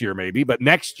 not this year maybe, but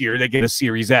next year they get a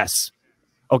Series S.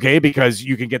 Okay, because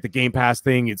you can get the Game Pass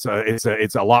thing. It's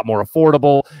a lot more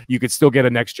affordable. You could still get a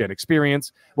next gen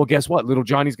experience. Well, guess what? Little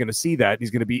Johnny's going to see that.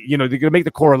 He's going to be, you know, they're going to make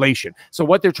the correlation. So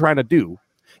what they're trying to do,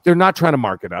 they're not trying to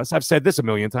market us. I've said this a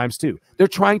million times too. They're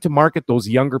trying to market those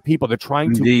younger people. They're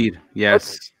trying to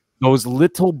yes, those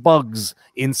little bugs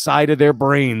inside of their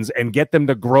brains and get them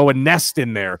to grow a nest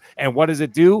in there. And what does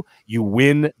it do? You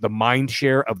win the mind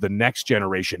share of the next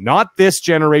generation, not this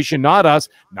generation, not us,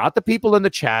 not the people in the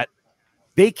chat.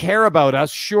 They care about us,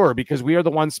 sure, because we are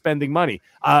the ones spending money.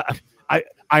 I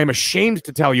am ashamed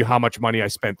to tell you how much money I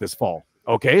spent this fall,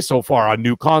 okay, so far on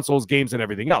new consoles, games, and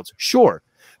everything else. Sure,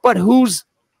 but who's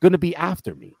going to be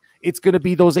after me? It's going to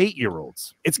be those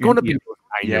 8-year-olds. It's going to be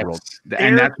those 9-year-olds.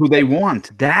 And that's who they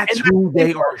want. That's who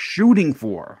they are shooting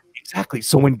for. Exactly.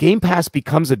 So when Game Pass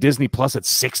becomes a Disney Plus at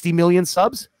 60 million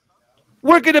subs,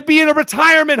 we're going to be in a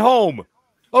retirement home,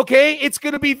 okay? It's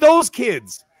going to be those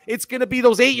kids. It's going to be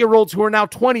those 8-year-olds who are now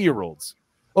 20-year-olds.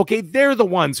 Okay, they're the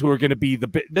ones who are going to be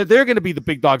they're going to be the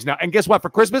big dogs now. And guess what? For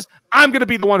Christmas, I'm going to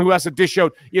be the one who has to dish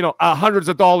out, you know, hundreds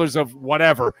of dollars of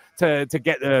whatever to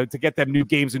get them new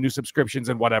games and new subscriptions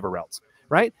and whatever else.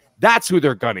 Right? That's who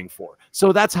they're gunning for.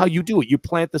 So that's how you do it. You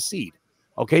plant the seed.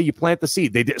 Okay, you plant the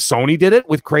seed. Sony did it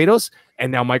with Kratos,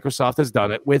 and now Microsoft has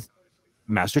done it with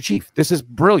Master Chief. This is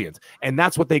brilliant. And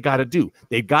that's what they got to do.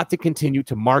 They've got to continue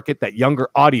to market that younger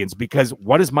audience, because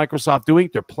what is Microsoft doing?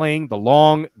 They're playing the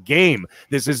long game.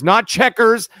 This is not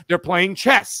checkers. They're playing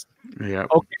chess. Yeah.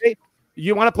 Okay.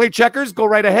 You want to play checkers? Go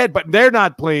right ahead. But they're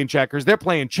not playing checkers. They're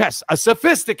playing chess, a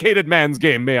sophisticated man's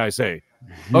game, may I say.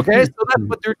 Okay. So that's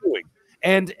what they're doing.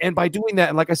 And by doing that,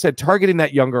 and like I said, targeting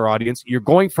that younger audience, you're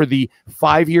going for the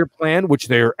 5-year plan, which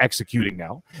they're executing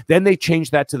now. Then they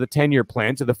change that to the 10-year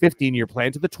plan, to the 15-year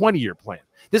plan, to the 20-year plan.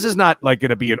 This is not like going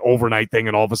to be an overnight thing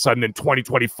and all of a sudden in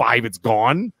 2025 it's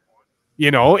gone.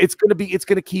 You know, it's going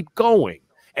to keep going.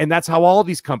 And that's how all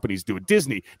these companies do it.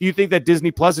 Disney, do you think that Disney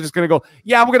Plus is just going to go,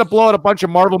 yeah, we're going to blow out a bunch of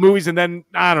Marvel movies and then,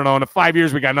 I don't know, in 5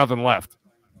 years we got nothing left?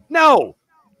 No.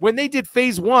 When they did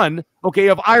phase 1, okay,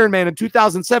 of Iron Man in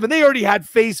 2007, they already had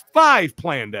phase 5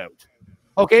 planned out.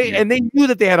 Okay, and they knew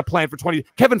that they had a plan for 20.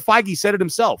 Kevin Feige said it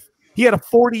himself. He had a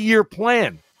 40-year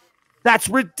plan. That's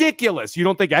ridiculous. You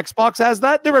don't think Xbox has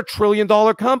that? They're a $1 trillion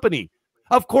company.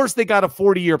 Of course they got a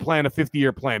 40-year plan, a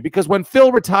 50-year plan, because when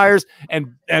Phil retires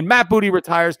and Matt Booty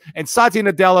retires and Satya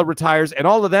Nadella retires and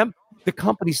all of them, the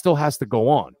company still has to go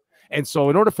on. And so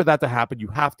in order for that to happen, you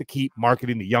have to keep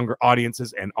marketing the younger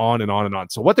audiences and on and on and on.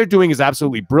 So what they're doing is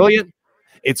absolutely brilliant.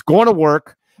 It's going to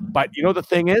work. But you know, the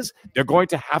thing is, they're going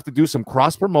to have to do some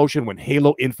cross promotion when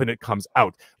Halo Infinite comes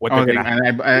out. What they're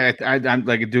I'm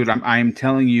like, dude, I'm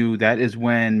telling you, that is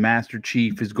when Master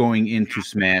Chief is going into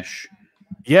Smash.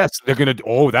 Yes, they're going to.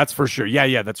 Oh, that's for sure.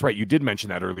 Yeah, that's right. You did mention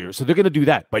that earlier. So they're going to do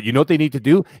that. But you know what they need to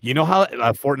do? You know how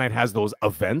Fortnite has those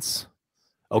events?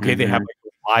 Okay, they have like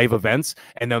live events,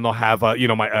 and then they'll have you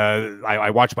know, I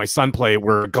watched my son play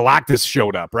where Galactus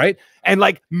showed up, right? And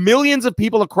like millions of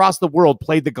people across the world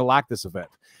played the Galactus event.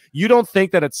 You don't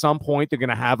think that at some point they're going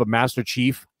to have a Master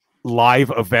Chief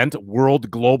live event, world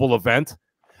global event,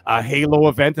 a Halo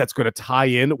event that's going to tie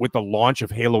in with the launch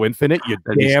of Halo Infinite? You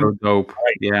damn so dope.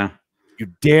 Right. Yeah, you're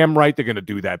damn right they're going to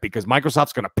do that, because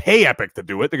Microsoft's going to pay Epic to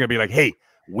do it. They're going to be like, hey,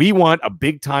 we want a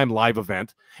big-time live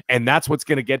event, and that's what's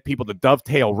going to get people to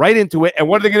dovetail right into it. And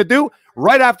what are they going to do?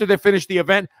 Right after they finish the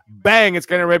event, bang, it's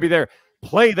going to be there.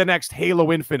 Play the next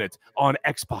Halo Infinite on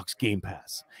Xbox Game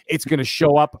Pass. It's going to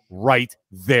show up right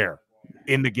there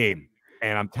in the game.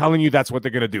 And I'm telling you, that's what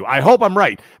they're going to do. I hope I'm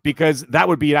right, because that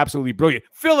would be absolutely brilliant.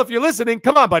 Phil, if you're listening,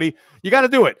 come on, buddy. You got to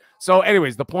do it. So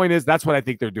anyways, the point is, that's what I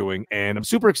think they're doing. And I'm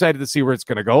super excited to see where it's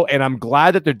going to go. And I'm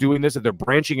glad that they're doing this, and they're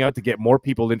branching out to get more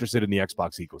people interested in the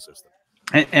Xbox ecosystem.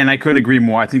 And I couldn't agree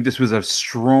more. I think this was a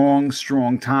strong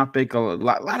topic. A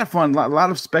lot of fun, a lot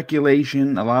of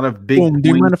speculation, a lot of big Boom, do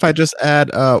you mind if I just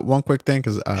add one quick thing?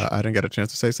 Because I didn't get a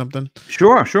chance to say something.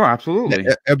 Sure, absolutely.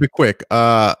 It'll be quick.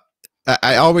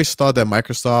 I always thought that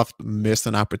Microsoft missed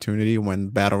an opportunity when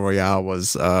Battle Royale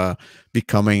was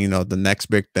becoming, the next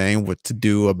big thing, to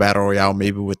do a Battle Royale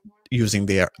maybe with using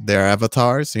their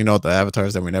avatars, the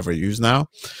avatars that we never use now.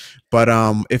 But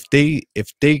if they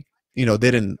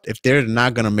if they're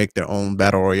not gonna make their own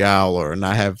Battle Royale, or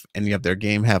not have any of their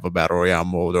game have a Battle Royale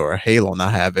mode, or Halo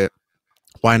not have it,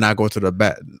 why not go to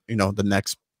the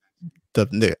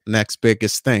next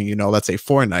biggest thing, let's say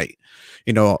Fortnite.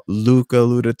 Luke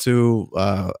alluded to,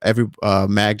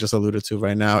 Mag just alluded to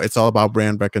right now. It's all about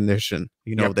brand recognition.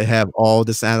 Yep. They have all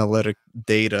this analytic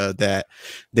data that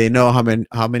they know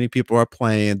how many people are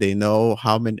playing. They know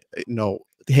how many,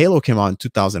 Halo came out in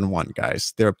 2001,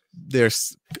 guys.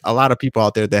 There's a lot of people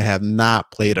out there that have not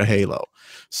played a Halo.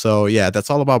 So yeah, that's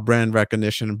all about brand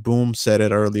recognition. Boom said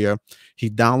it earlier.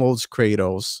 He downloads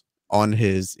Kratos on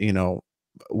his,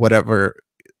 whatever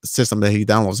system that he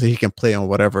downloads, so he can play on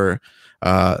whatever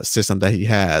system that he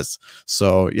has.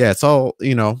 So yeah, it's all,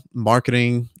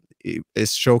 marketing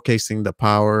is showcasing the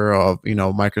power of,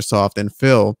 Microsoft. And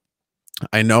Phil,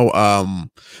 I know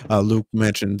Luke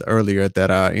mentioned earlier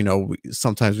that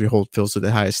sometimes we hold Phil to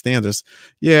the highest standards.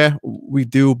 Yeah, we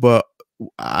do, but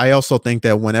I also think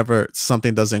that whenever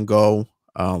something doesn't go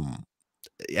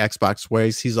Xbox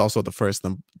ways, he's also the first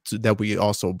that we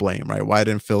also blame, right? Why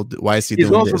didn't Phil? Why is he? He's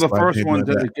doing also this? the Why first one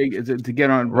didn't to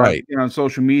get on right on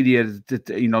social media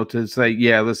to say,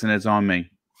 yeah, listen, it's on me.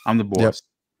 I'm the boss. Yep.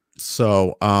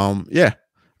 So yeah,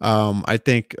 I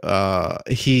think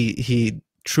he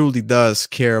truly does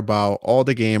care about all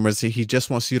the gamers. He just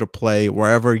wants you to play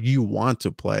wherever you want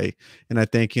to play. And I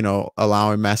think,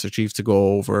 allowing Master Chief to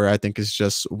go over, I think is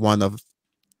just one of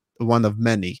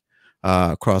many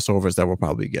crossovers that we'll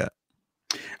probably get.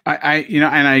 And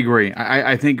I agree.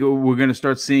 I think we're going to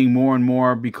start seeing more and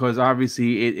more, because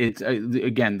obviously it's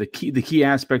again, the key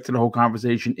aspect to the whole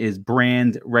conversation is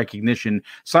brand recognition.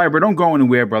 Cyber, don't go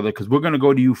anywhere, brother, because we're going to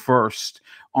go to you first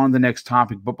on the next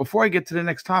topic. But before I get to the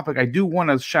next topic, I do want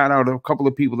to shout out a couple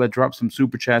of people that dropped some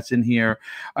super chats in here.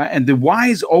 And the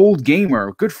Wise Old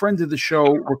Gamer, good friend of the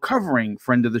show, recovering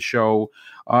friend of the show.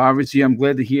 Obviously, I'm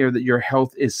glad to hear that your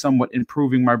health is somewhat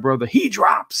improving, my brother. He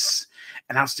drops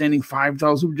an outstanding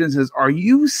 $5 super chat and says, are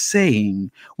you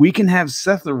saying we can have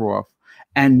Sephiroth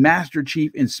and Master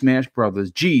Chief in Smash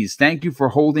Brothers? Geez, thank you for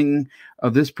holding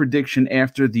this prediction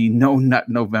after the No Nut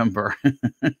November.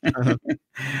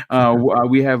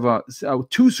 We have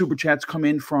two super chats come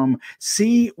in from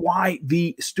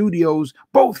CYV Studios,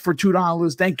 both for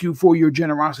 $2. Thank you for your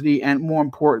generosity, and more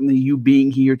importantly, you being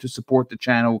here to support the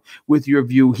channel with your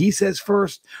view. He says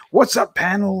first, what's up,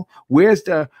 panel? Where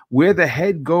the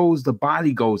head goes, the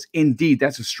body goes. Indeed,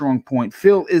 that's a strong point.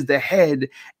 Phil is the head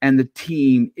and the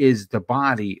team is the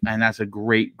body, and that's a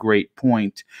great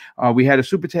point. We had a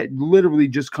super chat literally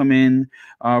just come in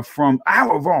from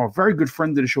our very good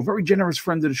friend of the show, very generous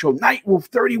friend of the show, Nightwolf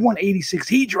 3186.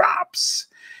 He drops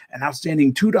an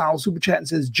outstanding $2 super chat and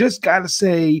says, just gotta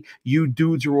say, you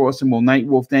dudes are awesome. Well,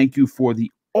 Nightwolf, thank you for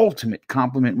the ultimate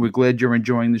compliment. We're glad you're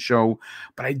enjoying the show,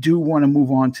 but I do want to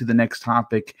move on to the next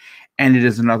topic, and it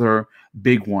is another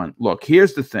big one. Look,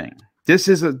 here's the thing. This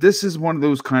is one of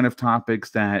those kind of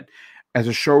topics that, as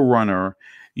a showrunner,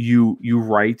 you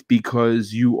write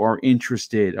because you are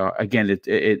interested. Again,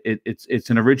 it's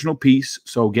an original piece,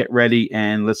 so get ready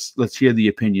and let's hear the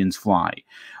opinions fly.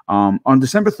 On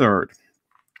December 3rd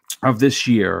of this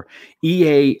year,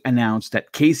 EA announced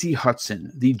that Casey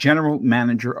Hudson, the general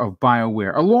manager of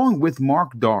BioWare, along with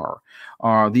Mark Darr,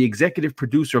 the executive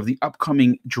producer of the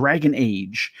upcoming Dragon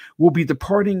Age, will be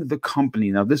departing the company.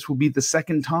 Now, this will be the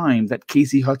second time that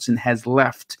Casey Hudson has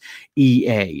left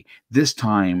EA. This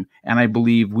time, and I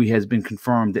believe has been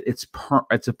confirmed that it's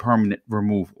a permanent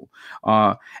removal.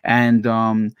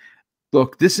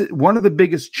 Look, this is one of the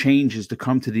biggest changes to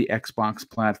come to the Xbox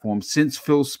platform since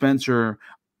Phil Spencer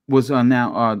was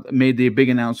made the big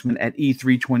announcement at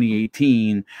E3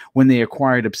 2018 when they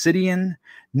acquired Obsidian,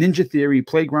 Ninja Theory,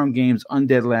 Playground Games,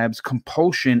 Undead Labs,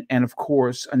 Compulsion, and of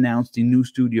course announced a new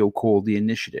studio called The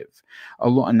Initiative.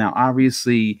 Now,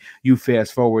 obviously, you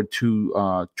fast forward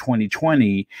to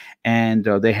 2020, and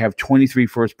they have 23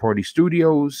 first-party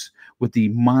studios with the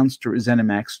Monster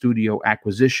ZeniMax Studio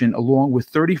acquisition, along with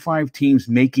 35 teams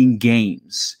making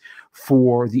games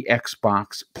for the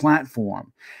Xbox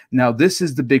platform. Now, this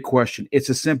is the big question. It's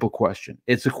a simple question.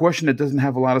 It's a question that doesn't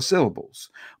have a lot of syllables,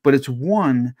 but it's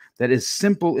one that is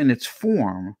simple in its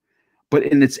form, but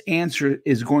in its answer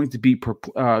is going to be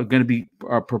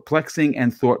perplexing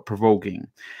and thought-provoking.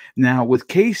 Now, with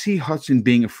Casey Hudson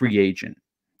being a free agent,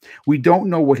 we don't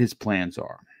know what his plans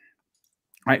are.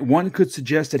 Right? One could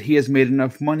suggest that he has made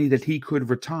enough money that he could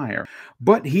retire,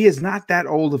 but he is not that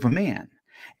old of a man.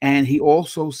 And he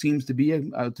also seems to be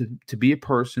a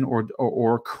person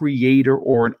or a creator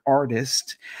or an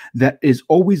artist that is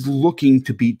always looking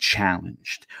to be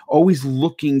challenged, always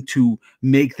looking to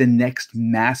make the next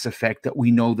Mass Effect that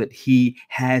we know that he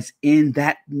has in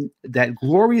that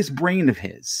glorious brain of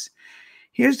his.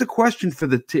 Here's the question for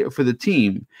the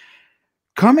team.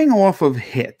 Coming off of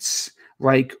hits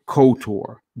like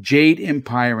KOTOR, Jade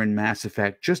Empire, and Mass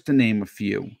Effect, just to name a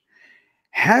few,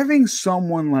 having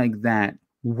someone like that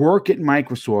work at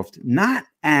Microsoft, not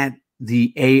at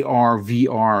the AR,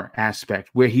 VR aspect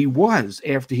where he was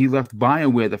after he left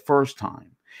BioWare the first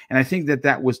time. And I think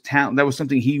that was talent. That was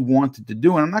something he wanted to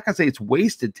do. And I'm not going to say it's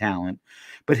wasted talent,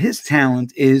 but his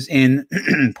talent is in,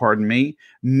 pardon me,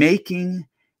 making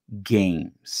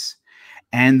games.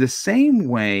 And the same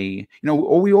way,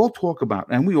 we all talk about,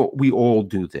 and we all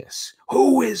do this.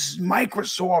 Who is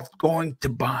Microsoft going to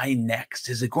buy next?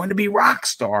 Is it going to be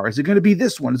Rockstar? Is it going to be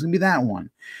this one? Is it going to be that one?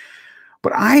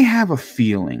 But I have a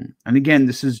feeling, and again,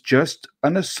 this is just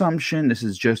an assumption. This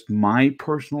is just my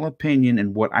personal opinion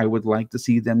and what I would like to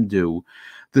see them do.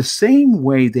 The same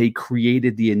way they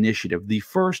created the initiative, the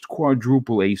first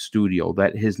quadruple A studio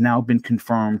that has now been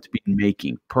confirmed to be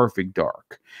making Perfect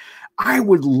Dark. I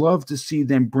would love to see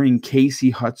them bring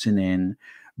Casey Hudson in,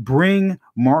 bring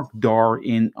Mark Darr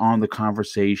in on the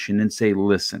conversation and say,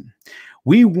 listen,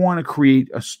 we want to create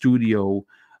a studio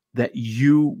that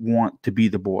you want to be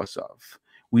the boss of.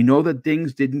 We know that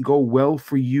things didn't go well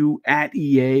for you at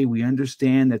EA. We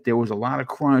understand that there was a lot of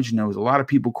crunch and there was a lot of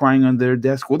people crying under their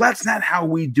desk. Well, that's not how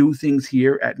we do things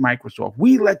here at Microsoft.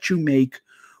 We let you make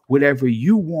whatever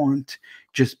you want.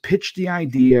 Just pitch the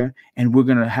idea, and we're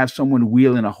going to have someone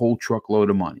wheeling a whole truckload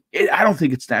of money. I don't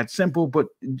think it's that simple, but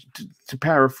to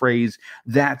paraphrase,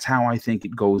 that's how I think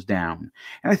it goes down.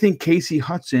 And I think Casey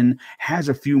Hudson has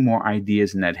a few more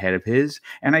ideas in that head of his,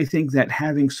 and I think that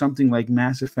having something like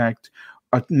Mass Effect,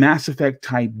 a Mass Effect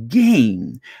type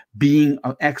game, being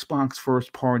an Xbox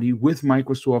first party with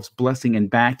Microsoft's blessing and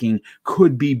backing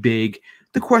could be big.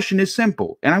 The question is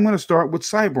simple, and I'm going to start with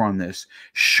Cyber on this.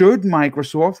 Should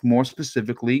Microsoft, more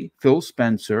specifically Phil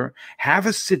Spencer, have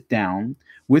a sit down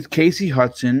with Casey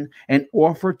Hudson and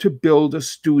offer to build a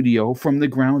studio from the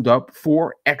ground up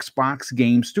for Xbox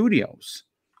Game Studios?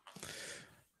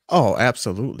 Oh,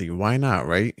 absolutely. Why not,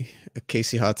 right?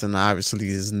 Casey Hudson obviously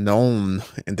is known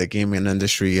in the gaming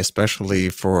industry, especially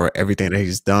for everything that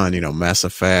he's done, Mass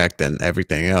Effect and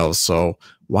everything else. So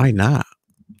why not?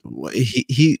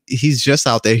 He's just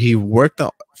out there. He worked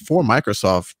for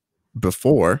Microsoft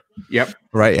before. Yep.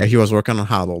 Right. He was working on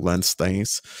HoloLens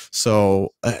things.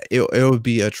 So it would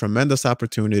be a tremendous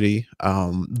opportunity.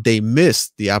 They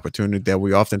missed the opportunity that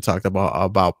we often talked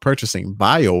about purchasing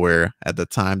BioWare at the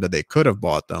time that they could have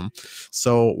bought them.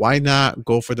 So why not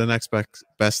go for the next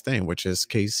best thing, which is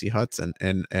Casey Hudson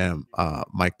and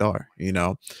Mike Darr?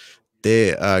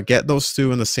 They get those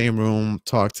two in the same room,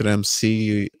 talk to them,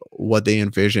 see what they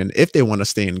envision. If they want to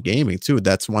stay in gaming too,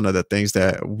 that's one of the things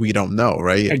that we don't know,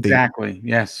 right? Exactly.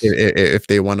 Yes. If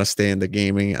they want to stay in the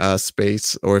gaming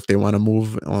space, or if they want to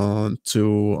move on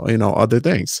to other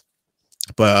things.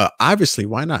 But obviously,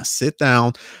 why not sit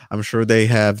down? I'm sure they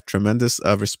have tremendous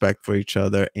respect for each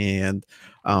other. And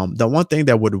the one thing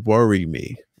that would worry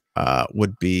me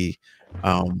would be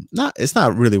it's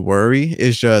not really worry.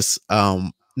 It's just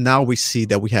now we see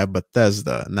that we have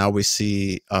Bethesda. Now we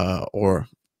see or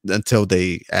until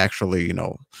they actually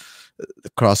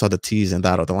cross all the T's and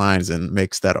dot all the lines and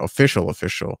makes that official.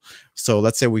 So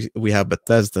let's say we have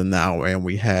Bethesda now, and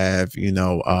we have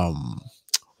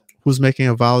who's making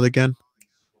Avowed again?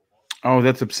 Oh,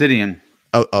 that's Obsidian.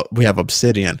 We have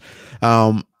Obsidian.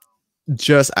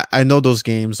 I know those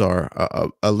games are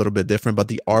a little bit different, but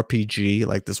the RPG,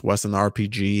 like this Western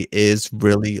RPG, is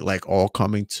really like all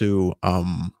coming to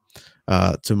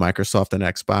Microsoft and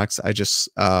Xbox. I just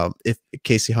if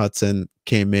Casey Hudson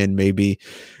came in, maybe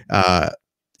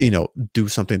do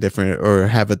something different or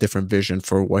have a different vision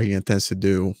for what he intends to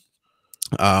do.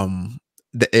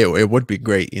 It would be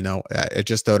great. I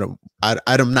just don't.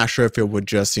 I'm not sure if it would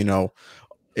just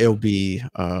it'll be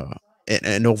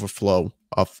an overflow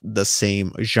of the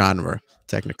same genre,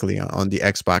 technically, on the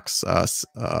Xbox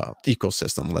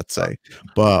ecosystem, let's say.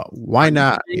 But why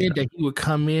not? That he would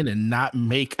come in and not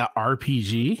make an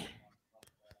RPG?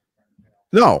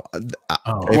 No.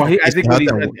 Well, I think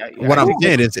what I'm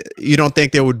saying is, you don't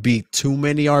think there would be too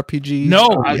many RPGs?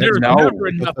 No, there's never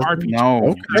enough RPGs.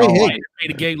 No, okay,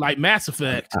 made a game like Mass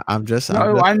Effect. I'm just.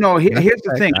 I know. Here's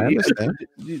the thing.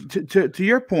 To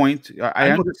your point,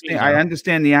 I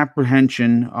understand the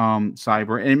apprehension,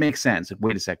 Cyber, and it makes sense.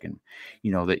 Wait a second.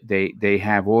 You know, they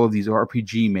have all of these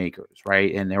RPG makers,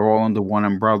 right? And they're all under one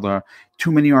umbrella.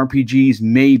 Too many RPGs,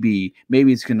 maybe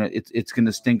it's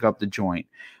gonna stink up the joint.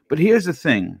 But here's the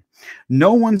thing.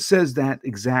 No one says that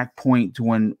exact point to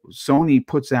when Sony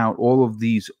puts out all of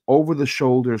these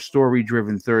over-the-shoulder,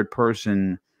 story-driven,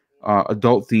 third-person,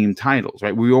 adult-themed titles,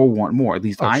 right? We all want more. At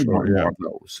least I want more of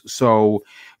those. So,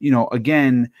 you know,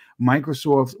 again,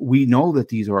 Microsoft, we know that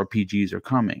these RPGs are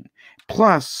coming.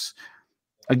 Plus,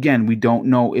 again, we don't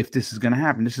know if this is going to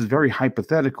happen. This is very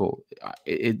hypothetical.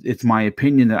 It's my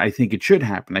opinion that I think it should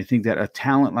happen. I think that a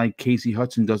talent like Casey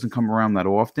Hudson doesn't come around that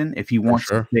often. If he wants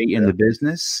to stay in the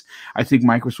business, I think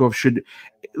Microsoft should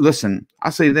listen.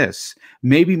 I'll say this: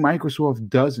 maybe Microsoft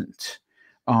doesn't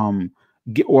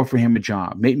offer him a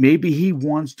job. Maybe he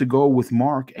wants to go with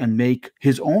Mark and make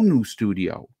his own new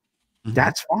studio.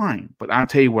 That's fine. But I'll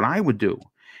tell you what I would do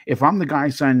if I'm the guy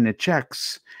signing the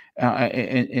checks.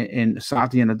 And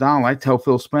Satya Nadal, I tell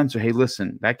Phil Spencer, hey,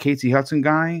 listen, that Casey Hudson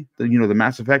guy, the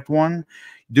Mass Effect one,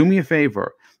 do me a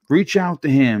favor, reach out to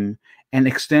him and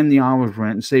extend the olive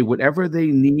branch and say whatever they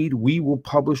need, we will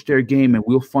publish their game and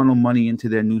we'll funnel money into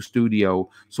their new studio.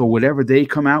 So whatever they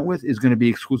come out with is going to be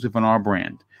exclusive on our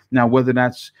brand. Now, whether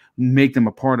that's make them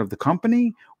a part of the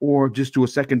company or just do a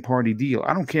second party deal,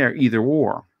 I don't care, either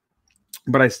or.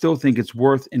 But I still think it's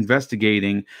worth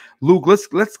investigating. Luke, let's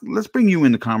bring you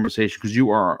in the conversation because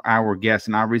you are our guest,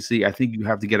 and obviously I think you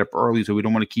have to get up early, so we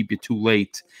don't want to keep you too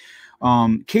late.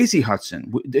 Casey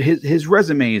Hudson, his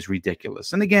resume is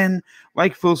ridiculous, and again,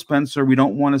 like Phil Spencer, we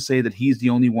don't want to say that he's the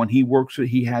only one. He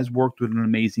has worked with an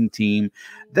amazing team.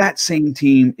 That same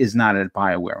team is not at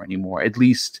BioWare anymore, at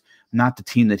least not the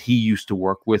team that he used to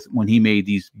work with when he made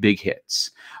these big hits,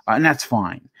 and that's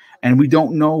fine. And we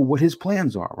don't know what his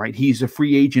plans are, right? He's a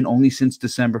free agent only since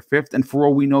December 5th. And for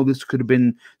all we know, this could have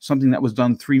been something that was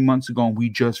done 3 months ago, and we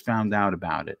just found out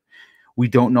about it. We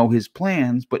don't know his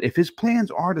plans, but if his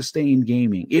plans are to stay in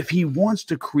gaming, if he wants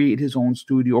to create his own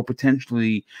studio or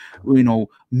potentially, he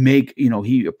approaches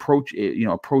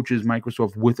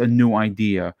Microsoft with a new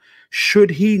idea,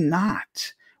 should he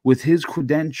not, with his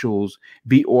credentials,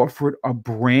 be offered a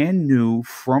brand new,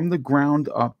 from the ground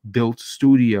up built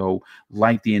studio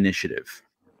like the Initiative?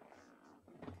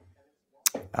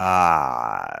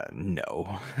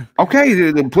 No.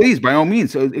 Okay, then please, by all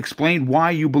means, explain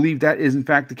why you believe that is in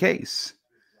fact the case.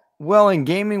 Well, in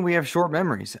gaming, we have short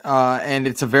memories, and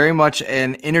it's a very much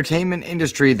an entertainment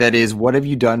industry that is, what have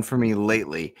you done for me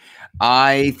lately?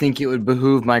 I think it would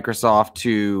behoove Microsoft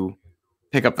to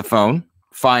pick up the phone,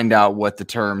 find out what the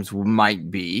terms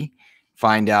might be,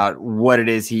 find out what it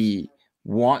is he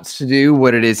wants to do,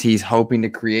 what it is he's hoping to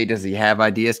create. Does he have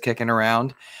ideas kicking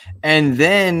around? And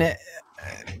then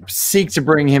seek to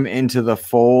bring him into the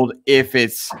fold if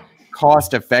it's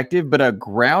cost effective. But a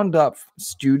ground up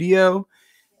studio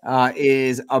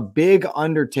is a big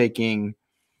undertaking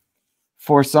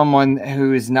for someone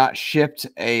who has not shipped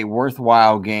a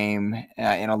worthwhile game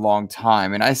in a long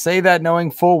time. And I say that knowing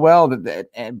full well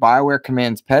that BioWare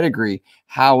commands pedigree.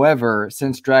 However,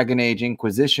 since Dragon Age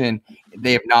Inquisition,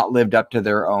 they have not lived up to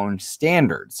their own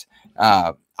standards.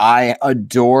 I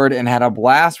adored and had a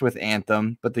blast with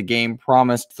Anthem, but the game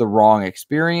promised the wrong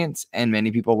experience, and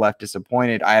many people left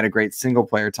disappointed. I had a great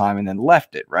single-player time and then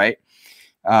left it, right?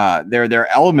 There are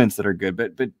elements that are good,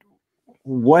 but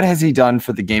what has he done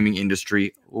for the gaming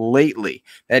industry lately?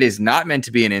 That is not meant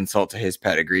to be an insult to his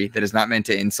pedigree. That is not meant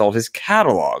to insult his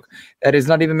catalog. That is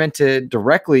not even meant to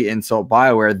directly insult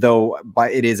BioWare, though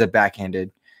it is a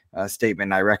backhanded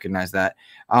statement. I recognize that.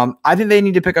 I think they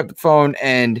need to pick up the phone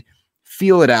and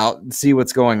feel it out and see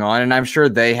what's going on. And I'm sure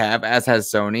they have, as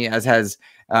has Sony, as has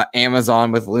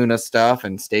Amazon with Luna stuff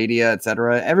and Stadia,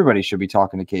 etc. Everybody should be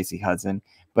talking to Casey Hudson.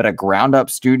 But a ground up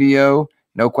studio,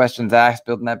 no questions asked,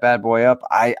 building that bad boy up,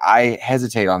 I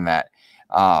hesitate on that.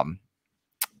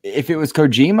 If it was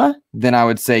Kojima, then I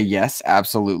would say yes,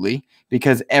 absolutely,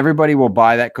 because everybody will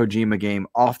buy that Kojima game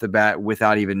off the bat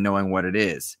without even knowing what it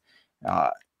is.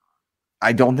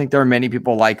 I don't think there are many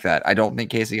people like that. I don't think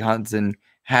Casey Hudson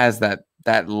has that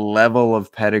level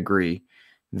of pedigree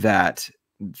that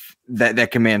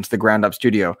commands the ground up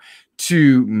studio.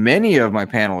 To many of my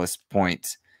panelists'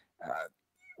 points,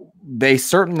 they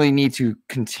certainly need to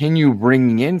continue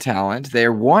bringing in talent. They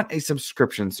want a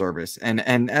subscription service. And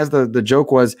as the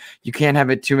joke was, you can't have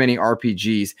it too many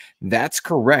RPGs. That's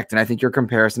correct. And I think your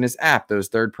comparison is apt. Those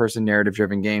third-person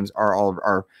narrative-driven games are all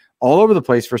over the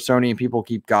place for Sony, and people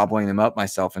keep gobbling them up,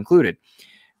 myself included.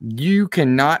 You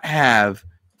cannot have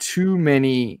too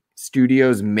many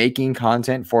studios making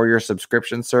content for your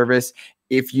subscription service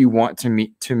if you want to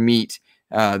meet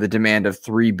the demand of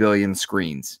 3 billion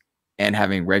screens and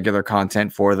having regular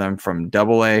content for them from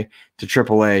AA to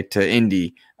AAA to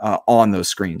indie on those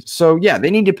screens. So yeah,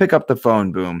 they need to pick up the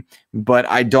phone, Boom, but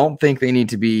I don't think they need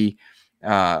to be,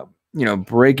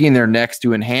 breaking their necks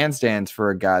doing handstands for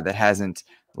a guy that hasn't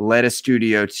led a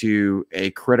studio to a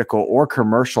critical or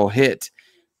commercial hit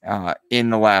in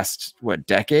the last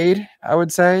decade. I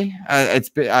would say it's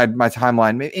been my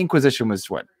timeline. Inquisition was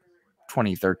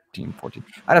 2013, 14.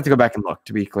 I'd have to go back and look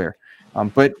to be clear.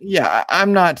 But yeah,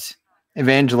 I'm not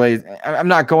evangelizing. I'm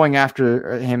not going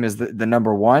after him as the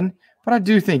number one, but I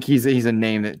do think he's a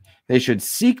name that they should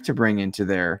seek to bring into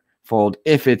their fold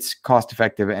if it's cost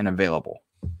effective and available.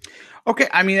 Okay,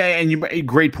 I mean, and you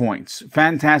great points,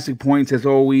 fantastic points as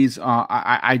always.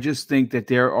 I just think that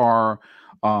there are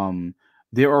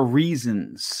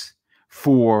reasons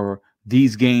for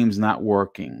these games not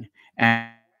working, and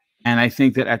I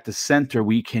think that at the center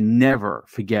we can never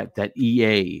forget that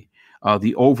EA,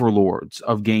 the overlords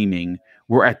of gaming,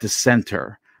 were at the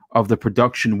center of the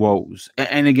production woes.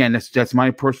 And again, that's my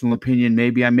personal opinion.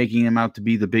 Maybe I'm making him out to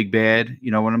be the big bad.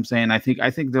 You know what I'm saying? I think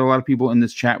there are a lot of people in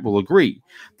this chat will agree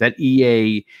that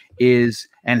EA is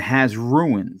and has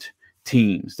ruined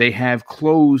teams. They have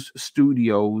closed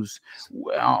studios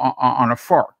on a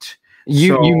fart.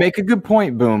 You make a good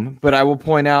point, Boom, but I will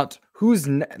point out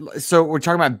so we're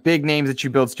talking about big names that you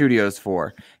build studios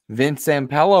for. Vince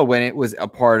Zampella, when it was a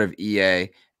part of EA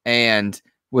and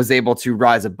was able to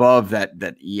rise above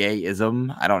that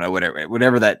EA-ism. I don't know,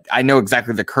 whatever that, I know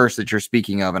exactly the curse that you're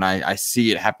speaking of, and I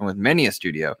see it happen with many a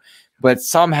studio. But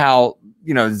somehow,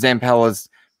 Zampella's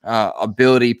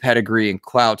ability, pedigree, and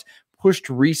clout pushed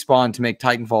Respawn to make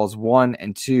Titanfalls 1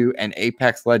 and 2 and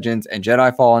Apex Legends and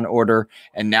Jedi Fallen Order,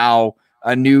 and now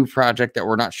a new project that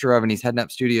we're not sure of, and he's heading up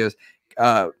studios.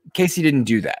 Casey didn't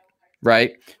do that.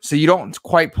 Right. So you don't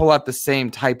quite pull out the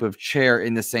same type of chair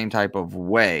in the same type of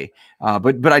way.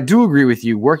 But I do agree with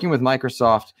you. Working with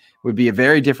Microsoft would be a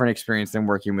very different experience than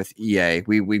working with EA.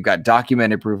 We've got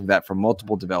documented proof of that from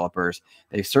multiple developers.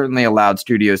 They've certainly allowed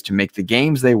studios to make the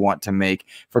games they want to make.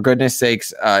 For goodness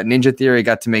sakes, Ninja Theory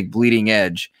got to make Bleeding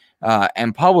Edge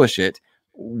and publish it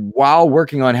while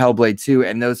working on Hellblade 2.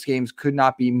 And those games could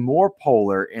not be more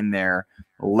polar in their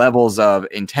levels of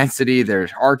intensity, their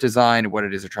art design, what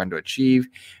it is they're trying to achieve.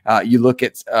 You look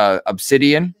at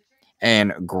Obsidian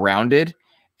and Grounded,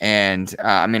 and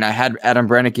I mean, I had Adam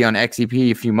Brennecke on XEP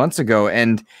a few months ago,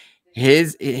 and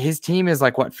his team is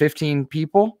like 15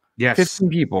 people. Yes, 15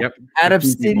 people. Yep. At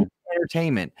Obsidian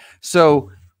Entertainment.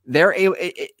 So they're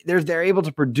able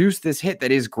to produce this hit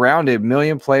that is Grounded, 1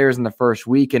 million players in the first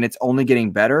week, and it's only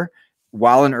getting better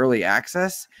while in early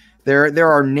access.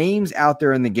 There are names out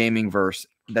there in the gaming verse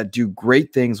that do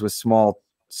great things with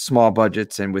small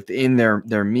budgets and within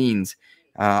their means.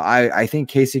 I think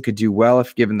Casey could do well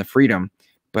if given the freedom,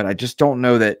 but I just don't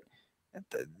know that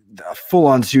the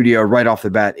full-on studio right off the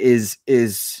bat is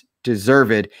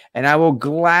deserved. And I will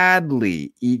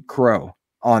gladly eat crow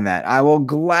on that. I will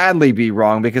gladly be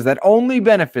wrong because that only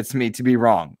benefits me to be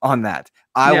wrong on that.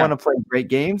 I want to play great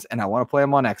games and I want to play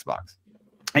them on Xbox.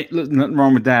 Hey, nothing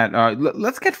wrong with that.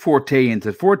 Let's get Forte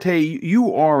into Forte.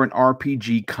 You are an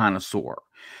RPG connoisseur.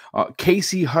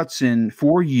 Casey Hudson,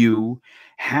 for you,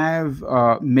 have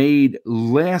made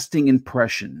lasting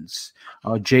impressions.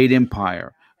 Jade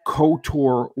Empire,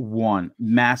 KOTOR 1,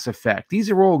 Mass Effect. These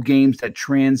are all games that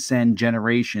transcend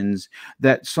generations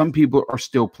that some people are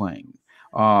still playing.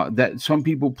 That some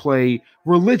people play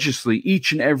religiously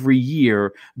each and every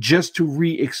year just to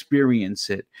re-experience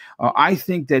it. I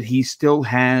think that he still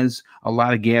has a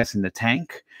lot of gas in the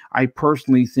tank. I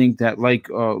personally think that, like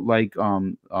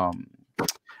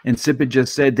Insipid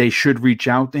just said, they should reach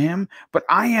out to him. But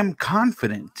I am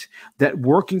confident that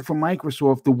working for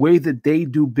Microsoft, the way that they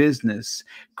do business,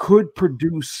 could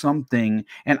produce something.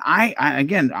 And I'm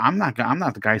not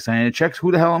the guy signing the checks.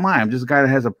 Who the hell am I? I'm just a guy that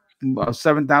has a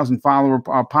 7,000 follower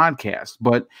podcast,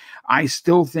 but I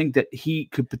still think that he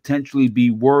could potentially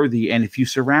be worthy. And if you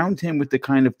surround him with the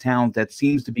kind of talent that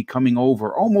seems to be coming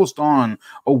over almost on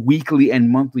a weekly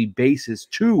and monthly basis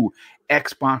to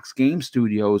Xbox Game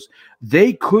Studios,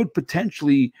 they could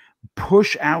potentially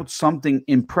push out something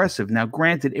impressive. Now,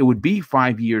 granted, it would be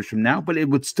 5 years from now, but it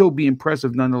would still be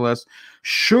impressive nonetheless.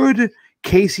 Should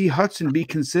Casey Hudson be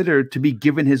considered to be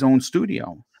given his own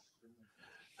studio?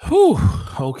 Whew.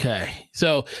 Okay.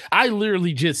 So I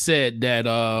literally just said that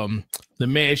the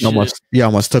man should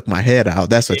almost took my head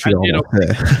out. That's what you almost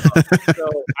said. So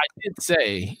I did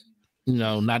say,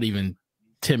 not even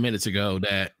 10 minutes ago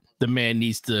that the man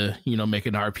needs to, make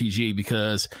an RPG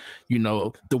because,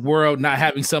 the world not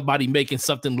having somebody making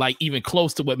something like even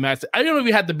close to what I don't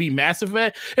even have to be Mass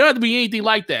Effect. It don't have to be anything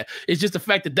like that. It's just the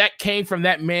fact that came from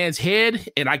that man's head.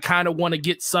 And I kind of want to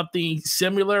get something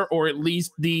similar, or at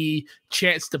least the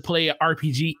chance to play an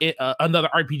RPG, another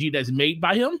RPG that's made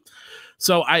by him.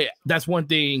 So that's one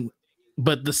thing.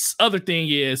 But the other thing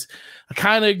is, I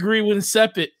kind of agree with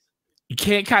Sepit. You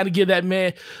can't kind of give that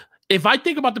man. If I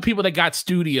think about the people that got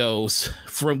studios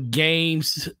from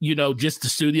games, just the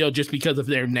studio, just because of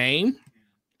their name,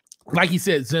 like he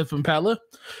said, Zenf Pella,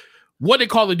 what did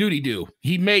Call of Duty do?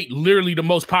 He made literally the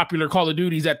most popular Call of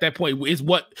Duties at that point. He's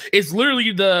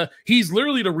literally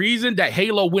the reason that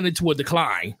Halo went into a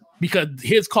decline, because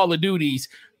his Call of Duties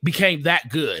became that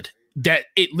good that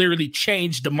it literally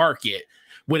changed the market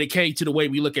when it came to the way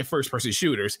we look at first-person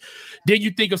shooters. Then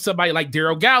you think of somebody like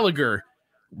Daryl Gallagher.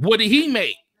 What did he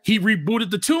make? He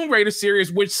rebooted the Tomb Raider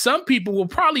series, which some people will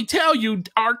probably tell you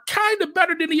are kind of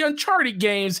better than the Uncharted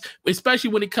games,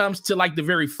 especially when it comes to like the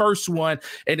very first one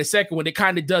and the second one. It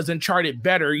kind of does Uncharted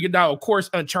better. Of course,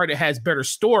 Uncharted has better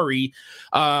story,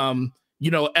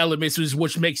 elements,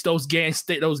 which makes those games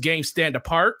stand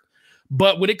apart.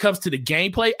 But when it comes to the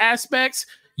gameplay aspects,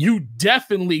 you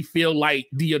definitely feel like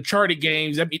the Uncharted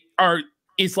games,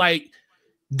 it's like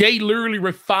they literally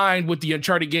refined what the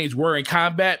Uncharted games were in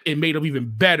combat and made them even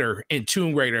better in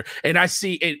Tomb Raider. And I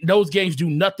see it, those games do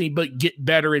nothing but get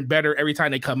better and better every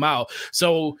time they come out.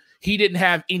 So he didn't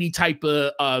have any type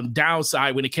of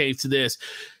downside when it came to this.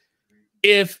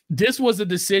 If this was a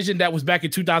decision that was back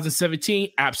in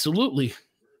 2017, absolutely.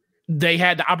 They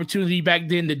had the opportunity back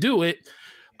then to do it.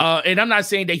 And I'm not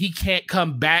saying that he can't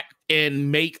come back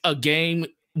and make a game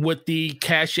with the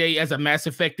cachet as a Mass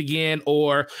Effect again,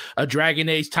 or a Dragon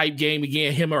Age type game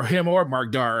again, him or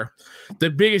Mark Dar. The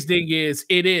biggest thing is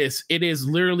it is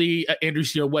literally an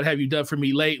industry of what have you done for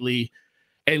me lately.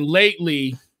 And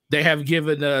lately they have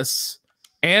given us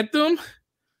Anthem,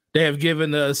 they have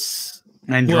given us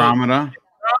Andromeda,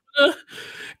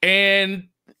 and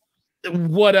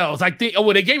what else? I think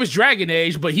they gave us Dragon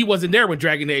Age, but he wasn't there when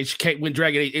Dragon Age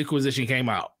Inquisition came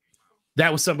out.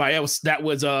 That was somebody else. That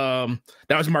was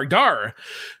Mark Dar.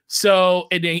 So,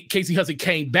 and then Casey Hudson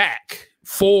came back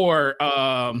for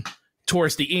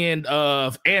towards the end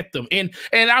of Anthem. And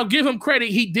I'll give him credit.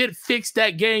 He did fix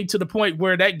that game to the point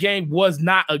where that game was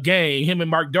not a game. Him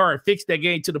and Mark Dar fixed that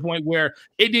game to the point where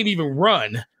it didn't even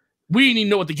run. We didn't even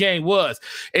know what the game was.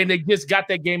 And they just got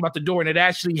that game out the door, and it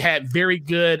actually had very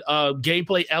good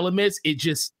gameplay elements. It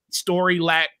just story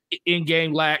lacked,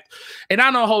 in-game lacked. And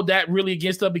I don't hold that really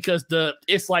against them, because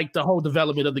it's like the whole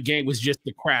development of the game was just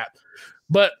the crap.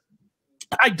 But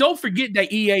I don't forget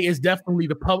that EA is definitely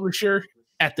the publisher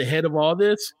at the head of all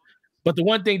this. But the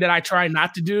one thing that I try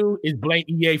not to do is blame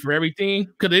EA for everything,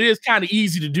 because it is kind of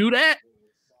easy to do that,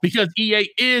 because EA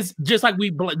is just like we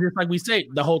say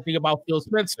the whole thing about Phil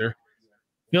Spencer.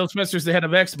 Phil Spencer's the head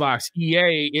of Xbox.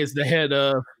 EA is the head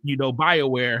of,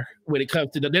 BioWare when it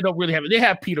comes to they don't really have it. They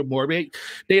have Peter Moore. They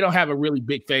don't have a really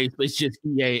big face, but it's just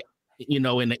EA, in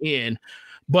the end.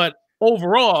 But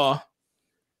overall,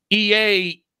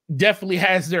 EA definitely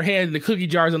has their hand in the cookie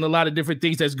jars on a lot of different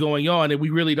things that's going on, and we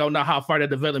really don't know how far that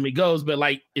development goes. But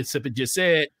like Insipid just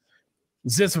said,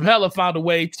 Zenf Pella found a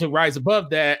way to rise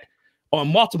above that on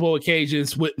multiple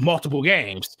occasions with multiple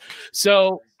games.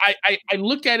 So I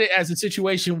look at it as a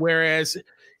situation whereas,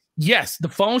 yes, the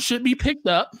phone should be picked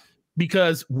up,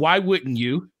 because why wouldn't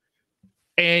you?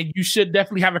 And you should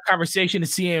definitely have a conversation to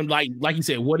see him, like you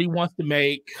said, what he wants to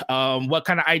make, what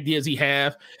kind of ideas he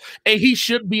have. And he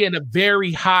should be in a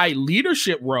very high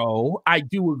leadership role. I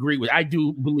do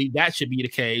believe that should be the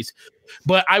case.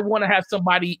 But I want to have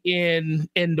somebody in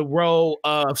the role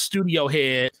of studio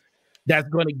head that's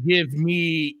going to give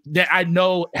me, that I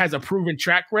know has a proven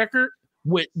track record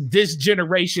with this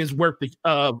generation's worth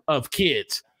of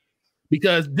kids.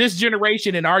 Because this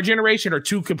generation and our generation are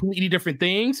two completely different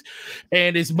things.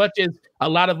 And as much as a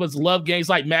lot of us love games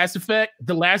like Mass Effect,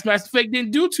 the last Mass Effect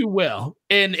didn't do too well.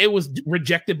 And it was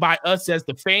rejected by us as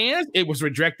the fans. It was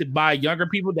rejected by younger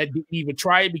people that didn't even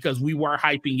try it because we weren't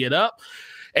hyping it up.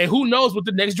 And who knows what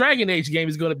the next Dragon Age game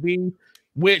is going to be,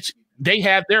 which they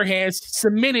have their hands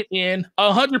cemented in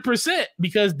 100%,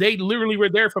 because they literally were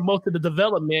there for most of the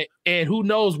development. And who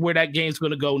knows where that game's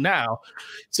going to go now.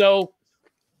 So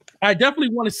I definitely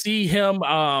want to see him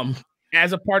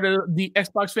as a part of the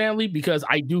Xbox family, because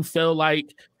I do feel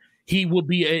like he will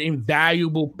be an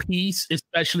invaluable piece,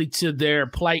 especially to their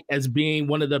plight as being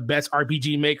one of the best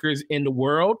RPG makers in the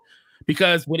world.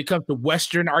 Because when it comes to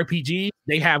Western RPGs,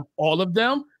 they have all of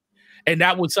them. And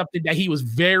that was something that he was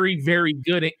very, very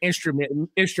good and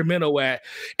instrumental at.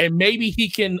 And maybe he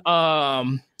can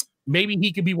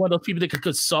be one of those people that could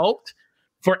consult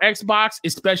for Xbox,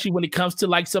 especially when it comes to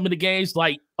like some of the games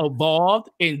like Evolved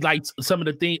and like some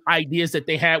of the ideas that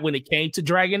they had when it came to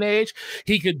Dragon Age.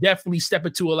 He could definitely step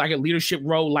into like a leadership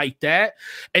role like that.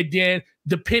 And then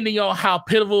depending on how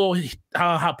pivotal his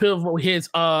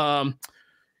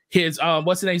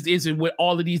what's the name is with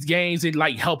all of these games and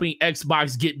like helping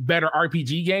Xbox get better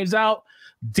RPG games out,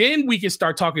 then we can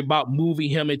start talking about moving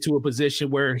him into a position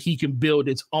where he can build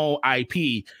his own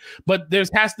IP. But there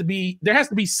has to be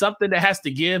something that has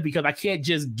to give, because I can't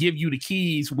just give you the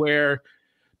keys where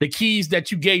the keys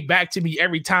that you gave back to me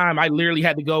every time I literally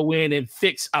had to go in and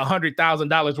fix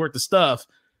 $100,000 worth of stuff.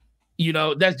 You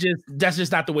know, that's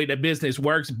just not the way that business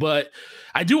works. But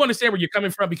I do understand where you're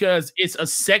coming from, because it's a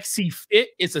sexy fit,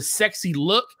 it's a sexy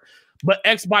look. But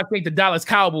Xbox ain't the Dallas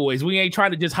Cowboys. We ain't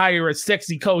trying to just hire a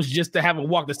sexy coach just to have him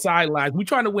walk the sidelines. We're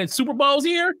trying to win Super Bowls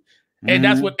here, and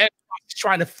that's what Xbox is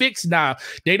trying to fix now.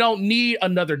 They don't need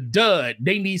another dud.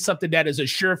 They need something that is a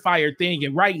surefire thing.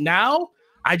 And right now,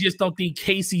 I just don't think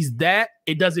Casey's that.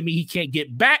 It doesn't mean he can't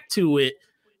get back to it,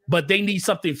 but they need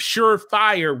something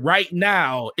surefire right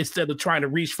now instead of trying to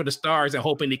reach for the stars and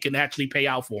hoping it can actually pay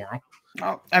out for them.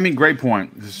 Oh, I mean, great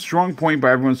point. Strong point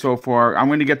by everyone so far. I'm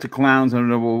going to get to clowns, and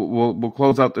then we'll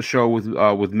close out the show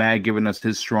with Mag giving us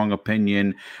his strong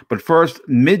opinion. But first,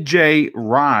 Mid-J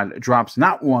Rod drops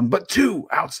not one but two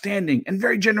outstanding and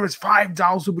very generous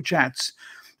 $5 super chats,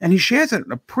 and he shares a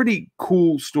pretty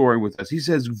cool story with us. He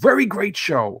says, "Very great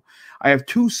show. I have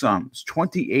two sons,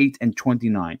 28 and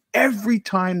 29. Every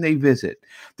time they visit,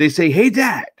 they say, 'Hey,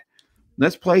 Dad,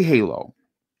 let's play Halo.'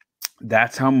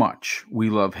 That's how much we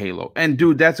love Halo." And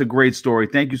dude, that's a great story.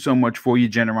 Thank you so much for your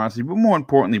generosity. But more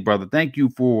importantly, brother, thank you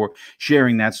for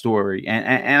sharing that story.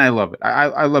 And I love it.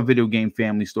 I love video game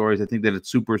family stories. I think that it's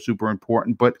super, super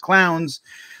important. But clowns,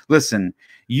 listen,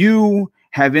 you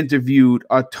have interviewed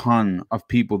a ton of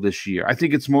people this year. I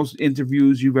think it's most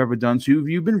interviews you've ever done. So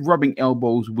you've been rubbing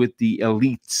elbows with the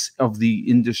elites of the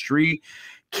industry.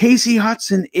 Casey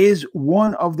Hudson is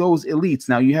one of those elites.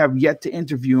 Now, you have yet to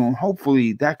interview him.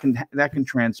 Hopefully that can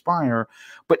transpire.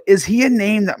 But is he a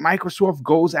name that Microsoft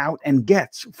goes out and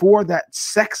gets for that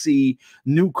sexy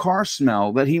new car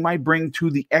smell that he might bring to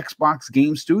the Xbox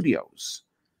Game Studios?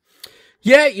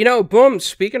 Yeah, you know, boom,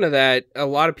 speaking of that, a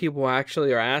lot of people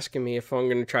actually are asking me if I'm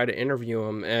going to try to interview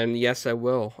him, and yes, I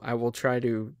will. I will try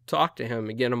to talk to him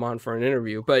and get him on for an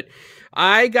interview, but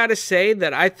I got to say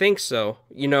that I think so.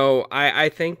 You know, I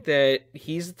think that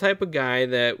he's the type of guy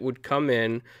that would come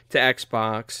in to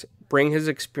Xbox, bring his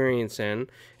experience in,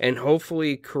 and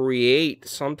hopefully create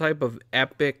some type of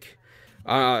epic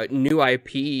new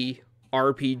IP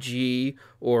RPG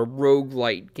or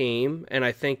roguelite game, and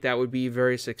I think that would be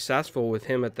very successful with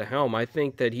him at the helm. I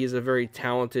think that he's a very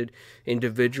talented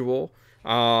individual.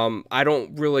 I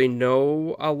don't really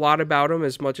know a lot about him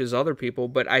as much as other people,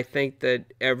 but I think that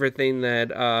everything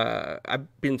that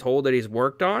I've been told that he's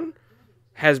worked on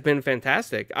has been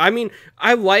fantastic. I mean,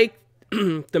 I like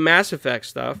the Mass Effect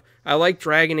stuff. I like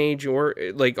Dragon Age, or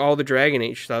like all the Dragon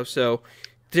Age stuff, so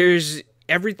there's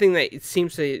everything that it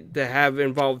seems to have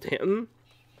involved him,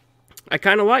 I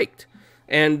kind of liked.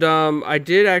 And I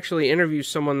did actually interview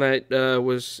someone that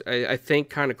was, I think,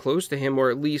 kind of close to him, or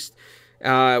at least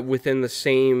within the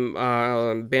same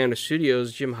band of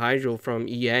studios, Jim Hydril from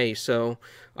EA. So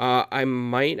I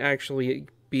might actually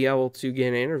be able to get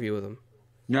an interview with him.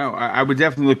 No, I would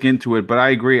definitely look into it, but I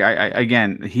agree.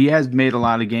 Again, he has made a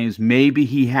lot of games. Maybe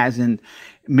he hasn't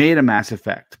made a Mass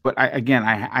Effect, but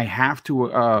I have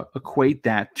to equate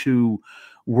that to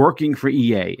working for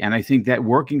EA, and I think that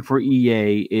working for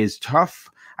EA is tough.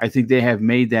 I think they have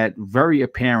made that very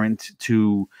apparent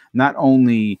to not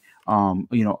only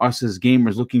us as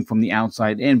gamers looking from the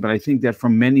outside in, but I think that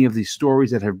from many of these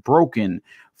stories that have broken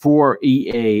for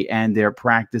EA and their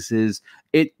practices,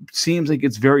 it seems like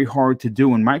it's very hard to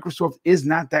do. And Microsoft is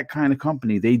not that kind of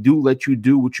company. They do let you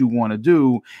do what you want to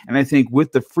do. And I think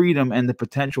with the freedom and the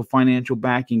potential financial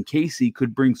backing, Casey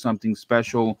could bring something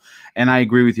special. And I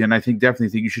agree with you. And I definitely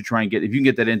think you should try and if you can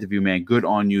get that interview, man, good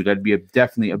on you. That'd be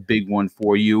definitely a big one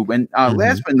for you. And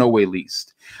last but no way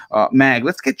least, Mag,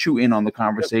 let's get you in on the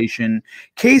conversation.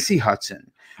 Casey Hudson,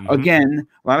 Again,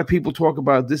 a lot of people talk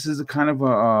about this is a kind of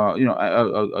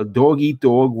a dog eat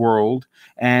dog world,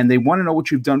 and they want to know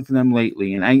what you've done for them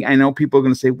lately. And I know people are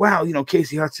going to say, well,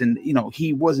 Casey Hudson,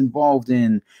 he was involved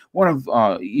in one of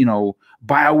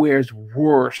BioWare's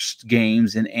worst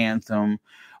games in Anthem,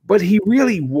 but he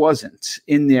really wasn't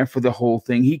in there for the whole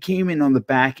thing. He came in on the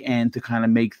back end to kind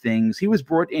of make things. He was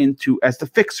brought in as the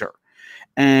fixer.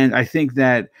 And I think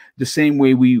that the same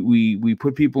way we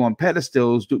put people on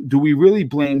pedestals, do we really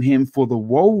blame him for the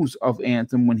woes of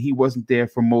Anthem when he wasn't there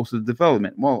for most of the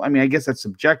development? Well, I mean, I guess that's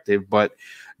subjective, but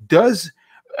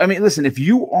listen, if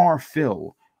you are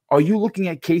Phil, are you looking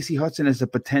at Casey Hudson as a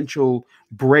potential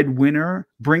breadwinner?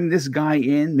 Bring this guy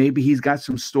in. Maybe he's got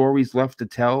some stories left to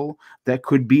tell that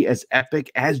could be as epic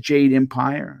as Jade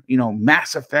Empire,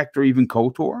 Mass Effect, or even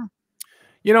KOTOR?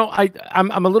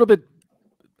 I'm a little bit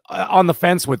on the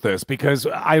fence with this because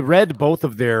I read both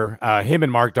of their him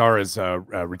and Mark Dara's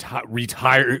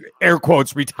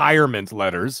retirement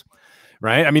letters,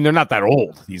 right? I mean, they're not that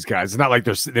old, these guys. It's not like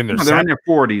they're in their they're in their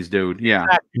 40s, dude. Yeah,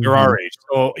 they're our age,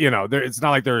 so it's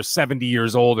not like they're 70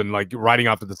 years old and like riding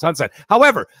off to the sunset.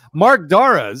 However, Mark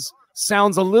Dara's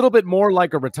sounds a little bit more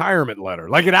like a retirement letter.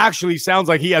 Like, it actually sounds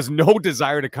like he has no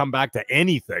desire to come back to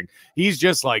anything. He's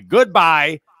just like,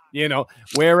 goodbye,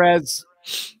 whereas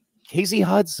Casey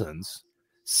Hudson's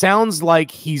sounds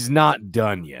like he's not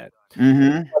done yet.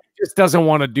 Mm-hmm. He just doesn't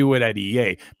want to do it at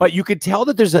EA. But you could tell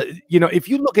that there's if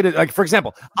you look at it, like, for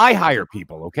example, I hire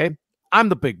people, okay? I'm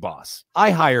the big boss.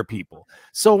 I hire people.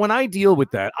 So when I deal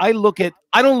with that, I don't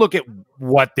look at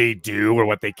what they do or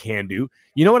what they can do.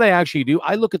 You know what I actually do?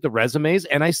 I look at the resumes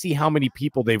and I see how many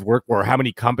people they've worked for, or how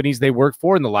many companies they worked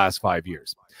for in the last 5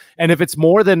 years. And if it's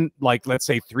more than, like, let's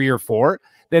say 3 or 4,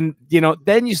 then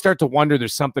you start to wonder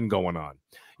there's something going on.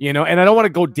 And I don't want to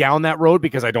go down that road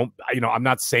because I'm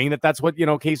not saying that that's what,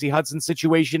 Casey Hudson's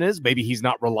situation is. Maybe he's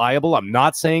not reliable. I'm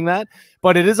not saying that,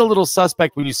 but it is a little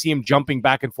suspect when you see him jumping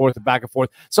back and forth and back and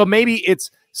forth. So maybe it's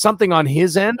something on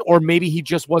his end, or maybe he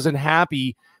just wasn't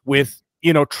happy with,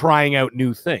 trying out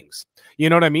new things. You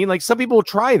know what I mean? Like, some people will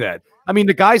try that. I mean,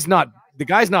 the guy's not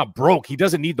broke. He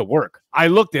doesn't need the work. I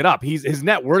looked it up. His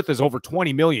net worth is over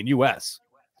 20 million US.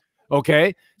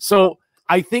 Okay. So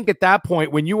I think at that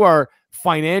point, when you are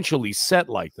financially set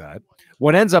like that,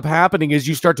 what ends up happening is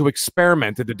you start to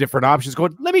experiment at the different options,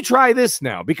 going, let me try this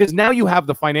now, because now you have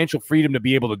the financial freedom to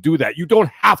be able to do that. You don't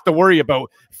have to worry about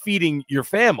feeding your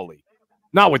family,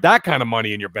 not with that kind of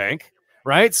money in your bank,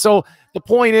 right? So the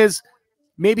point is,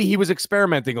 maybe he was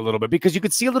experimenting a little bit, because you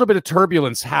could see a little bit of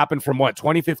turbulence happen from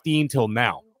 2015 till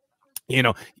now.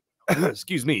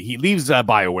 Excuse me. He leaves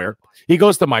BioWare. He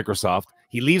goes to Microsoft.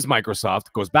 He leaves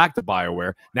Microsoft, goes back to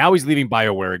BioWare. Now he's leaving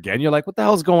BioWare again. You're like, what the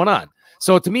hell's going on?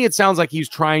 So to me, it sounds like he's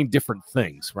trying different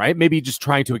things, right? Maybe just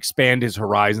trying to expand his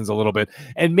horizons a little bit.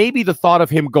 And maybe the thought of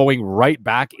him going right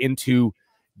back into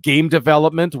game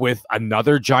development with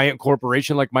another giant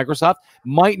corporation like Microsoft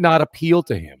might not appeal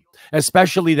to him,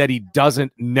 especially that he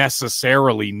doesn't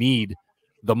necessarily need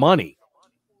the money.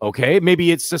 Okay,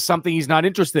 maybe it's just something he's not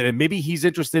interested in. Maybe he's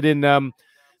interested in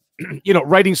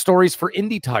writing stories for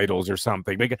indie titles or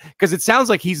something, because it sounds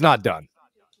like he's not done.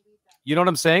 You know what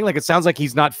I'm saying? Like, it sounds like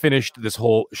he's not finished this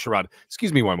whole charade.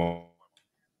 Excuse me one moment.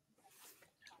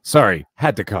 Sorry,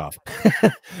 had to cough.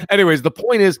 Anyways, the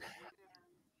point is,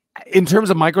 in terms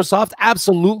of Microsoft,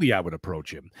 absolutely I would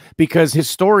approach him, because his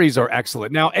stories are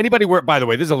excellent. Now, by the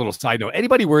way, this is a little side note.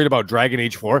 Anybody worried about Dragon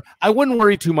Age 4? I wouldn't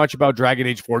worry too much about Dragon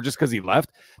Age 4 just because he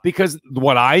left, because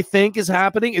what I think is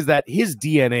happening is that his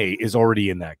DNA is already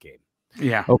in that game.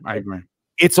 Yeah, okay? I agree.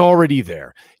 It's already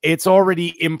there. It's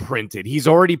already imprinted. He's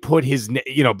already put his,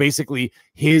 basically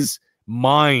his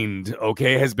mind,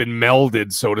 okay, has been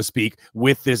melded, so to speak,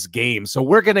 with this game. So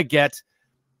we're going to get,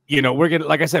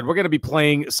 like I said, we're going to be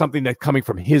playing something that's coming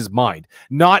from his mind,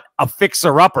 not a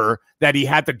fixer-upper that he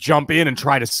had to jump in and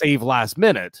try to save last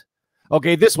minute.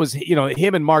 Okay, this was,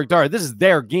 him and Mark Dara. This is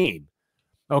their game.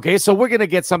 Okay, so we're going to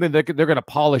get something that they're going to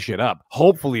polish it up.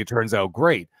 Hopefully it turns out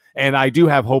great. And I do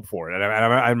have hope for it. And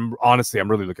I'm honestly, I'm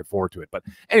really looking forward to it. But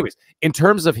anyways, in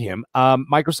terms of him,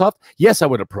 Microsoft, yes, I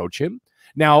would approach him.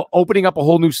 Now, opening up a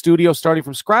whole new studio starting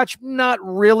from scratch, not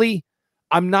really.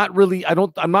 I'm not really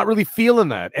feeling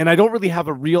that. And I don't really have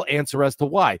a real answer as to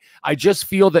why. I just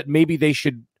feel that maybe they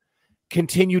should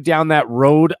continue down that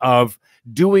road of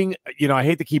doing, I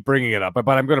hate to keep bringing it up, but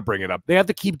I'm going to bring it up. They have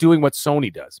to keep doing what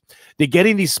Sony does. They're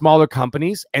getting these smaller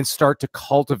companies and start to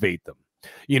cultivate them.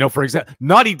 For example,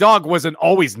 Naughty Dog wasn't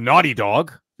always Naughty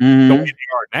Dog the way they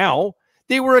are now.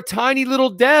 They were a tiny little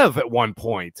dev at one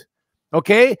point.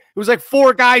 Okay. It was like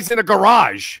 4 guys in a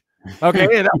garage. Okay.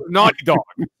 And that was Naughty Dog.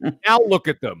 Now look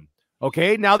at them.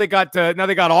 Okay, now they got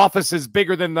offices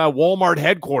bigger than the Walmart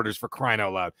headquarters, for crying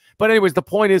out loud. But anyways, the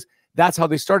point is that's how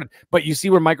they started. But you see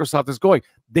where Microsoft is going.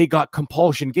 They got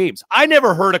compulsion games. I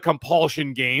never heard of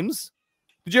compulsion games.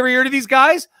 Did you ever hear of these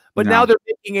guys? But now they're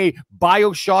making a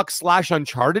BioShock /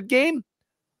 Uncharted game.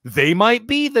 They might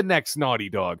be the next Naughty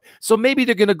Dog. So maybe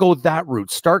they're going to go that route.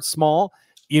 Start small,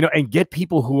 and get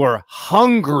people who are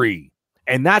hungry.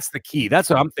 And that's the key. That's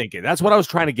what I'm thinking. That's what I was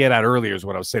trying to get at earlier is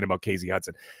what I was saying about Casey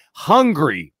Hudson.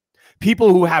 Hungry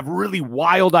people who have really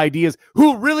wild ideas,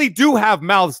 who really do have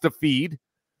mouths to feed.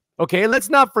 Okay, let's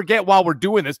not forget while we're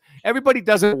doing this, everybody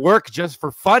doesn't work just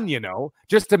for fun,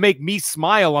 just to make me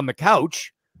smile on the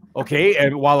couch. Okay,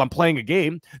 and while I'm playing a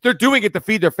game, they're doing it to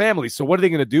feed their families. So what are they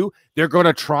going to do? They're going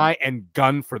to try and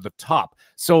gun for the top.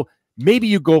 So maybe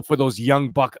you go for those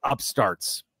young buck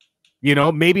upstarts.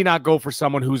 Maybe not go for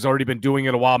someone who's already been doing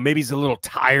it a while. Maybe he's a little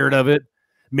tired of it.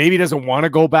 Maybe he doesn't want to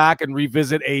go back and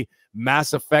revisit a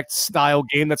Mass Effect style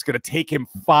game that's going to take him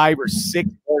 5 or 6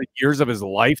 more years of his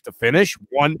life to finish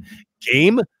one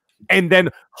game, and then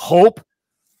hope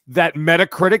that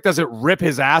Metacritic doesn't rip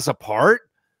his ass apart.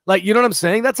 Like, you know what I'm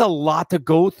saying? That's a lot to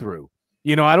go through.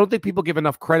 I don't think people give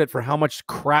enough credit for how much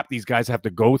crap these guys have to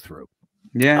go through.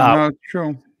 Yeah, no,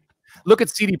 true. Look at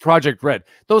CD Projekt Red.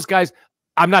 Those guys,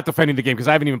 I'm not defending the game because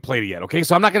I haven't even played it yet, okay?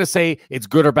 So I'm not going to say it's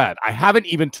good or bad. I haven't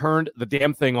even turned the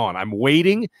damn thing on. I'm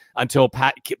waiting until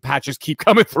patches keep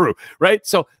coming through, right?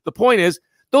 So the point is,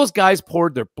 those guys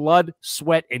poured their blood,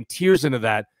 sweat, and tears into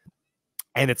that,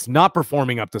 and it's not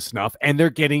performing up to snuff, and they're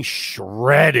getting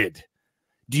shredded.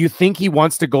 Do you think he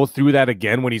wants to go through that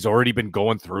again when he's already been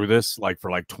going through this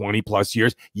for 20 plus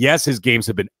years? Yes, his games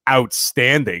have been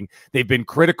outstanding. They've been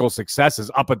critical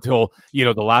successes up until,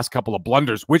 the last couple of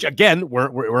blunders, which again,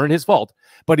 weren't his fault.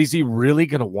 But is he really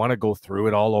going to want to go through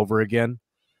it all over again?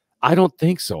 I don't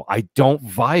think so. I don't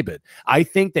vibe it. I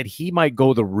think that he might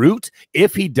go the route,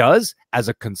 if he does, as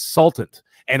a consultant.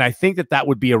 And I think that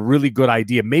would be a really good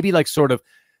idea. Maybe sort of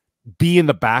be in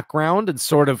the background and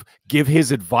sort of give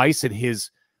his advice and his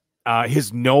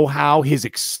know-how, his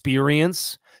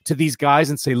experience to these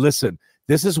guys and say, listen,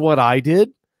 this is what I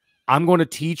did. I'm going to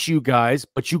teach you guys,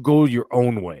 but you go your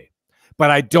own way. But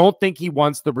I don't think he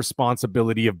wants the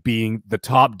responsibility of being the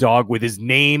top dog with his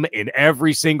name in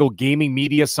every single gaming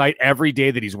media site every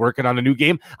day that he's working on a new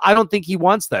game. I don't think he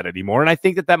wants that anymore. And I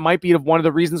think that might be one of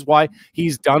the reasons why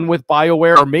he's done with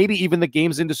BioWare, or maybe even the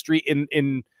games industry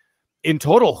in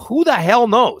total. Who the hell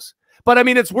knows? But I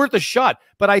mean, it's worth a shot.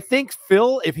 But I think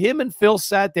if him and Phil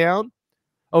sat down,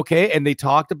 okay, and they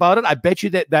talked about it, I bet you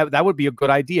that would be a good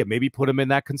idea. Maybe put him in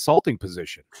that consulting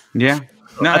position. Yeah.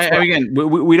 No, again,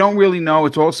 we don't really know.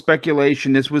 It's all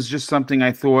speculation. This was just something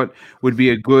I thought would be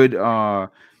a good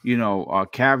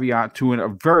caveat to a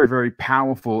very, very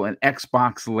powerful and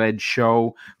Xbox-led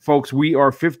show. Folks, we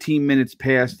are 15 minutes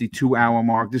past the 2-hour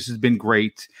mark. This has been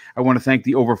great. I want to thank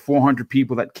the over 400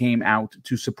 people that came out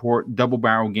to support Double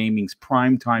Barrel Gaming's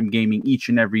primetime gaming each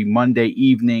and every Monday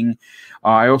evening.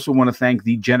 I also want to thank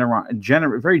the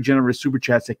very generous super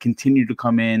chats that continue to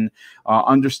come in.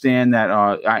 Understand that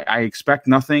I expect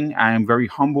nothing. I am very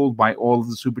humbled by all of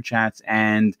the super chats,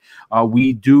 and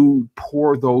we do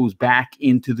pour those back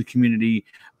into the community,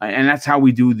 and that's how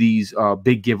we do these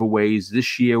big giveaways.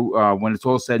 This year, when it's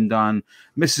all said and done,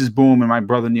 Mrs. Boom and my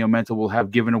brother Neil Mental will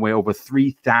have given away over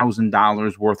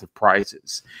 $3,000 worth of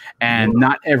prizes, and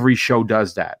not every show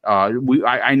does that.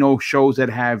 I know shows that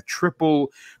have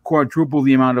triple, quadruple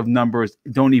the amount of numbers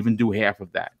don't even do half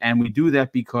of that, and we do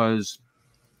that because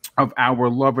of our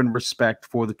love and respect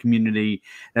for the community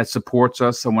that supports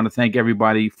us. I want to thank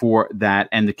everybody for that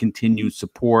and the continued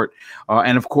support.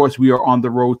 And of course, we are on the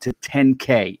road to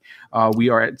 10K. We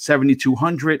are at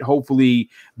 7,200. Hopefully,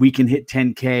 we can hit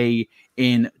 10K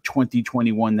in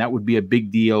 2021. That would be a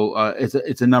big deal.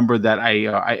 It's a number that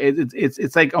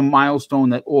it's like a milestone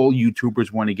that all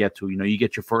YouTubers want to get to. You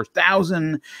get your first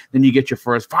 1,000, then you get your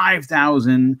first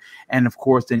 5,000, and of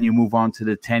course, then you move on to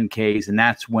the 10Ks, and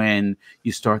that's when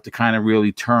you start to kind of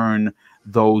really turn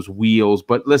those wheels.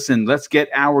 But listen, let's get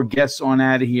our guests on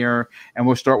out of here, and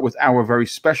we'll start with our very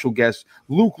special guest,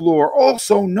 Luke Lore,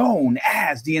 also known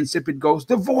as the Insipid Ghost,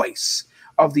 the voice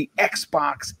of the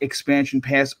Xbox Expansion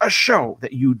Pass, a show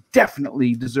that you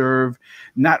definitely deserve.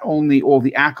 Not only all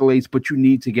the accolades, but you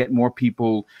need to get more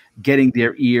people getting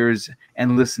their ears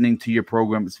and listening to your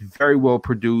program. It's very well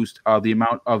produced. The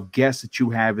amount of guests that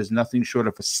you have is nothing short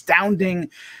of astounding.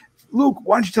 Luke,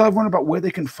 why don't you tell everyone about where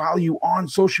they can follow you on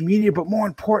social media, but more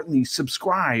importantly,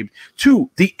 subscribe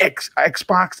to the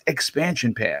Xbox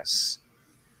Expansion Pass.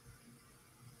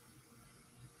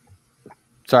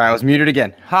 Sorry, I was muted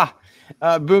again. Ha!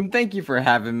 Boom, thank you for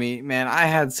having me, man. I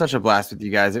had such a blast with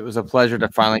you guys. It was a pleasure to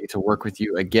finally get to work with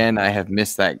you again. I have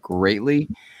missed that greatly.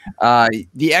 The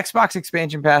Xbox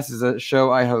Expansion Pass is a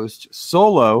show I host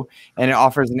solo, and it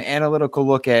offers an analytical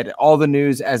look at all the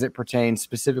news as it pertains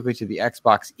specifically to the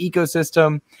Xbox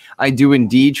ecosystem. I do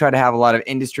indeed try to have a lot of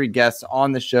industry guests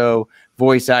on the show,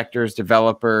 voice actors,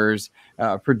 developers,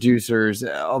 producers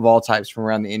of all types from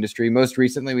around the industry. Most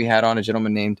recently, we had on a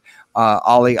gentleman named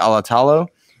Ali Alatalo,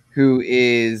 who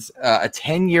is a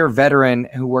 10-year veteran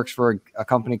who works for a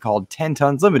company called 10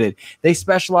 Tons Limited. They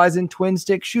specialize in twin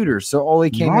stick shooters. So Oli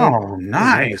came in. Oh,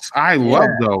 nice. I love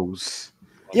those.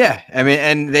 Yeah, I mean,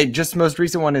 and they just most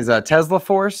recent one is Tesla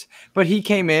Force, but he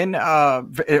came in,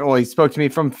 he spoke to me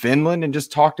from Finland and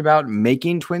just talked about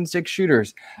making twin stick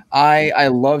shooters. I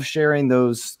love sharing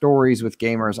those stories with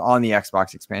gamers on the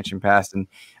Xbox Expansion Pass, and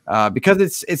because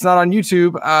it's not on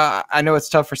YouTube, I know it's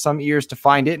tough for some ears to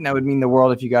find it, and that would mean the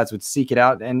world if you guys would seek it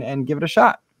out and give it a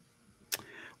shot.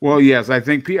 Well, yes, I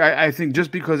think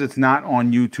just because it's not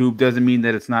on YouTube doesn't mean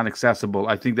that it's not accessible.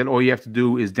 I think that all you have to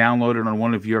do is download it on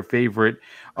one of your favorite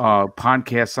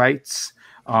podcast sites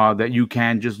that you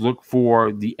can just look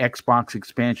for the Xbox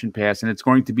Expansion Pass, and it's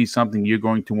going to be something you're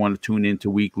going to want to tune into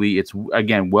weekly. It's,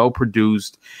 again, well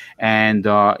produced, and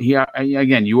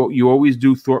again, you always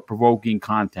do thought-provoking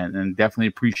content, and definitely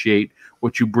appreciate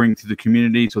what you bring to the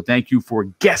community. So thank you for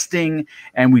guesting,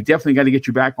 and we definitely got to get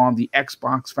you back on the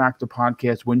Xbox Factor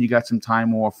podcast when you got some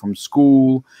time off from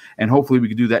school, and hopefully we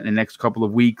can do that in the next couple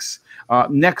of weeks.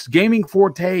 Next, Gaming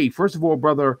Forte. First of all,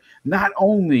 brother, not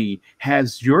only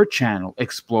has your channel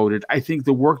exploded, I think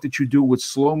the work that you do with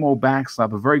Slow-Mo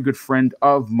Backslap, a very good friend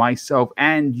of myself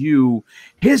and you,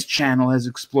 his channel has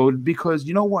exploded because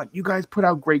you know what? You guys put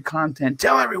out great content.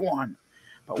 Tell everyone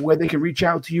where they can reach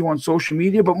out to you on social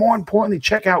media, but more importantly,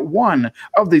 check out one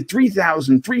of the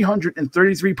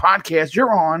 3,333 podcasts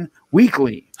you're on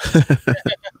weekly.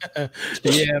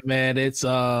 Yeah, man, it's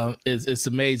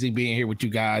amazing being here with you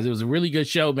guys. It was a really good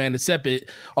show, man.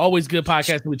 Always good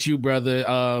podcasting with you, brother.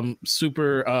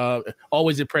 Super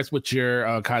always impressed with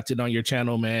your content on your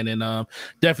channel, man, and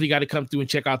definitely got to come through and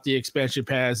check out the Expansion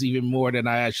Pass even more than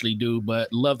I actually do, but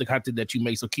love the content that you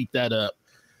make, so keep that up.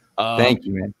 Thank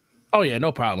you, man. Oh, yeah,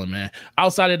 no problem, man.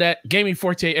 Outside of that, Gaming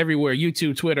Forte everywhere: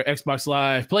 YouTube, Twitter, Xbox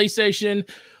Live, PlayStation,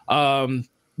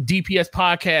 DPS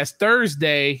Podcast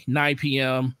Thursday, 9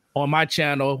 p.m. on my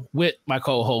channel with my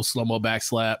co-host, Slow-Mo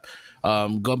Backslap.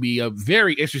 Going to be a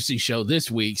very interesting show this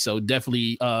week, so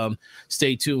definitely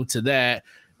stay tuned to that.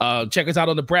 Check us out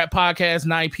on the Brat Podcast,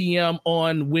 9 p.m.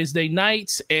 on Wednesday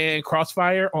nights, and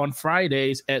Crossfire on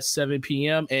Fridays at 7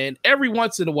 p.m. And every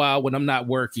once in a while when I'm not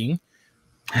working,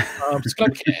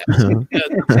 Scumcast. 90%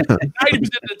 of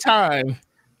the time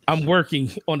I'm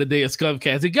working on the day of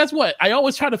Scumcast. And guess what? I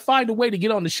always try to find a way to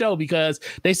get on the show because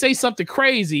they say something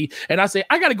crazy and I say,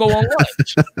 I got to go on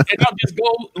lunch. And I'll just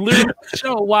go live the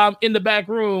show while I'm in the back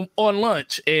room on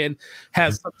lunch and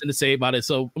have something to say about it.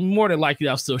 So more than likely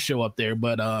I'll still show up there.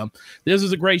 But this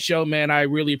is a great show, man. I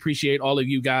really appreciate all of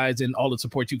you guys and all the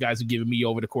support you guys have given me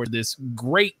over the course of this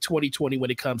great 2020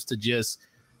 when it comes to just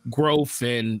growth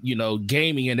and, you know,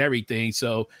 gaming and everything.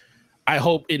 So I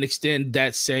hope and extend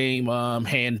that same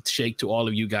handshake to all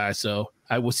of you guys. So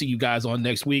I will see you guys on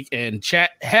next week, and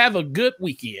chat. Have a good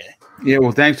weekend. Yeah,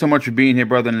 well, thanks so much for being here,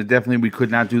 brother. And definitely we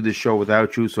could not do this show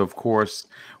without you. So of course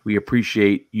we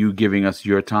appreciate you giving us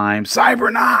your time.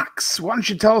 Cybernox, why don't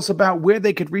you tell us about where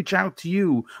they could reach out to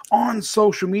you on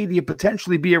social media,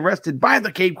 potentially be arrested by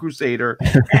the Cape Crusader,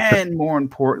 and more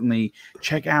importantly,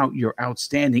 check out your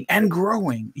outstanding and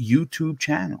growing YouTube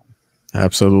channel.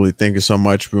 Absolutely. Thank you so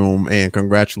much, Boom. And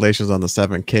congratulations on the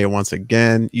 7K once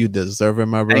again. You deserve it,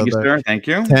 my brother. Thank you, sir. Thank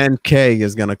you. 10K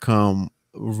is going to come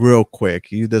real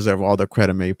quick. You deserve all the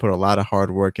credit, man. You put a lot of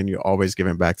hard work and you're always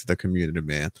giving back to the community,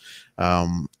 man.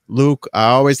 Luke, I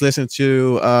always listen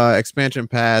to Expansion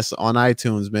Pass on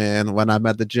iTunes, man, when I'm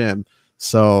at the gym.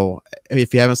 So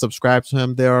if you haven't subscribed to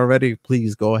him there already,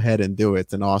 please go ahead and do it.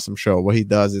 It's an awesome show. What he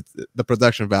does, the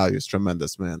production value is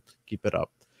tremendous, man. Keep it up.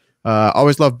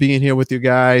 Always love being here with you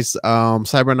guys.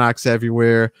 Cybernox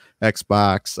everywhere,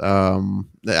 Xbox.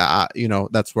 You know,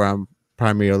 that's where I'm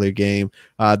primarily game.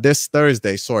 This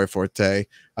Thursday, sorry, Forte,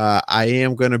 I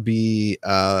am going to be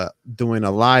doing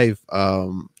a live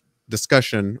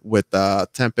discussion with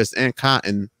Tempest and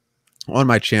Cotton on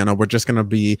my channel. We're just going to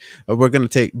be, we're going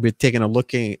to be taking a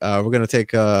looking, we're going to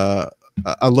take a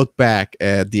look back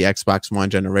at the Xbox One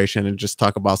generation and just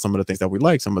talk about some of the things that we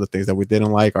like, some of the things that we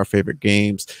didn't like, our favorite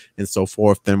games, and so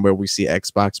forth, and where we see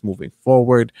Xbox moving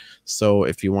forward. So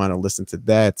if you want to listen to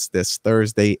that, it's this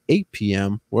Thursday, 8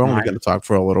 p.m. We're only going to talk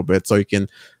for a little bit, so you can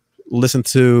listen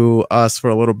to us for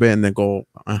a little bit and then go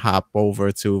and hop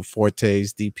over to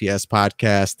Forte's DPS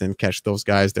podcast and catch those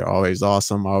guys. They're always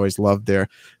awesome. I always love their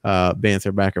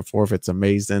banter back and forth. It's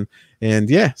amazing. And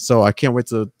yeah, so I can't wait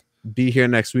to be here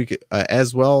next week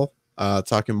as well,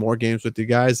 talking more games with you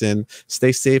guys. And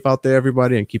stay safe out there,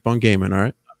 everybody, and keep on gaming. All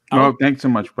right. Oh, thanks so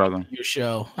much, brother. Your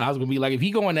show. I was gonna be like, if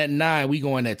he going at 9, we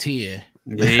going at 10.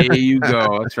 There you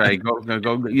go. That's right. Go.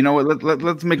 You know what?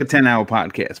 Let's make a 10-hour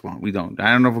podcast. Well, we don't.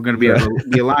 I don't know if we're going to be able to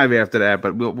be alive after that,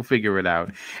 but we'll figure it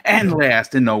out. And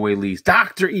last and no way least,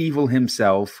 Dr. Evil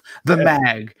himself, the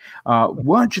Mag.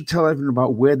 Why don't you tell everyone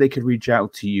about where they could reach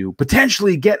out to you,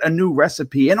 potentially get a new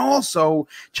recipe, and also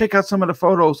check out some of the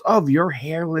photos of your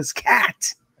hairless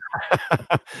cat.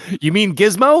 You mean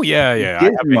Gizmo? Yeah.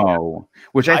 Gizmo,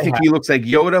 which I think he looks like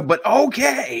Yoda, but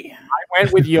okay. I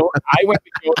went with Yoda.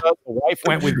 The wife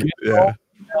went with Gizmo. Yeah.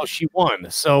 Well, she won,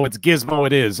 so it's Gizmo.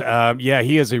 It is. Yeah,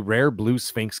 he is a rare blue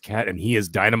Sphinx cat, and he is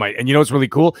dynamite. And you know what's really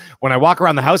cool? When I walk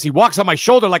around the house, he walks on my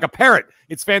shoulder like a parrot.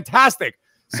 It's fantastic.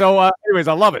 So, anyways,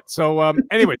 I love it. So,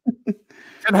 anyway,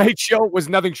 tonight's show was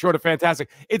nothing short of fantastic.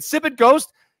 It's Sip and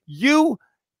Ghost. You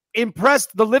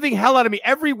impressed the living hell out of me.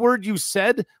 Every word you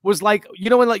said was like,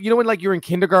 when you're in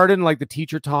kindergarten, like the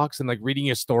teacher talks and like reading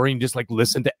a story and just like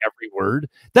listen to every word.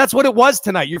 That's what it was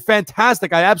tonight. You're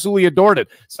fantastic. I absolutely adored it.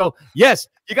 So yes,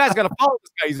 you guys got to follow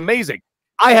this guy. He's amazing.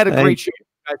 I had a great show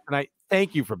tonight.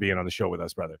 Thank you for being on the show with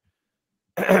us, brother.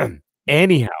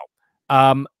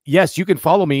 Anyhow, yes, you can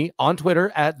follow me on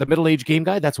Twitter at the Middle Age Game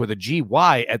Guy. That's with a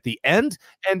GY at the end.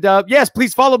 And yes,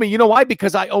 please follow me. You know why?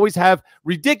 Because I always have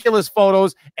ridiculous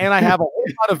photos, and I have a whole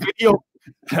lot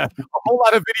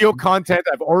of video, content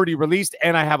I've already released,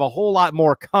 and I have a whole lot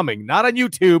more coming. Not on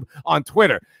YouTube, on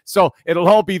Twitter. So it'll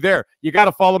all be there. You got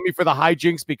to follow me for the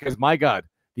hijinks because my God,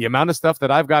 the amount of stuff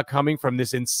that I've got coming from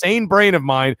this insane brain of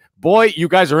mine, boy, you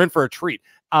guys are in for a treat.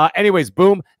 Anyways,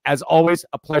 boom, as always,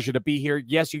 a pleasure to be here.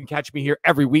 Yes, you can catch me here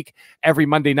every week, every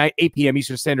Monday night, 8 p.m.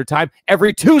 Eastern Standard Time.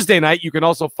 Every Tuesday night, you can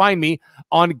also find me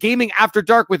on Gaming After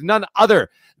Dark with none other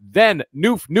than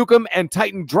Noof Nukem and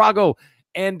Titan Drago.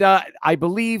 And I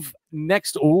believe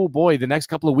the next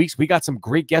couple of weeks, we got some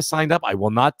great guests lined up. I will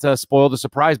not spoil the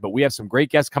surprise, but we have some great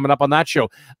guests coming up on that show.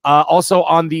 Also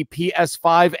on the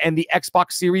PS5 and the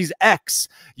Xbox Series X,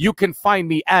 you can find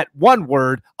me at one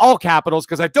word, all capitals,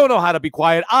 because I don't know how to be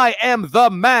quiet. I am the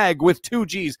Mag with 2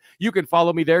 G's. You can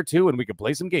follow me there too, and we can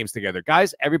play some games together.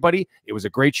 Guys, everybody, it was a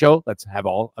great show. Let's have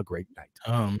all a great night.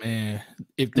 Oh, man.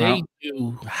 If they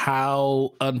knew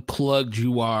how unplugged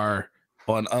you are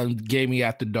on Gaming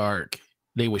After Dark,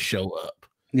 they would show up.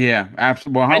 Yeah,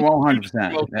 absolutely.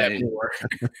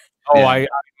 100%.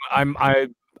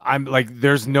 I'm like,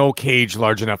 there's no cage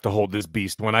large enough to hold this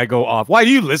beast when I go off. Why do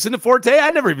you listen to Forte?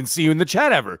 I never even see you in the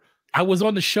chat ever. I was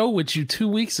on the show with you 3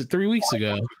 weeks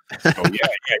ago. Oh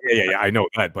yeah. I know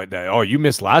that, but you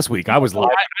missed last week. I was live.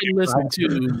 I listen to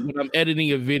when I'm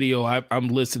editing a video. I'm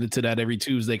listening to that every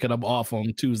Tuesday because I'm off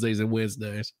on Tuesdays and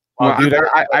Wednesdays. Well, dude,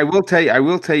 I will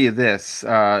tell you this.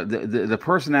 The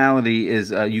personality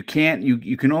is you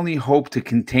can only hope to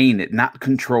contain it, not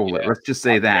control it. Let's just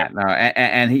say that.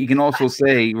 And he can also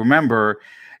say, remember,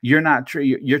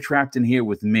 you're trapped in here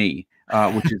with me,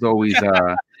 which is always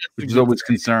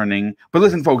concerning. But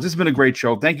listen, folks, this has been a great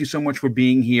show. Thank you so much for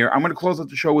being here. I'm going to close out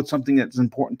the show with something that's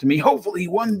important to me. Hopefully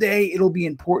one day it'll be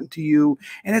important to you.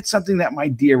 And it's something that my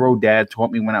dear old dad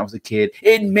taught me when I was a kid.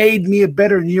 It made me a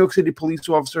better New York City police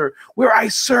officer where I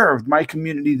served my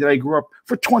community that I grew up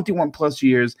for 21 plus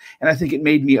years. And I think it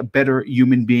made me a better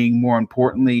human being. More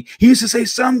importantly, he used to say,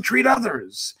 some treat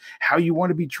others how you want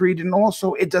to be treated. And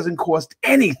also, it doesn't cost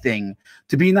anything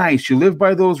to be nice. You live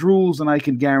by those rules, and I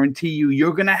can guarantee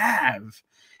you're going to have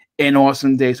an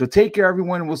awesome day. So take care,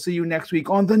 everyone, and we'll see you next week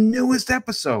on the newest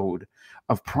episode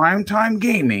of Primetime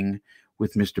Gaming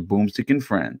with Mr. Boomstick and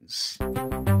Friends.